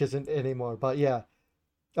 which isn't anymore. But yeah,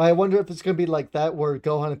 I wonder if it's gonna be like that, where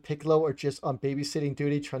Gohan and Piccolo are just on babysitting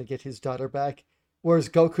duty, trying to get his daughter back, whereas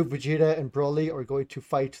Goku, Vegeta, and Broly are going to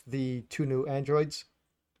fight the 2 new androids.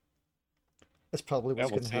 That's probably Yeah,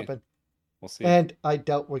 what's we'll gonna see. happen. We'll see. And I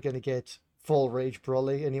doubt we're gonna get full Rage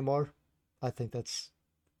Broly anymore. I think that's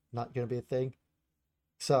not gonna be a thing.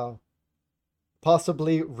 So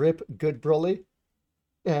possibly rip Good Broly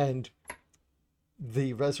and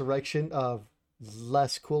the resurrection of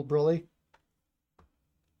less cool Broly.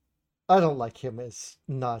 I don't like him as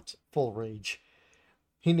not full rage.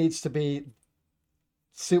 He needs to be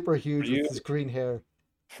super For huge with you, his green hair.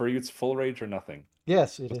 for you, it's full rage or nothing.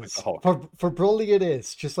 Yes, it Just like the is. Hulk. For Broly, it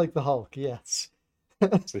is just like the Hulk. Yes,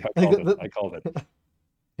 See, I like called it. I called it.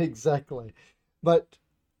 exactly. But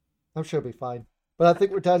I'm sure it'll be fine. But I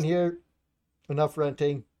think we're done here. Enough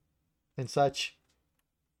renting and such.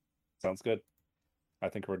 Sounds good. I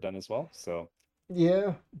think we're done as well. So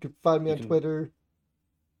Yeah, you can find me you on can. Twitter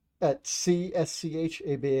at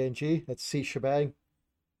CSCHABANG. That's C Shebang.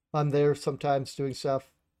 I'm there sometimes doing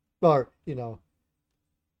stuff, or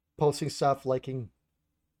posting stuff, liking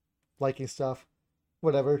stuff,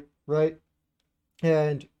 whatever, right?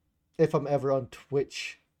 And if I'm ever on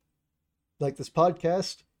Twitch, like this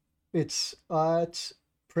podcast, it's at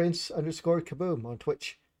Prince underscore Kaboom on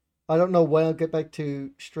Twitch. I don't know when I'll get back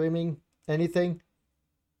to streaming anything.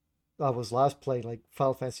 I was last playing like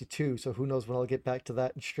Final Fantasy 2, so who knows when I'll get back to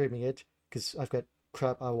that and streaming it because I've got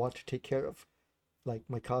crap I want to take care of, like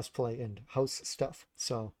my cosplay and house stuff.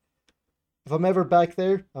 So if I'm ever back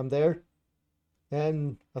there, I'm there.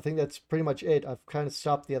 And I think that's pretty much it. I've kind of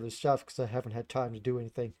stopped the other stuff because I haven't had time to do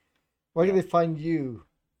anything. Where can Yeah. they find you,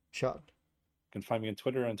 Sean? You can find me on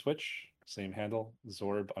Twitter and Twitch, same handle,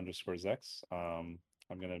 Zorb_Zex. I'm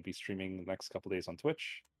gonna be streaming the next couple days on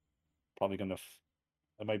Twitch. Probably gonna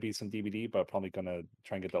it might be some DBD, but probably gonna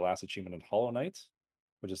try and get the last achievement in Hollow Knight,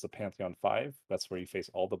 which is the Pantheon 5. That's where you face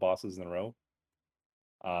all the bosses in a row.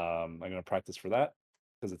 I'm gonna practice for that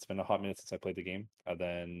because it's been a hot minute since I played the game. And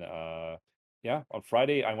then yeah, on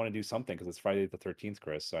Friday I want to do something because it's Friday the 13th,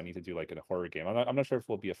 Chris. So I need to do like a horror game. I'm not sure if it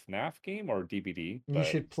will be a FNAF game or DBD, You but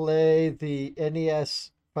should play the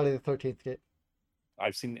NES Friday the 13th kit.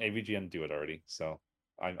 I've seen AVGN do it already, so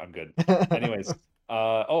I'm good. Anyways,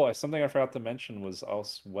 something I forgot to mention was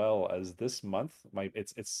as well as this month, my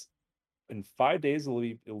it's in 5 days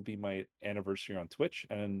it will be my anniversary on Twitch,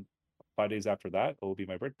 and 5 days after that it will be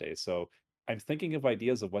my birthday. So I'm thinking of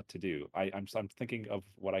ideas of what to do. I'm thinking of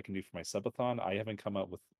what I can do for my subathon. I haven't come up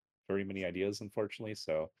with very many ideas, unfortunately,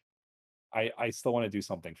 so I still want to do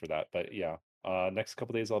something for that. But yeah, next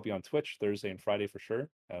couple days I'll be on Twitch Thursday and Friday for sure,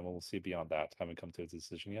 and we'll see beyond that. Haven't come to a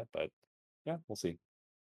decision yet, but yeah, we'll see.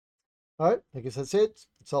 All right, I guess that's it.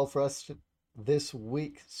 That's all for us this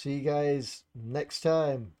week. See you guys next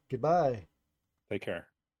time. Goodbye. Take care.